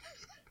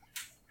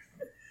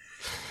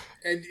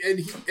 And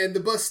the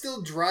bus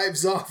still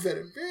drives off at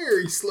a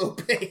very slow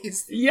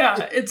pace.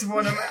 Yeah, it's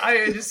one of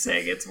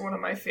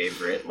my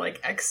favorite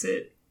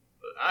exit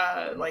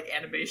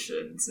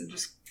animations and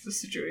just the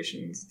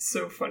situations. It's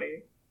so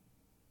funny.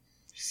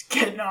 Just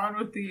getting on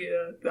with the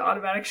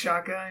automatic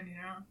shotgun,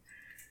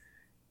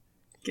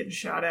 getting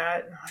shot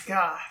at. And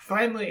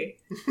finally.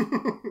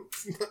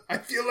 I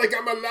feel like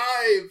I'm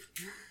alive.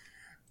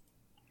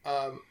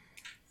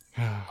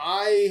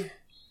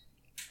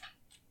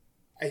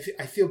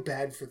 I feel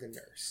bad for the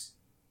nurse.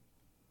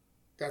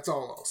 That's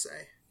all I'll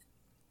say.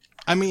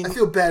 I mean, I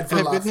feel bad for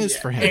Lafayette. Good news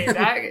for him.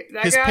 Hey,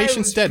 that His guy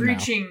patient's was dead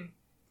preaching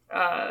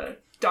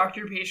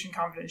doctor-patient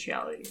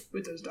confidentiality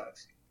with those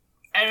ducks.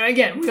 And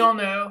again, we all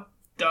know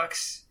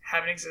ducks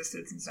haven't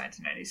existed since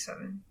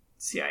 1997.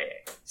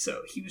 CIA.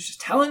 So he was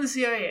just telling the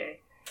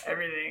CIA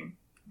everything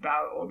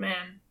about old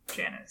man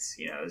Janice.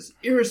 It was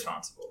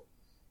irresponsible.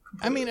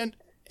 Completely. I mean, and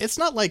it's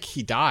not like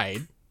he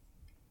died.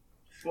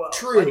 Well,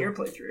 true. On your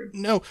playthrough.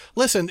 No,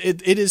 listen,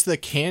 it is the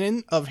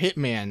canon of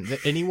Hitman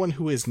that anyone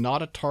who is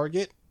not a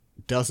target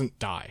doesn't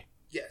die.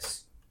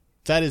 Yes.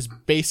 That is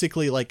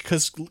basically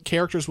because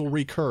characters will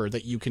recur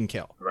that you can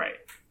kill. Right.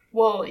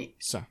 Well,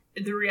 so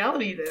the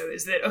reality, though,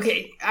 is that,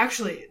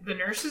 actually, the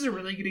nurse is a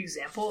really good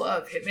example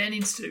of Hitman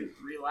needs to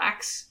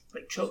relax,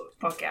 chill the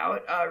fuck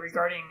out,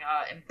 regarding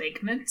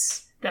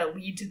embankments that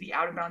lead to the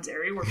out-of-bounds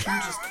area where people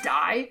just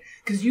die.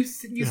 Because you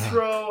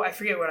throw, I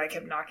forget what I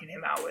kept knocking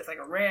him out with,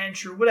 a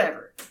wrench or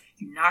whatever.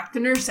 You knock the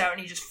nurse out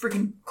and he just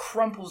freaking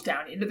crumples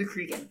down into the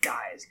creek and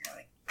dies. And you're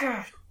like,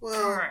 gosh.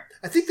 Well,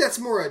 I think that's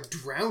more a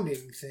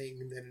drowning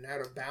thing than an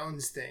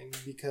out-of-bounds thing,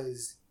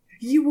 because...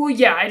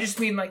 I just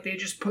mean they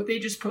just put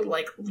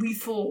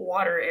lethal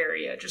water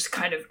area just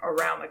kind of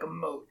around a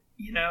moat,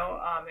 and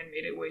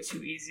made it way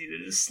too easy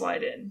to just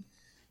slide in.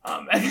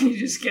 And then you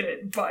just get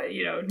it, but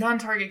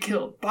non-target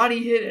killed,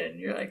 body hidden.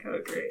 You're like,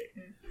 oh great.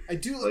 I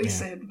do like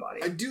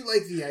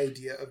the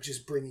idea of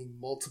just bringing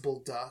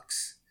multiple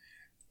ducks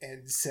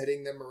and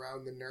setting them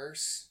around the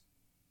nurse,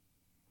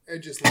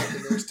 and just let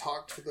the nurse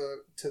talk to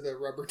the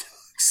rubber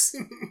ducks.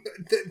 I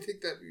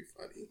think that'd be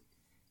funny.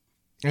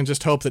 And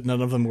just hope that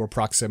none of them were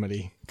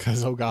proximity,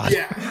 because oh god.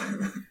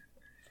 Yeah.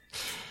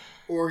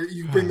 Or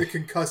you bring the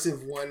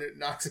concussive one, it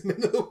knocks him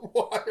into the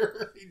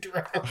water, he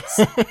drowns.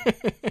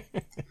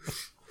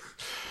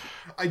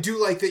 I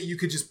do like that you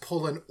could just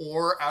pull an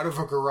ore out of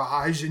a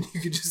garage and you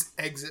could just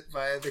exit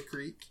via the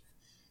creek.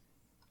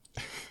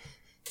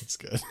 That's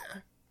good.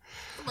 Yeah.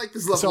 I like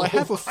this level. So I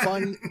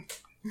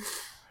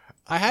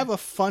have a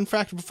fun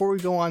fact before we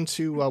go on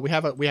to we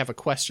have a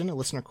question, a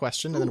listener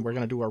question, and then we're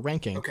going to do our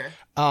ranking. Okay.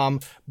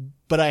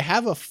 But I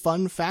have a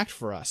fun fact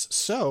for us.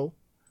 So,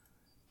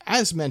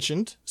 as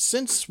mentioned,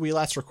 since we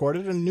last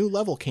recorded, a new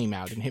level came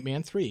out in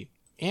Hitman 3,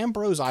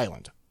 Ambrose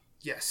Island.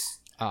 Yes.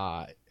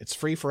 It's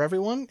free for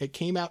everyone. It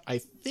came out, I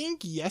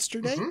think,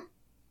 yesterday.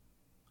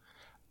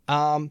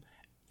 Mm-hmm.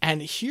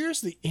 And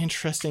here's the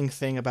interesting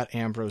thing about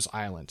Ambrose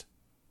Island.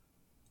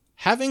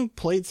 Having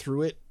played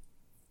through it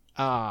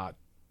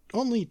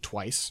only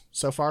twice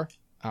so far,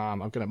 I'm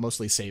going to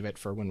mostly save it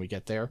for when we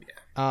get there.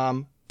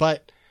 Yeah.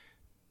 But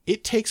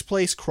it takes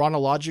place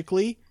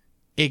chronologically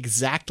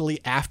exactly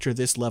after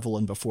this level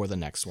and before the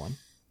next one.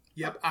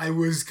 Yep, I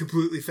was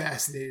completely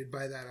fascinated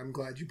by that. I'm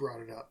glad you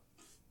brought it up.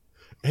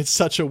 It's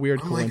such a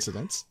weird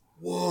coincidence.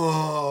 Like,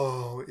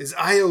 whoa, is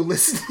Io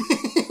listening?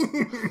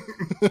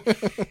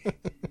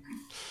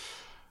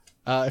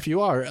 If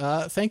you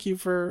are, thank you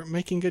for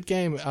making good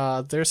game.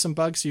 There's some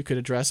bugs you could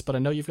address, but I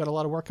know you've got a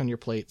lot of work on your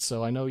plate,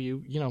 so I know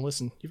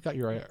listen, you've got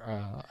your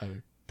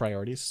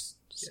priorities.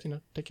 Just,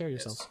 take care of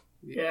yourselves.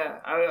 Yeah,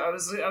 I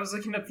was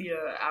looking up the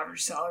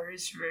average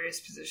salaries for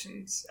various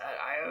positions at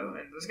IO,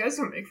 and those guys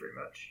don't make very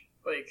much.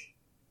 Like,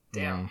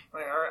 damn.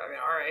 Like,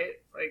 all right.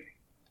 Like,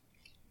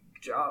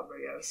 good job,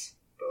 I guess.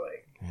 But,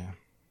 like, yeah.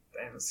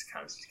 Damn, it's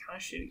kind of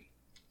shitty.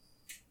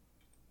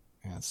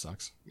 Yeah, it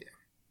sucks. Yeah.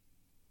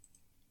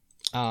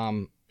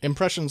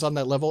 Impressions on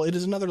that level. It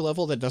is another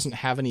level that doesn't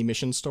have any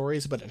mission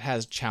stories, but it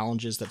has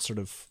challenges that sort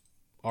of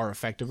are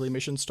effectively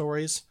mission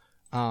stories.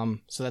 So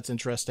that's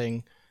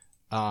interesting.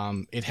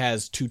 It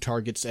has 2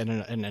 targets and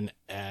an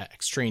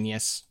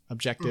extraneous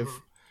objective.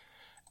 Mm-hmm.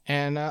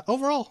 And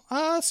overall,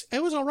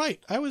 it was all right.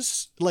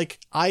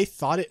 I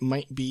thought it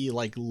might be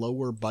like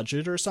lower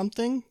budget or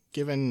something,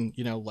 given,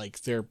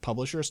 like their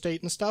publisher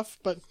estate and stuff.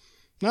 But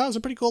no, it was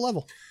a pretty cool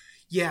level.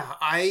 Yeah,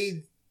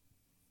 I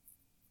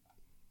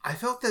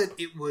felt that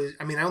it was...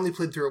 I mean, I only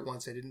played through it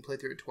once. I didn't play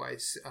through it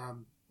twice.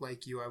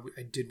 Like you,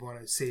 I did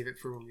want to save it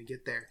for when we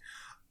get there.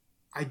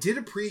 I did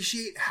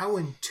appreciate how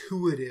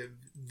intuitive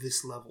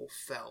this level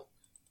felt.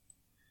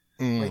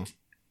 Like,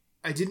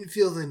 I didn't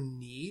feel the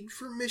need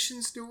for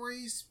mission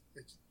stories.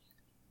 Like,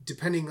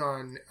 depending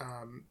on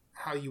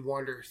how you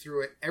wander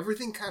through it,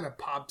 everything kind of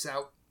pops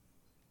out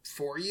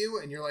for you,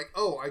 and you're like,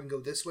 oh, I can go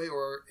this way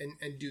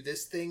and do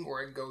this thing,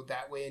 or I can go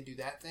that way and do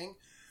that thing.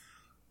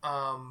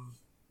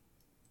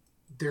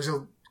 There's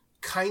a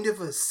kind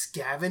of a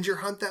scavenger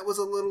hunt that was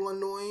a little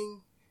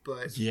annoying,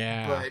 but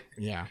yeah.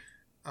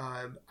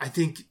 I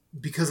think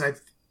because I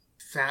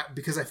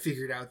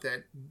figured out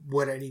that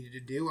what I needed to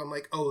do, I'm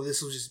like, oh,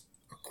 this will just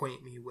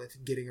acquaint me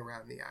with getting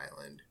around the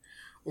island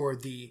or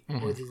the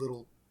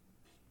little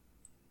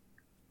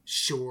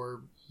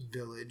shore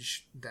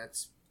village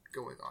that's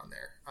going on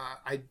there.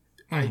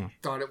 I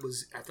thought it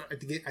was. I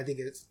think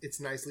it's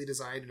nicely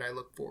designed, and I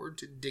look forward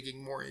to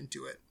digging more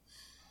into it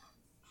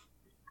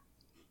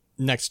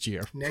next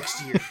year.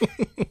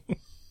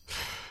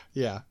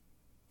 Yeah,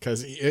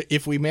 because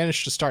if we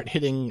manage to start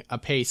hitting a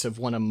pace of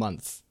 1 a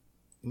month,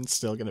 it's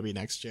still going to be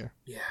next year.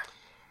 Yeah.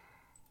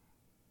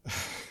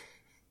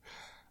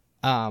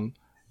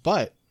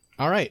 But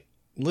all right,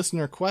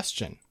 listener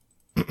question.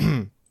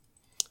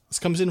 This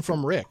comes in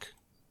from Rick.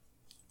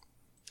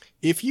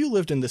 If you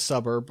lived in the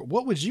suburb,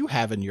 what would you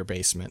have in your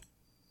basement?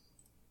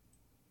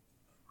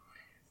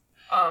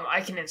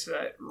 I can answer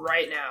that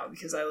right now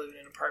because I live in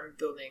an apartment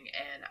building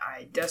and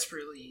I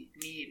desperately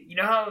need. You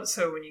know how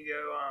when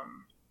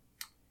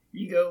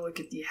you go look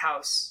at the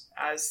house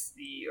when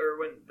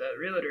the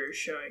realtor is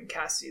showing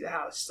Cassidy the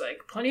house,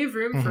 like plenty of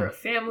room for a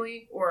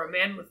family or a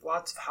man with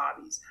lots of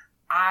hobbies.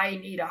 I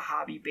need a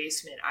hobby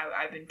basement.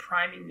 I've been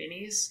priming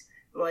minis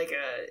like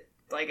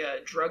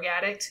a drug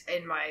addict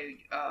in my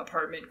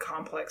apartment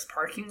complex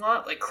parking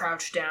lot, like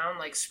crouched down,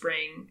 like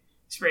spraying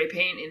spray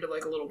paint into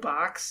like a little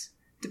box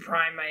to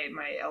prime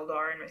my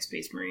Eldar and my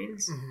Space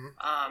Marines.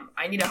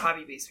 I need a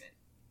hobby basement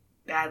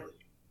badly.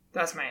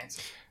 That's my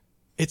answer.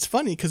 It's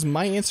funny because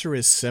my answer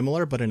is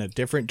similar, but in a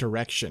different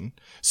direction.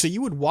 So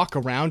you would walk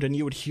around and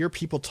you would hear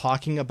people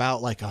talking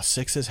about like, oh,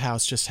 Six's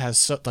house just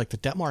has the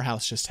Detmar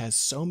house just has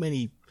so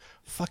many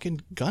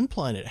fucking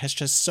gunpla in it. It has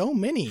just so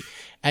many.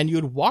 And you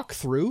would walk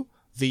through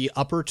the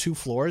upper 2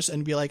 floors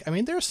and be like, I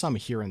mean, there's some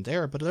here and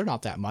there, but they're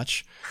not that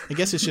much. I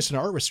guess it's just an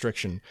art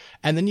restriction.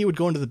 And then you would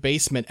go into the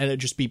basement and it'd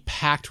just be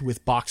packed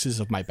with boxes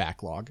of my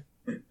backlog.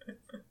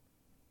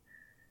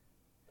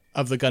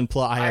 Of the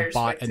gunpla I have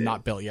bought and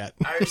not built yet.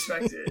 I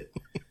respect it.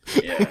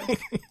 Yeah.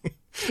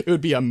 It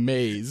would be a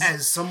maze.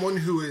 As someone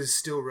who is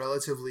still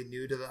relatively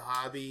new to the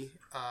hobby,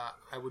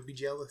 I would be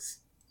jealous.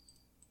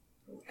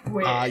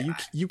 Wait,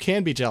 you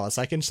can be jealous.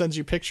 I can send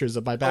you pictures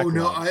of my backlog.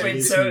 Oh no!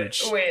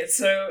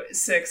 So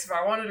Six, if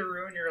I wanted to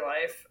ruin your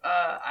life,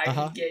 I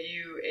could get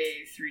you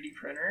a 3D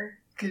printer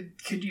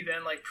could you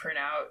then like print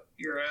out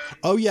your own?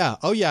 Oh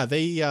yeah.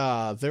 They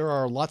there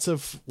are lots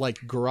of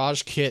like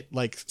garage kit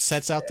like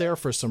sets out there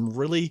for some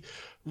really,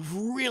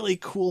 really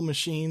cool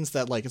machines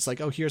that like it's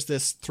like, oh, here's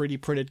this 3D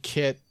printed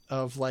kit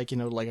of like, you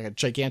know, like a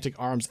gigantic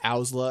arms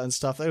Owsla and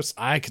stuff.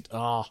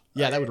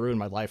 That would ruin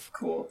my life.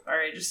 Cool. All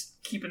right,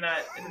 just keeping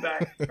that in the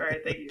back. All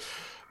right, thank you.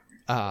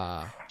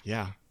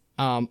 Yeah.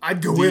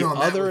 I'd go in on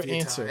that other with you,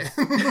 answer.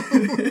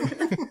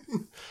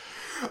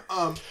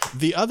 Ty.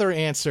 The other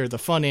answer, the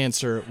fun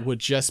answer, would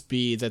just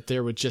be that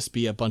there would just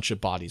be a bunch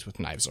of bodies with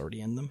knives already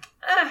in them.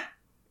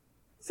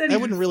 That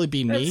wouldn't really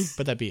be me,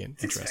 but that'd be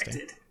interesting.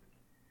 Expected.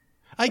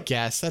 I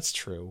guess that's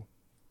true.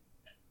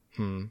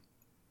 You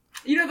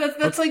know,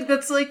 that's like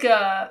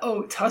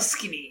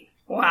Tuscany.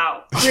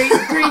 Wow, great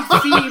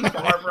theme,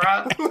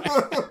 Barbara.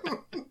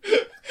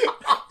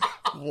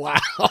 Wow,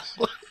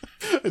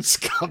 it's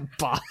got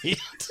bodied.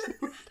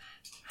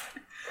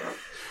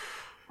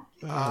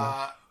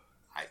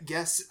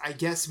 I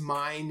guess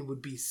mine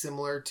would be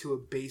similar to a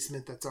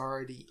basement that's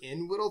already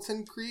in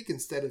Whittleton Creek.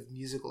 Instead of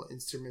musical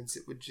instruments,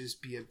 it would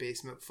just be a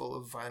basement full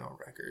of vinyl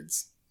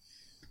records.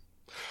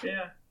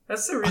 Yeah,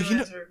 that's the real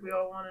answer. We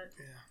all want it.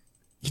 Yeah.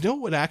 You know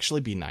what would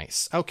actually be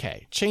nice?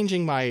 Okay,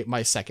 changing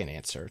my second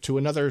answer to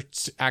another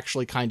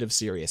actually kind of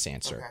serious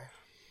answer. Okay.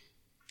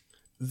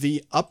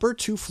 The upper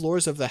 2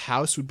 floors of the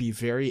house would be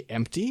very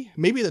empty.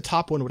 Maybe the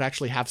top one would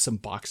actually have some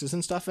boxes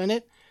and stuff in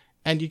it.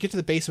 And you get to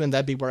the basement,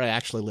 that'd be where I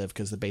actually live,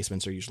 because the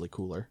basements are usually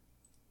cooler.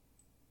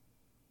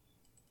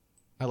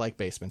 I like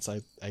basements.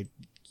 I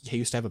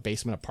used to have a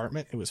basement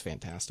apartment. It was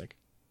fantastic.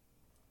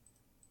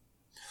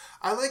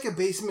 I like a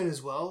basement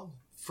as well,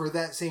 for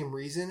that same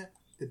reason.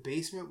 The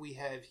basement we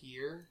have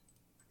here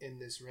in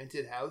this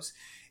rented house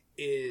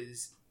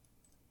is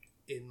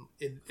in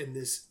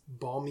this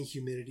balmy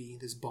humidity,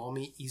 this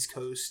balmy East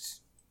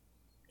Coast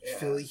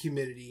Philly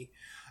humidity.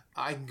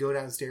 I can go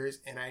downstairs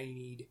and I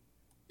need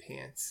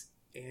pants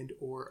and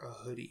or a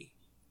hoodie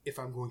if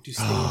I'm going to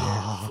stay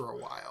there for a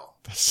while.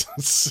 That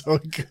sounds so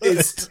good.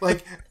 It's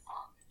like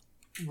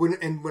when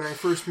I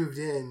first moved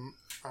in,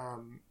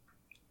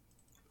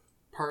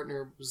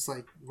 partner was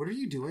like, "What are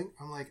you doing?"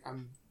 I'm like,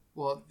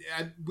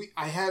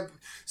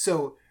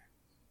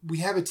 we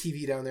have a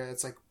TV down there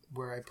that's like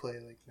where I play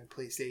like my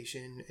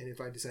PlayStation, and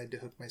if I decide to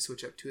hook my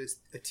Switch up to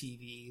a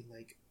TV,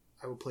 like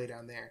I will play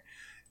down there.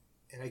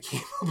 And I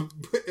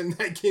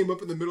came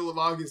up in the middle of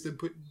August and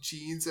put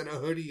jeans and a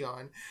hoodie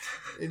on.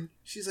 And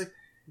she's like,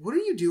 "What are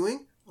you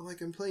doing?" I'm like,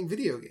 "I'm playing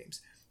video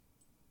games."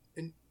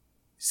 And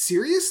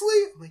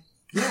seriously? I'm like,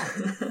 "Yeah."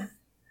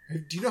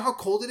 "Do you know how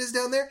cold it is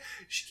down there?"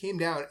 She came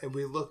down and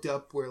we looked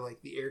up where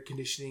like the air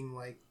conditioning,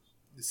 like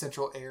the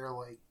central air,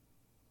 like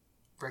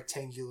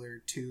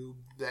rectangular tube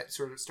that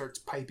sort of starts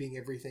piping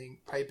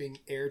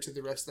air to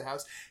the rest of the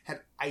house,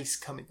 had ice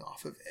coming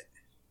off of it.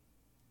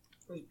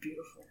 It was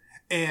beautiful.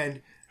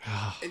 And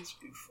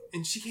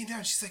she came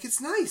down. She's like, "It's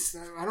nice."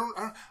 I don't.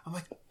 I'm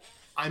like,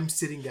 I'm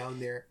sitting down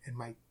there, and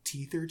my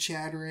teeth are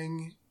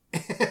chattering,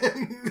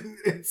 and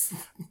it's.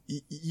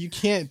 You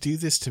can't do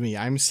this to me.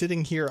 I'm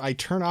sitting here. I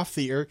turn off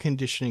the air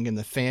conditioning and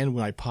the fan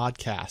when I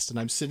podcast, and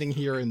I'm sitting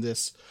here in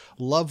this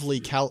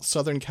lovely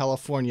Southern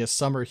California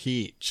summer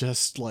heat,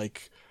 just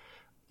like.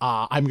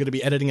 I'm going to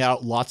be editing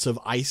out lots of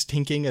ice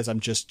tinking as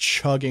I'm just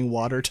chugging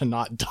water to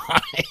not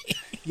die.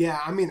 Yeah,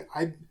 I mean,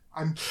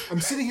 I'm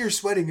sitting here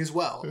sweating as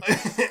well,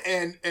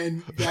 and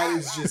that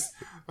is just.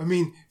 I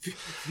mean,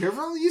 if you're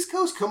ever on the East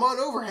Coast, come on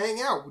over,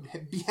 hang out.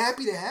 We'd be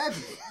happy to have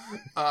you.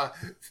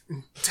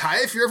 Ty,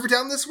 if you're ever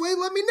down this way,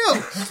 let me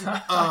know.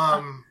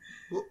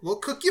 We'll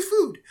cook you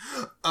food.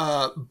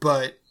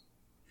 But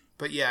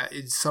yeah,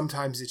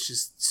 sometimes it's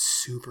just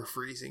super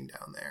freezing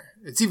down there.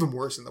 It's even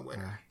worse in the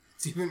winter.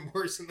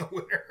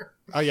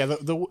 Oh yeah,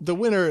 the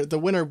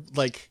winter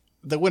like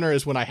the winter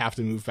is when I have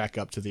to move back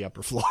up to the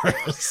upper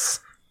floors.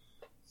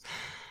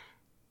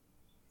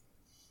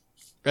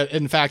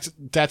 In fact,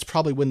 that's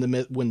probably when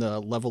the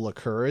level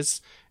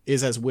occurs,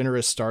 is as winter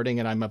is starting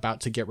and I'm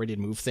about to get ready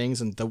to move things,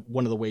 and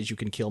one of the ways you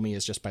can kill me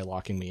is just by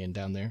locking me in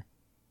down there.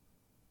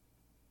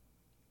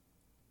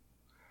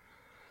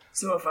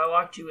 So if I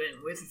locked you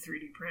in with a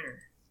 3D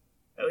printer,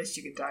 at least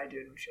you could die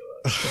doing show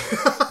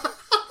up.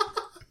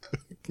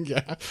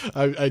 Yeah,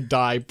 I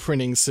die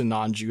printing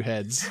Sinanju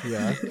heads.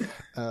 Yeah.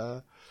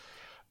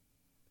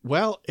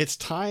 Well, it's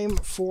time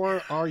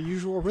for our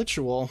usual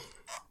ritual.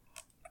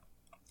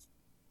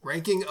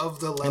 Ranking of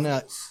the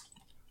levels.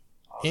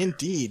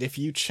 Indeed. If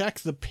you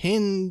check the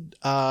pinned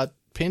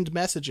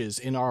messages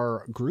in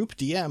our group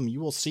DM,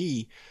 you will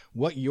see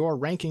what your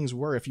rankings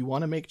were if you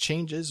want to make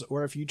changes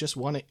or if you just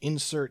want to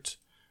insert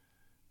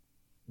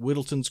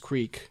Whittleton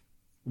Creek.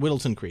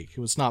 It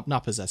was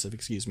not possessive,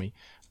 excuse me.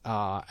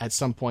 At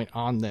some point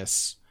on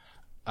this.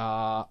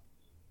 Who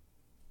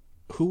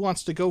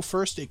wants to go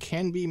first? It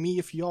can be me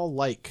if y'all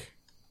like.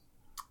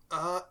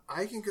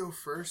 I can go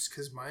first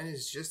because mine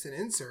is just an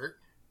insert.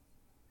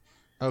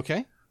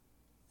 Okay.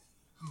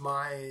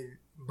 My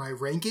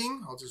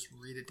ranking, I'll just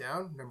read it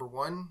down. Number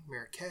 1,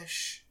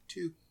 Marrakesh.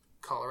 2,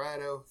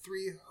 Colorado.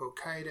 3,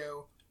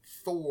 Hokkaido.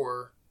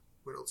 4,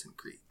 Whittleton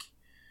Creek.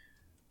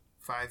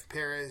 5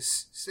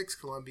 Paris, 6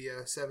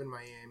 Columbia, 7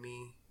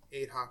 Miami,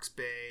 8 Hawks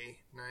Bay,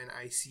 9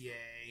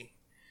 ICA,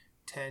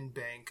 10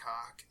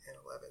 Bangkok, and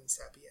 11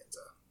 Sapienza.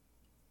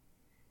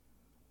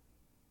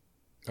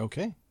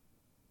 Okay.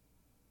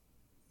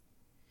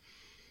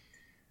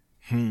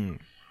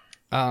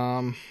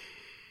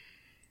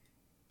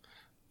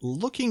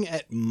 Looking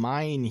at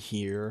mine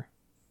here,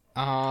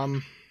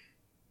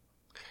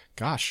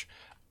 gosh,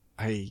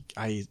 I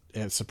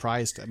am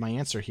surprised at my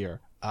answer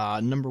here.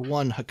 Number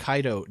 1,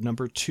 Hokkaido.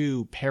 Number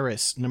 2,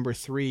 Paris. Number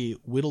 3,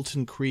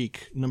 Whittleton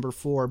Creek. Number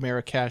 4,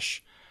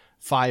 Marrakesh.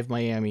 5,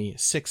 Miami.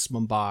 6,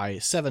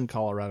 Mumbai. 7,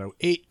 Colorado.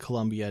 8,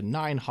 Columbia.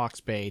 9, Hawks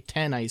Bay.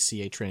 10,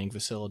 ICA Training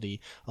Facility.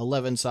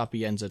 11,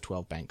 Sapienza.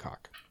 12,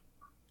 Bangkok.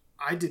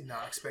 I did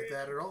not expect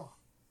that at all.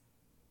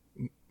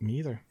 Me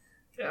either.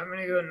 Yeah, I'm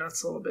gonna go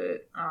nuts a little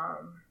bit.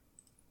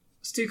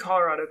 Let's do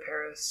Colorado,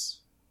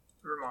 Paris,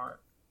 Vermont,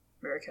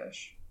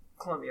 Marrakesh,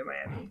 Columbia,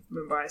 Miami,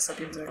 Mumbai,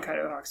 Sapienza,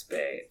 Hokkaido, Hawks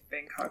Bay,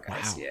 Bangkok, Wow.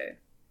 ICA.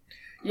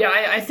 Yeah,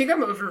 I think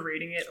I'm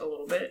overrating it a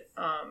little bit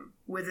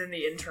within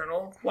the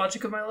internal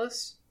logic of my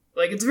list.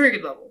 Like, it's a very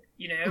good level,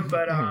 you know,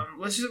 but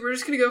we're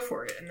just gonna go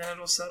for it, and then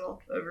it'll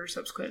settle over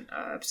subsequent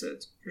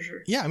episodes for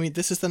sure. Yeah, I mean,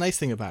 this is the nice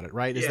thing about it,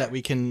 right? Is Yeah. that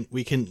we can,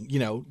 you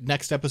know,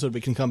 next episode we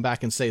can come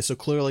back and say, so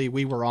clearly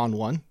we were on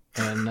one,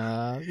 and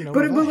you know,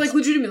 But we're like vibes.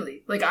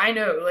 legitimately, like I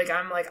know, like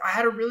I'm like I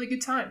had a really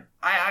good time.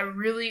 I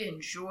really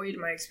enjoyed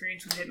my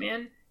experience with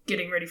Hitman,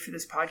 getting ready for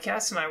this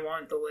podcast, and I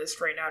want the list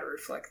right now to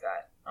reflect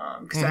that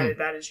because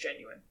that is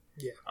genuine.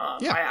 Yeah.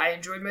 Yeah. I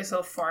enjoyed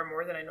myself far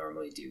more than I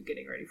normally do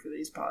getting ready for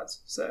these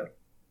pods. So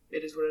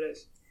it is what it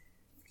is.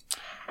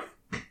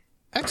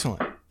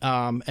 Excellent.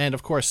 And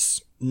of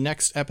course,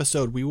 next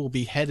episode we will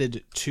be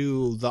headed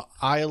to the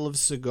Isle of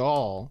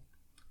Seagal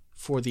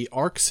for the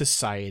Ark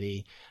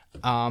Society.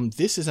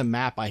 This is a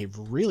map I have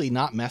really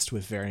not messed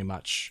with very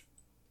much,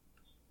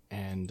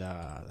 and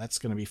that's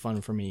going to be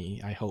fun for me.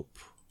 I hope.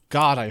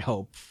 God, I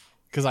hope,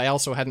 because I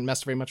also hadn't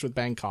messed very much with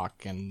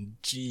Bangkok, and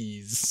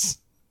jeez.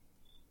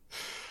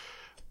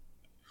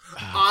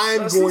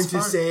 I'm That going seems to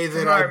fun, say from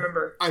that what I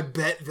remember. I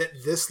bet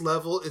that this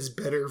level is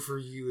better for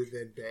you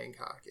than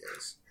Bangkok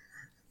is.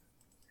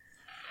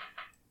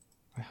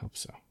 I hope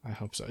so. I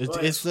hope so. Well,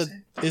 Is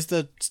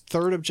the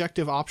third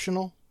objective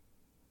optional?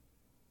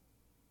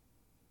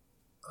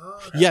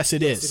 Yes,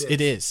 it is.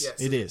 It is.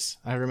 Yes, It is.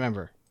 I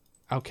remember.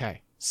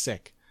 Okay.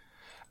 Sick.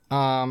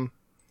 All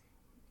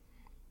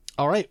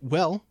right.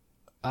 Well,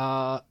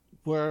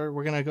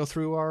 we're gonna go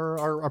through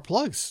our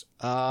plugs.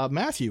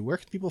 Matthew, where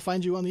can people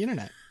find you on the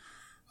internet?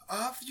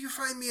 You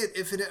find me at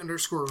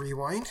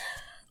infinite_rewind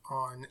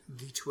on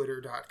the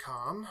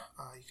twitter.com.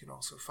 You can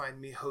also find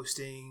me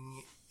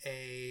hosting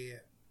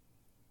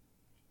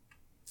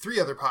 3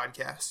 other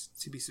podcasts,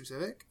 to be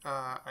specific.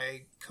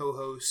 I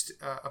co-host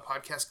a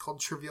podcast called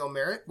Trivial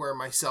Merit, where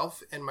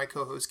myself and my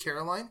co-host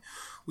Caroline,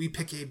 we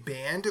pick a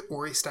band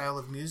or a style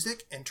of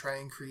music and try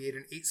and create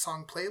an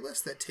 8-song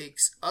playlist that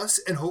takes us,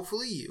 and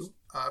hopefully you,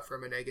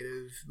 from a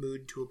negative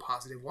mood to a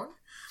positive one.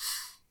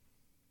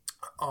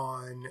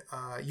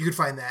 You can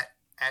find that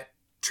at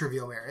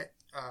Trivial Merit.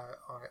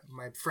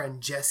 My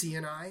friend Jesse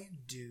and I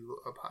do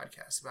a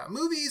podcast about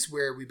movies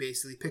where we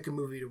basically pick a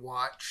movie to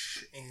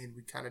watch and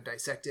we kind of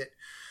dissect it.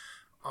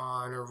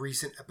 On a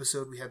recent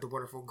episode, we had the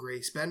wonderful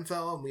Grace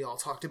Benfell, and we all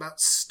talked about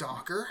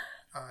Stalker.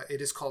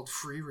 It is called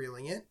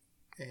Freereeling It,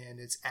 and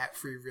it's at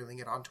Freereeling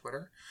It on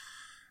Twitter.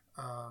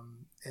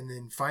 And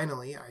then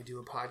finally, I do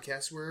a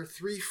podcast where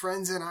 3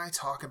 friends and I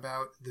talk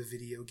about the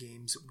video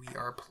games we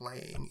are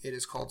playing. It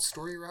is called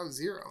Story Route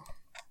Zero,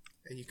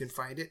 and you can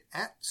find it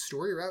at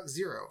Story Route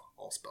Zero,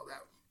 all spelled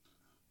out.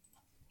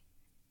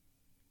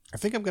 I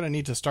think I'm gonna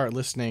need to start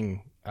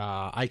listening.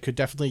 I could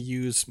definitely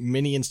use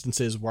many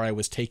instances where I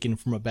was taken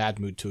from a bad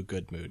mood to a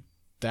good mood.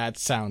 That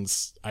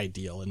sounds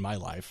ideal in my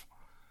life.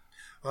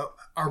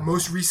 Our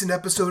most recent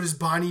episode is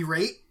Bonnie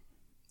Raitt.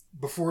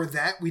 Before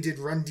that, we did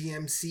Run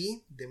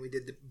DMC. Then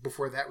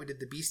before that, we did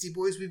the Beastie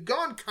Boys. We've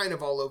gone kind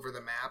of all over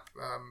the map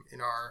in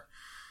our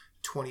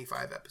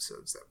 25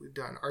 episodes that we've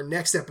done. Our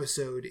next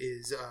episode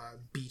is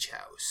Beach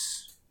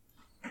House.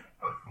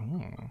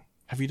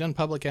 Have you done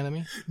Public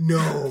Enemy?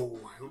 No.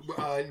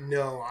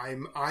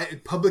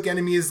 Public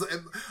Enemy is.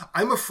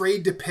 I'm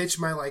afraid to pitch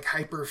my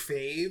hyper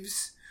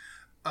faves,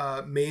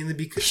 mainly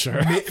because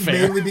Sure,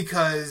 mainly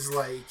because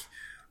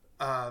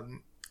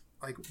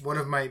one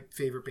of my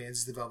favorite bands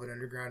is the Velvet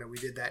Underground, and we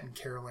did that, and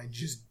Caroline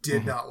just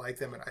did not like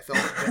them, and I felt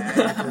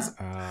bad because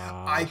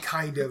I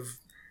kind of,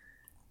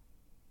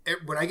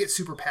 when I get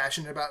super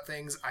passionate about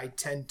things, I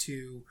tend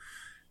to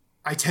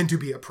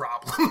be a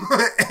problem.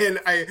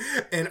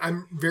 and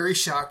I'm very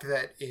shocked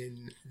that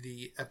in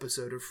the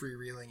episode of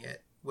Freereeling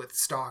It with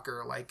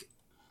Stalker,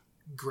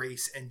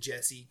 Grace and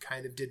Jesse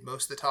kind of did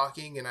most of the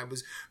talking, and I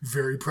was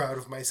very proud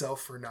of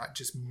myself for not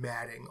just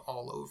matting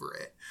all over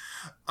it.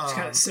 Just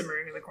kind of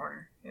simmering in the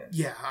corner.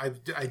 Yeah,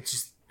 I'm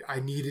just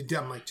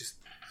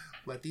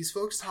let these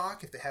folks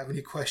talk. If they have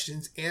any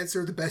questions,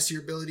 answer the best of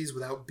your abilities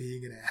without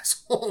being an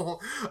asshole.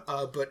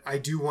 But I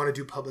do want to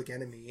do Public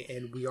Enemy,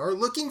 and we are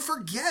looking for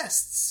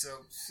guests.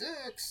 So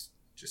 6,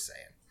 just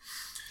saying.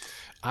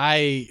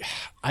 I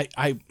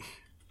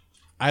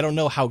don't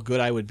know how good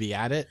I would be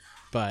at it,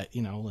 but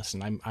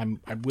listen,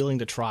 I'm willing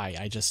to try.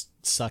 I just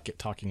suck at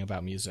talking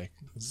about music.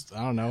 I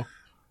don't know.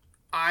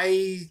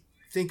 I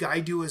think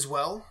I do as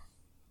well,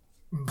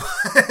 but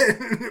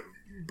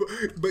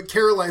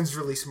Caroline's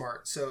really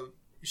smart, so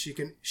she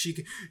can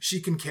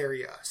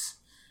carry us.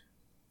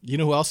 You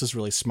know who else is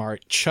really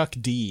smart? Chuck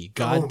D.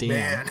 God damn.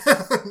 Man.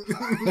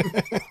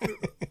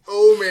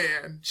 Oh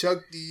man,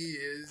 Chuck D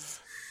is.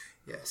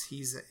 Yes,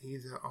 he's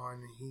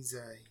on. He's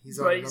on.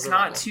 But he's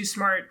not level. too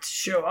smart to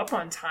show up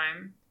on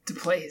time to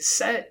play his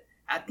set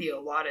at the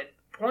allotted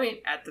point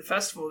at the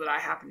festival that I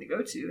happened to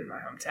go to in my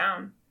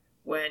hometown.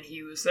 When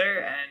he was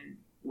there and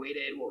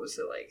waited, what was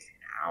it, like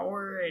an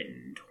hour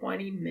and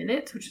 20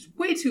 minutes, which is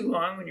way too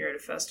long when you're at a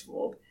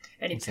festival.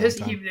 And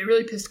they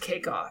really pissed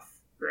Cake off,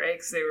 right?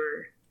 Because they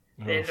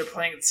ended up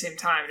playing at the same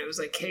time, and it was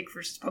like Cake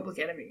versus Public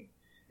Enemy.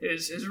 It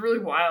was really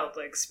wild,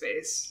 like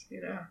space,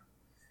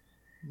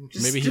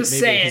 Maybe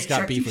he's got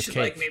Chuck, beef with should,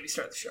 Cake. maybe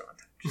start the show on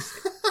time.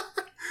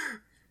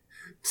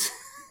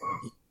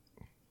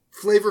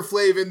 Flavor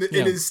Flav in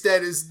his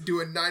stead is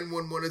doing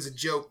 911 as a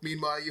joke.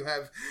 Meanwhile, you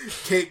have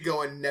Cake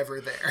going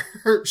never there.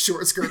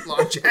 Short skirt,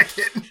 long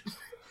jacket.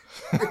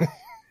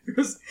 It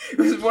was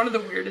one of the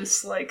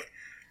weirdest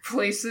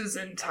places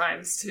and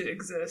times to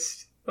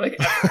exist ever,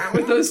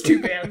 with those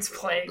two bands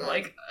playing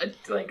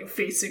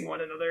facing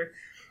one another.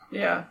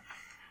 Yeah.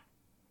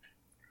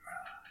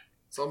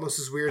 It's almost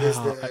as weird as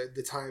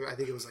the time, I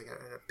think it was at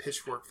a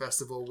Pitchfork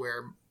festival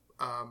where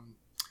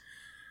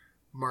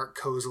Mark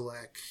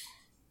Kozelek,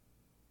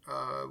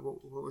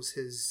 what was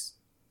his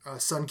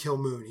Sun Kill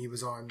Moon? He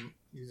was on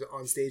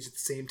stage at the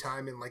same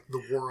time, and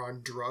the War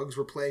on Drugs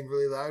were playing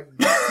really loud.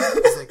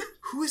 He's like,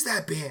 "Who is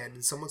that band?"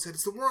 And someone said,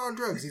 "It's the War on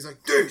Drugs." He's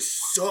like, "They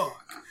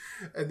suck."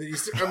 And then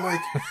I'm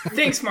like,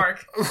 "Thanks,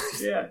 Mark."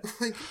 Yeah.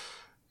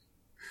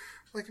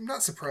 I'm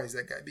not surprised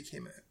that guy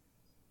became a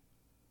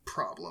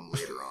problem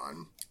later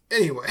on.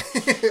 Anyway,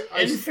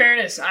 in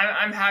fairness,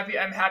 I'm happy.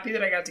 I'm happy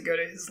that I got to go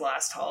to his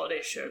last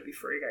holiday show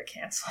before he got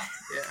canceled.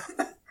 Yeah.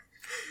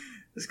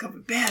 This a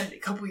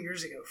couple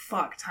years ago.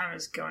 Fuck, time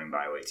is going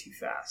by way too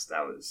fast.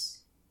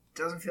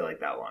 Doesn't feel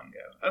like that long ago.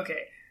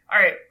 Okay, all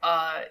right.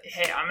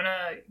 Hey, I'm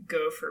gonna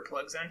go for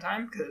plug zone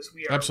time because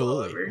we are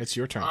absolutely. Well over. It's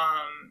your turn.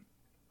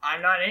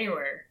 I'm not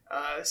anywhere.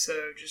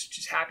 So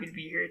just happy to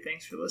be here.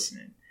 Thanks for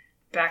listening.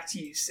 Back to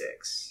you,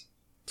 Six.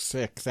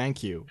 Sick.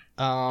 Thank you.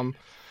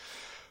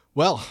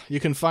 Well, you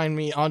can find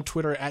me on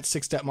Twitter at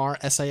Sixdettmar,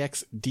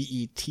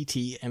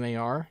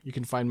 SIXDETTMAR. You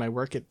can find my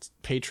work at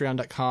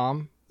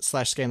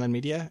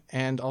patreon.com/ScanlandMedia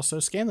and also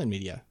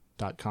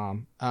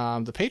ScanlandMedia.com.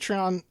 The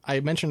Patreon, I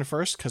mentioned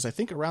first because I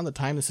think around the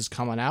time this is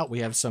coming out,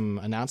 we have some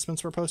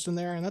announcements we're posting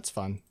there, and that's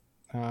fun.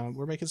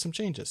 We're making some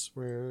changes.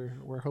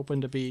 We're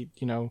hoping to be,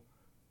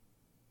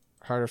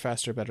 harder,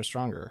 faster, better,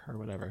 stronger, or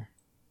whatever.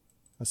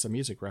 That's a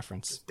music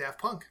reference.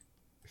 Daft Punk.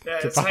 Yeah,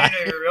 that's how you know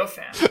you're a real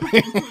fan.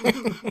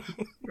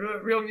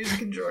 real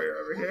music enjoyer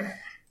over here.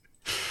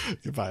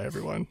 Goodbye,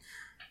 everyone.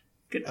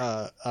 Good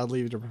night. I'll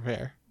leave you to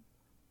prepare.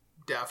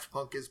 Daft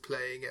Punk is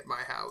playing at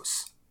my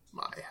house.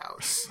 My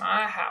house.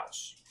 My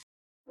house.